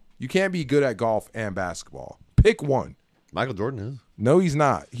all. You can't be good at golf and basketball. Pick one. Michael Jordan is. No, he's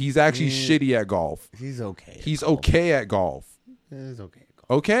not. He's actually shitty at golf. He's okay. He's okay at golf. He's okay at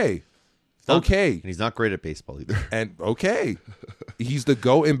golf. Okay. Okay. And he's not great at baseball either. And okay. He's the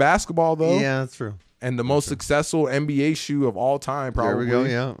GOAT in basketball, though. Yeah, that's true. And the most successful NBA shoe of all time, probably. There we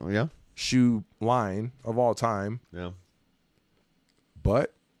go. Yeah. Shoe line of all time. Yeah.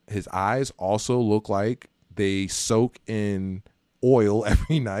 But his eyes also look like they soak in oil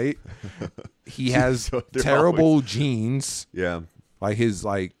every night. He has So they're terrible genes. Yeah. Like his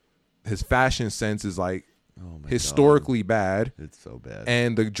fashion sense is like historically bad. It's so bad.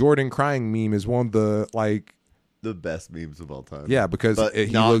 And the Jordan crying meme is one of the like the best memes of all time. Yeah, because he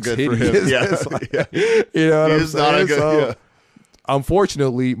not looks good hideous. for him. Yeah. You know what He I'm is not saying? a good, So, yeah.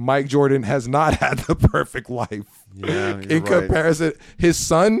 unfortunately, Mike Jordan has not had the perfect life. Yeah, you're in right. comparison, his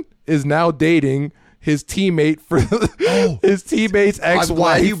son is now dating his teammate for his teammate's ex-wife. I'm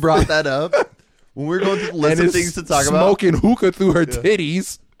glad you brought that up. When we're going through the list and of is things to talk about. smoking hookah through her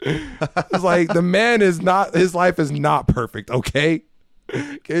titties. It's like the man is not. His life is not perfect. Okay.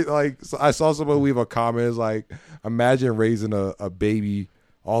 Like so I saw someone leave a comment. It's like, imagine raising a baby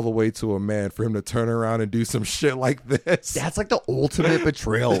all the way to a man for him to turn around and do some shit like this. That's like the ultimate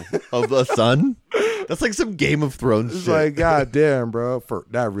betrayal of a son. That's like some Game of Thrones It's shit. like, God damn, bro.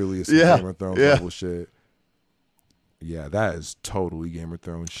 That really is some Yeah, Game of Thrones yeah. level shit. Yeah, that is totally Game of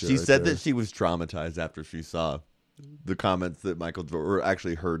Thrones shit. She right said there. that she was traumatized after she saw the comments that Michael Jordan, or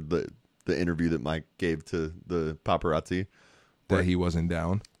actually heard the interview that Mike gave to the paparazzi. That he wasn't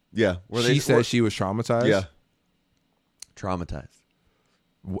down. Yeah. She said she was traumatized? Yeah. Traumatized.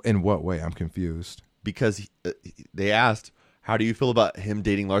 In what way? I'm confused. Because they asked, how do you feel about him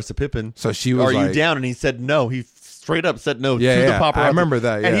dating Larsa Pippen? So she was Are like, you down? And he said no. He straight up said no Yeah, to the yeah. paparazzi. I remember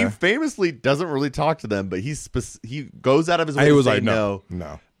that, And yeah. he famously doesn't really talk to them, but he goes out of his way he to was say like, no.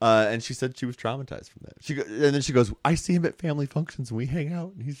 And she said she was traumatized from that. And then she goes, I see him at family functions and we hang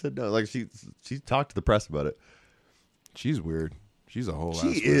out. And he said no. Like she talked to the press about it. She's weird. She's a whole. She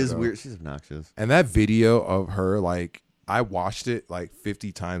ass is weirdo. weird. She's obnoxious. And that video of her, like, I watched it like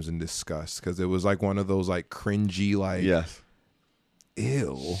 50 times in disgust because it was like one of those like cringy, like, Yes.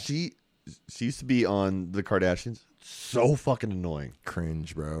 ew. She used to be on the Kardashians. So fucking annoying.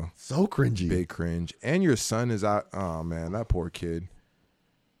 Cringe, bro. So cringy. Big cringe. And your son is out. Oh man, that poor kid.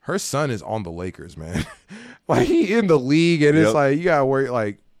 Her son is on the Lakers, man. Like he in the league, and it's Yep. like you gotta worry.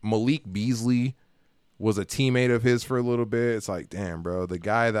 Like Malik Beasley was a teammate of his for a little bit. It's like, damn, bro, the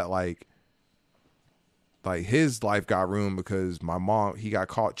guy that like his life got ruined because he got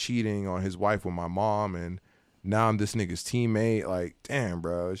caught cheating on his wife with my mom, and now I'm this nigga's teammate. Like, damn,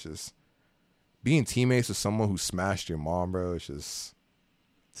 bro, it's just being teammates with someone who smashed your mom, bro. It's just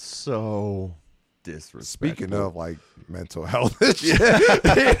so disrespectful. Speaking of like mental health and shit,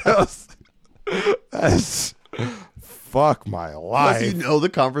 you know, that's fuck my life. Plus, you know the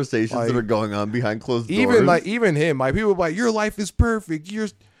conversations Like, that are going on behind closed doors. Even him, like people are like, your life is perfect. You're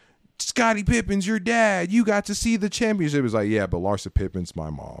Scottie Pippen's your dad. You got to see the championship. It's like, yeah, but Larsa Pippen's my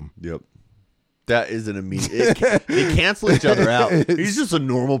mom. Yep. That is an immediate. They cancel each other out. He's just a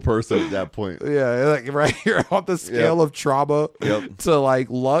normal person at that point. Yeah, like right here on the scale of trauma to like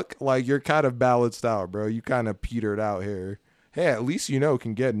luck, like you're kind of balanced out, bro. You kind of petered out here. Hey, at least you know it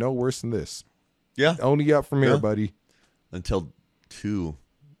can get no worse than this. Yeah. Only up from here, buddy. Until 2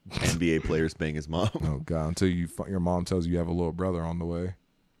 NBA players bang his mom. Oh God! Until your mom tells you have a little brother on the way.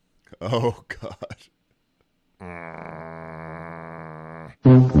 Oh God.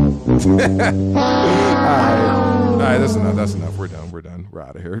 All right, that's enough. We're done. We're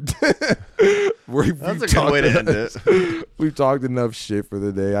out of here. That's a good way to end it. We've talked enough shit for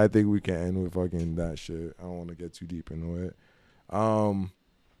the day. I think we can end with fucking that shit. I don't want to get too deep into it.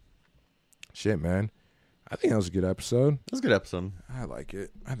 Shit, man. I think that was a good episode. That was a good episode. I like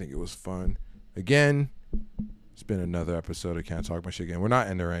it. I think it was fun. Again, it's been another episode of Can't Talk My Shit Again. We're not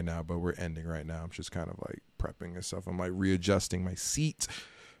ending right now, but we're ending right now. I'm just kind of like prepping and stuff. I'm like readjusting my seat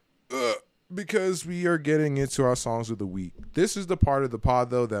because we are getting into our songs of the week. This is the part of the pod,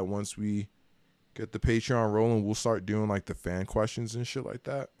 though, that once we get the Patreon rolling, we'll start doing like the fan questions and shit like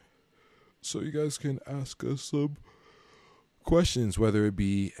that. So you guys can ask us some questions, whether it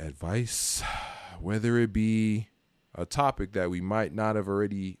be advice, whether it be a topic that we might not have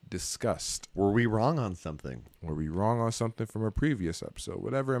already discussed. Were we wrong on something? Were we wrong on something from a previous episode?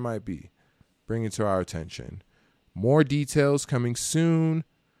 Whatever it might be, bring it to our attention. More details coming soon.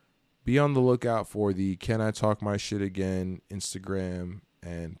 Be on the lookout for the Can I Talk My Shit Again Instagram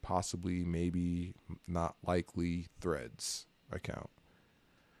and possibly, maybe, not likely, Threads account.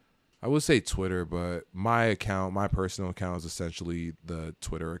 I would say Twitter, but my account, my personal account, is essentially the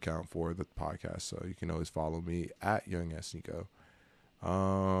Twitter account for the podcast. So you can always follow me at Young S. Nico.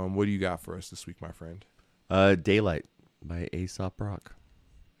 What do you got for us this week, my friend? Daylight by Aesop Rock.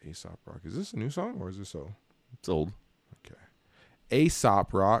 Aesop Rock. Is this a new song or is this old? It's old. Okay.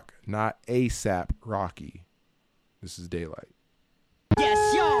 Aesop Rock, not ASAP Rocky. This is Daylight.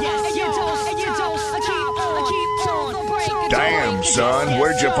 Damn, son,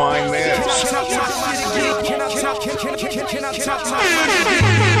 where'd you find this?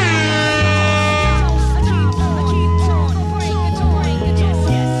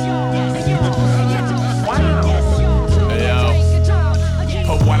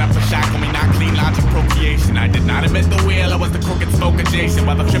 Put one up for shackle me, not clean logic procreation. I did not invent the wheel, I was the crooked spoke adjacent.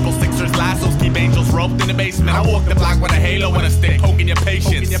 While the triple sixers lassos keep angels roped in the basement. I walk the block with a halo and a stick, poking your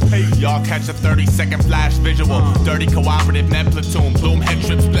patience. Y'all catch a 30-second flash visual. Dirty cooperative med platoon, plume head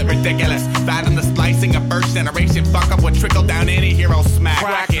trip split ridiculous. Fathom the splicing of first generation. Fuck up what trickle down any hero smack.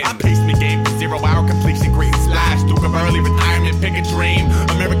 Cracking. I paced me game for 0 hour completion, green slash. Duke of early retirement, pick a dream.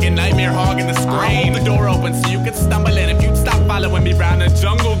 American nightmare hogging the screen. The door open so you could stumble in if you'd stop following me round the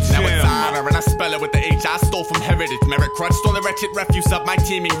jungle gym. Now it's honor and I spell it with the H I stole from heritage. Merit crutch, stole the wretched refuse of my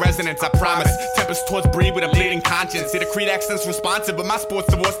teeming resonance. I promise. Tempest towards breed with a bleeding conscience. See the Creed accent's responsive, but my sports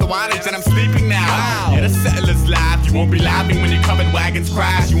divorce the wattage and I'm sleeping now. Wow. Yeah, the settlers laugh. You won't be laughing when your covered wagons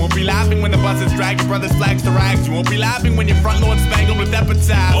crash. You won't be laughing when the buses drag your brother's flags to rags. You won't be laughing when your front lawn spangled with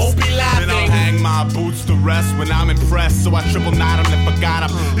epitaphs. Won't be laughing. Then I'll hang my boots to rest when I'm impressed. So I triple knot them and forgot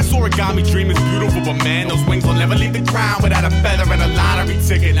them. This origami dream is beautiful, but man, those wings will never leave the ground without a feather and a lottery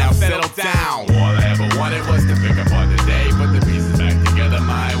ticket. Now settle down. All I ever wanted was to pick up on the day, put the pieces back together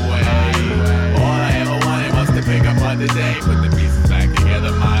my way. All I ever wanted was to pick up on the day, put the pieces back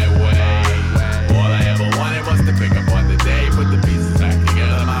together my way. All I ever wanted was to pick up on the day, put the pieces back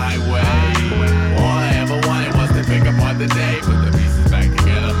together my way. All I ever wanted was to pick up on the day, put the pieces back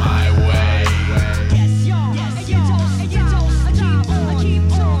together my way.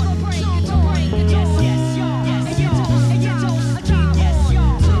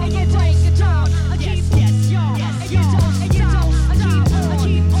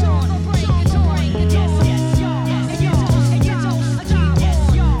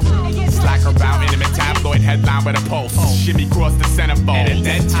 Headline with a pulse. Shimmy cross the centerfold. At a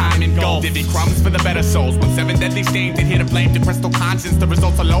dead time in gold. Divvy crumbs for the better souls. When 7 deadly stains did here to blame the crystal conscience. The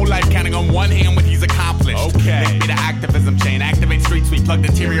results of low life counting on one hand what he's accomplished. Okay. Link me the activism chain. Activate street sweep. Plug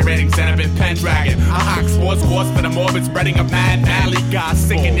deteriorating Zenobin Pendragon. A hawk sports course for the morbid spreading of mad valley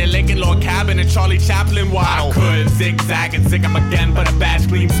gospel. Sick in your Lincoln Log cabin and Charlie Chaplin waddle. I could zigzag and zig him again, but a badge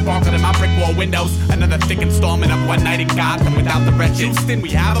gleam sparkled in my brick wall windows. Another thick installment of One Night in Gotham without the wretched. Houston, we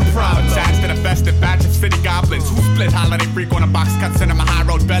have a problem. Attached to the festive batch of city goblins who split holiday freak on a box cut cinema high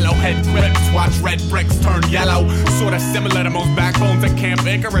road bellow head grips watch red bricks turn yellow sorta similar to most backbones at Camp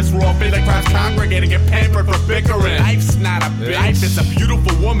Icarus raw feel like crowds congregating get pampered for bickering. Life's not a bitch. Life is a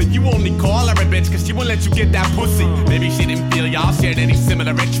beautiful woman. You only call her a bitch cause she won't let you get that pussy. Maybe she didn't feel y'all shared any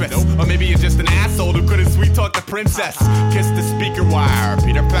similar interests, or maybe you're just an asshole who couldn't sweet talk the princess. Kiss the speaker wire,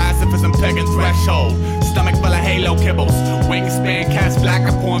 Peter pacifism pegging threshold. Stomach full of halo kibbles, wingspan cast black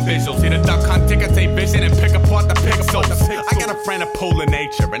upon visuals. Hit a duck hunt, ticker tape vision and pick apart the pixels. I got a friend of polar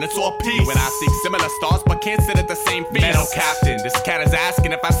nature and it's all peace. When I seek similar stars but can't sit at the same feast. Metal captain, this cat is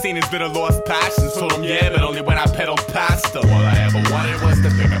asking if I seen his bit of lost passions. Told him yeah, but only when I pedaled past her. All I ever wanted was to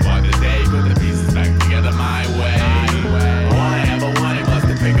pick apart the day, put the pieces back together my way. All I ever wanted was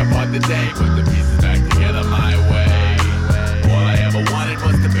to pick apart the day, put the pieces back together my way. All I ever wanted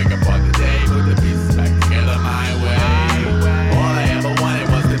was to pick apart the day, put the pieces back together my way. All I ever wanted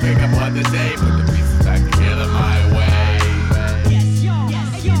was to pick apart the day, put the pieces back together my way.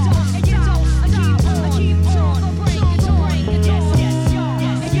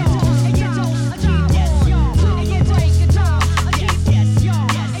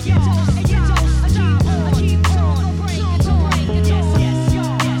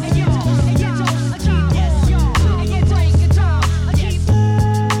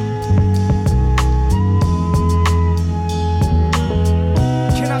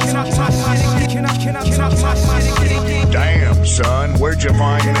 Where'd you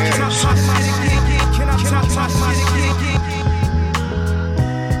find this?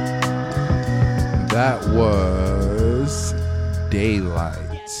 That was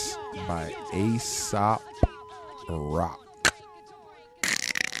Daylight by Aesop Rock.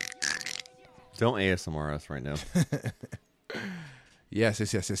 Don't ASMR us right now. Yes.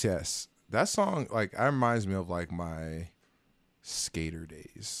 That song, like, that reminds me of like my skater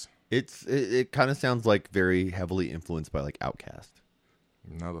days. It kind of sounds like very heavily influenced by like Outkast.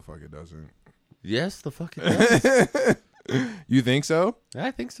 No, the fuck it doesn't. Yes, the fuck it does. You think so?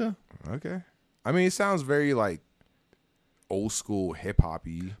 I think so. Okay. I mean, it sounds very like old school hip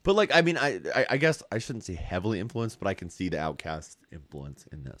hoppy. But like, I mean, I guess I shouldn't say heavily influenced, but I can see the Outkast influence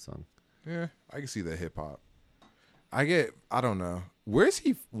in that song. Yeah, I can see the hip hop. I don't know. Where is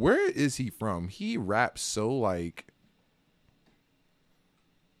he from? He raps so like.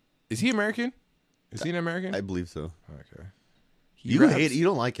 Is he American? Is he an American? I believe so. Okay. You hate it. You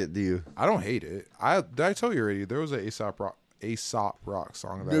don't like it, do you? I don't hate it. Did I tell you already? There was an Aesop Rock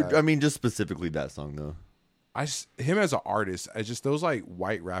song that I mean, just specifically that song though. Him as an artist, those like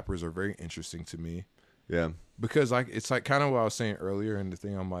white rappers are very interesting to me. Yeah. Because like it's like kind of what I was saying earlier in the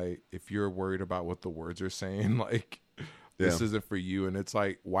thing. I'm like, if you're worried about what the words are saying, like this isn't for you. And it's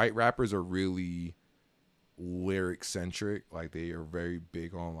like white rappers are really lyric centric. Like they are very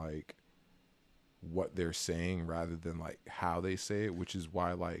big on like what they're saying rather than like how they say it, which is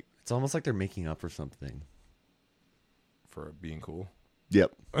why like it's almost like they're making up for something. For being cool.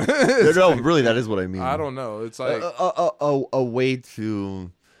 Yep. No, really, that is what I mean. I don't know. It's like a way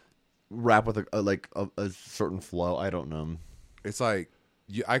to rap with a certain flow. I don't know. It's like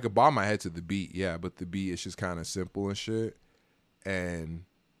I could bob my head to the beat, yeah, but the beat is just kind of simple and shit. And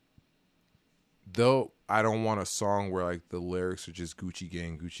though I don't want a song where like the lyrics are just Gucci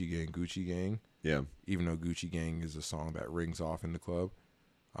gang, Gucci gang, Gucci gang. Yeah. Even though Gucci Gang is a song that rings off in the club.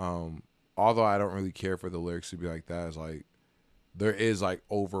 Although I don't really care for the lyrics to be like that, it's like there is like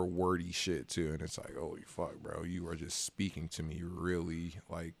over wordy shit too, and it's like, holy fuck, bro, you are just speaking to me really,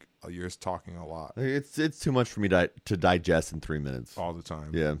 like you're just talking a lot. It's too much for me to digest in 3 minutes all the time.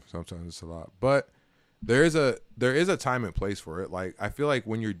 Yeah, sometimes it's a lot, but there is a time and place for it. Like I feel like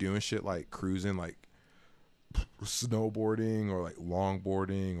when you're doing shit like cruising, like snowboarding or like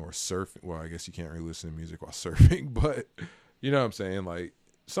longboarding or surfing. Well, I guess you can't really listen to music while surfing, but you know what I'm saying, like.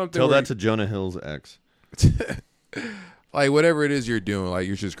 Tell that to Jonah Hill's ex. Like whatever it is you're doing, like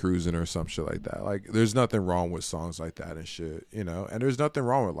you're just cruising or some shit like that. Like there's nothing wrong with songs like that and shit, you know. And there's nothing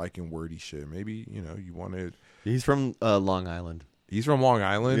wrong with liking wordy shit. Maybe you know you wanted. He's from Long Island. He's from Long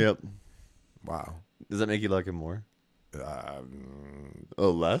Island. Yep. Wow. Does that make you like him more?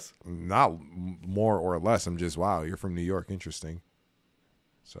 Less? Not more or less. I'm just wow. You're from New York. Interesting.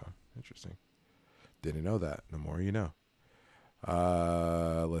 So interesting. Didn't know that. The more you know.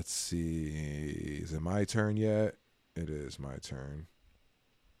 Let's see. Is it my turn yet? It is my turn.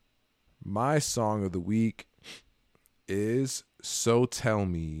 My song of the week is So Tell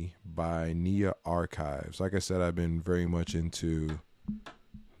Me by Nia Archives. Like I said, I've been very much into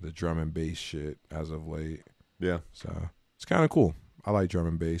the drum and bass shit as of late. Yeah. So it's kind of cool. I like drum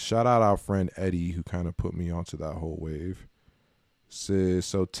and bass. Shout out our friend Eddie who kind of put me onto that whole wave. This is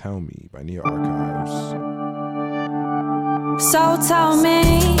So Tell Me by Nia Archives. So tell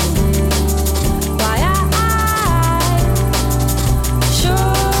me why I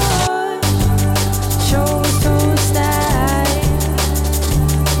should choose to stay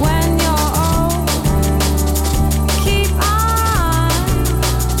when you're old. Keep on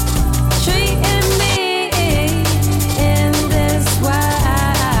treating me in this way.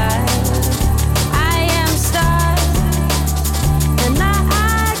 I am stuck and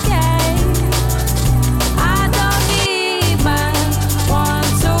I don't even want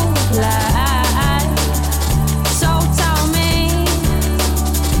to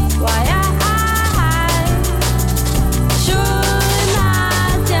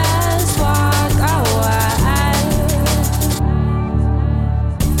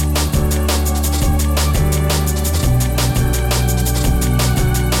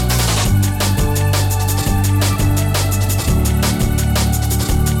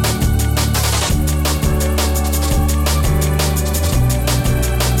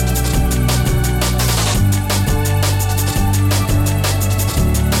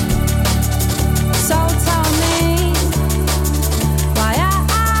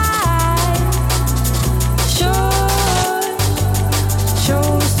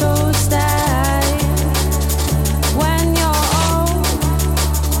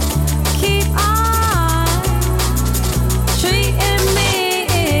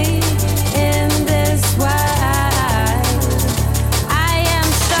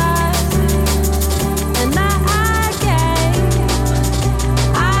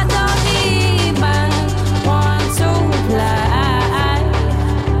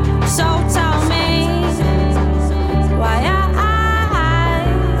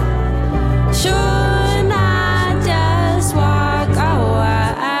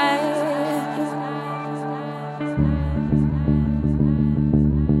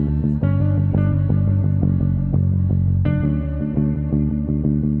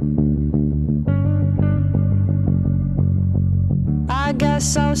get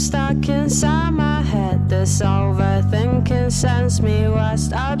so stuck inside my head. This overthinking sends me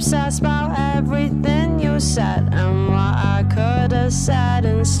west. Obsessed about everything you said and what I could have said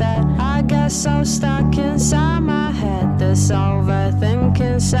instead. I get so stuck inside my head. This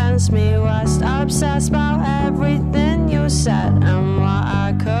overthinking sends me west. Obsessed about everything you said and what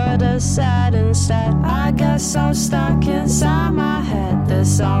I could have said instead. I get so stuck inside my head.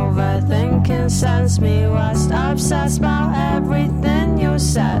 This overthinking sends me west. Obsessed about everything you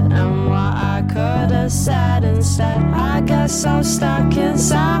said and what I could have said instead. I get so stuck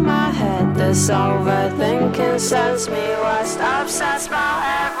inside my head. This overthinking sends me west. Obsessed about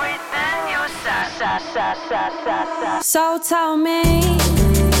everything you said. So tell me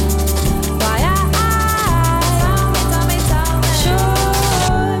why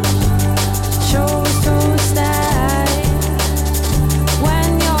choose to stay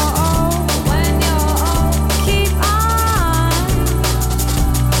when you're old. Keep on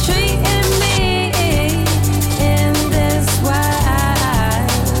treating me in this way.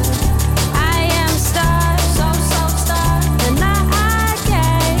 I am stuck, so stuck, and I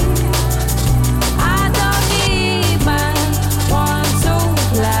don't even want to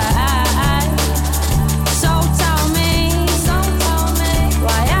play. So tell me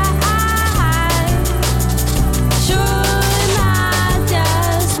why should not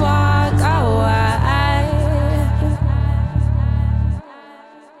just walk away.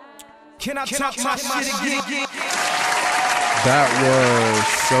 Can I talk my shit again? That was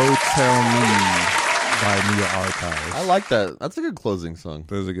So Tell Me by Nia Archives. I like that. That's a good closing song.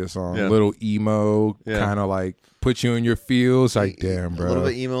 That was a good song. Yeah. Little emo, Yeah. kind of like put you in your feels. Like, damn, bro. A little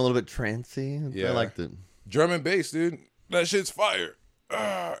bit emo, a little bit trancey. Yeah. I liked it. Drum and bass, dude. That shit's fire.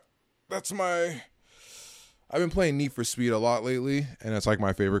 That's my... I've been playing Need for Speed a lot lately, and it's like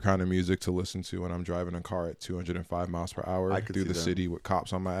my favorite kind of music to listen to when I'm driving a car at 205 miles per hour I could through see the that. city with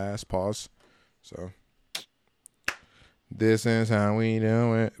cops on my ass. Pause. So, this is how we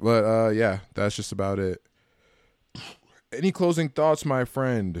do it. But, yeah, that's just about it. Any closing thoughts, my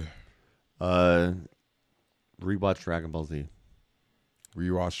friend? Rewatch Dragon Ball Z.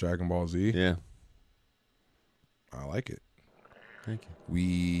 Rewatch Dragon Ball Z? Yeah. I like it. Thank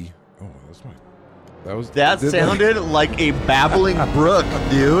you. That sounded like a babbling brook,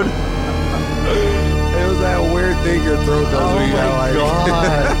 dude. It was that weird thing your throat does Oh when you my got like...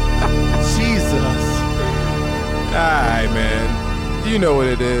 God. Jesus. Alright, man. You know what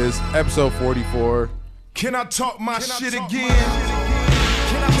it is. Episode 44. Can I talk my shit again? Can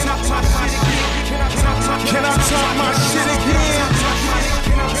I talk my shit again? Can I talk my shit again?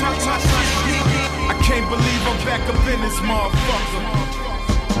 I can't believe I'm back up in this motherfucker.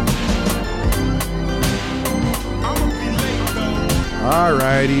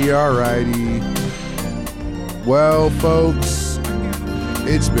 Alrighty. Well, folks,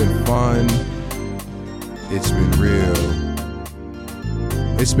 it's been fun. It's been real.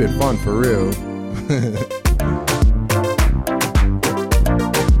 It's been fun for real.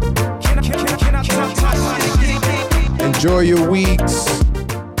 Enjoy your weeks.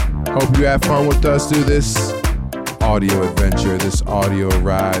 Hope you have fun with us through this audio adventure, this audio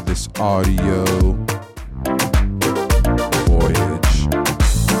ride, this audio voyage.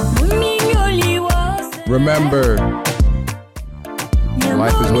 Remember,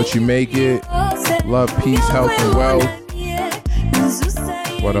 life is what you make it. Love, peace, health, and wealth.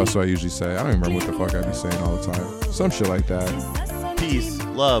 What else do I usually say? I don't even remember what the fuck I be saying all the time. Some shit like that. Peace,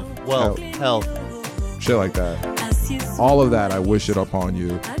 love, wealth, health. Shit like that. All of that, I wish it upon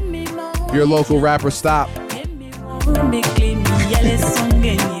you. Your local rapper, stop.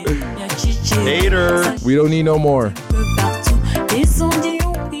 Hater. We don't need no more.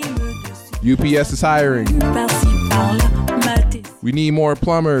 UPS is hiring. We need more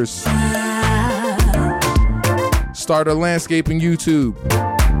plumbers. Start a landscaping YouTube.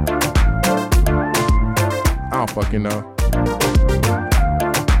 I don't fucking know.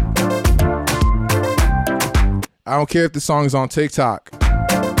 I don't care if the song is on TikTok.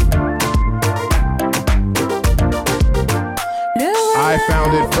 I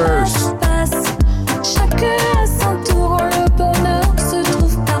found it first.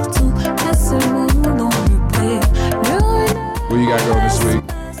 What you got going this week?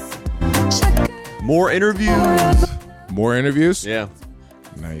 More interviews. More interviews? Yeah.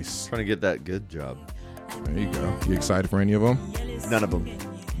 Nice. Trying to get that good job. There you go. You excited for any of them? None of them.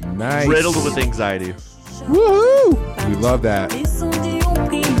 Nice. Riddled with anxiety. Woohoo! We love that.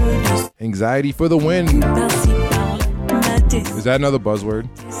 Anxiety for the win. Is that another buzzword?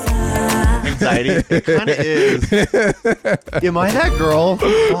 Anxiety? It kind of is. Am I that girl?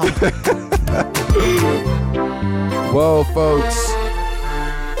 Well, folks,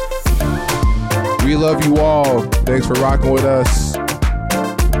 We love you all. Thanks for rocking with us.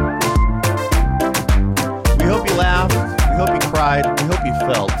 We hope you laughed. We hope you cried. We hope you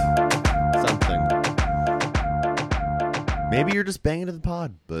felt something. Maybe you're just banging to the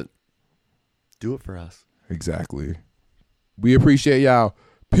pod, but do it for us. Exactly. We appreciate y'all.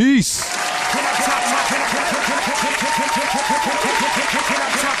 Peace.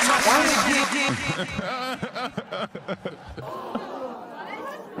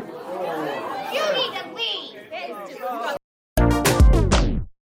 You need to leave.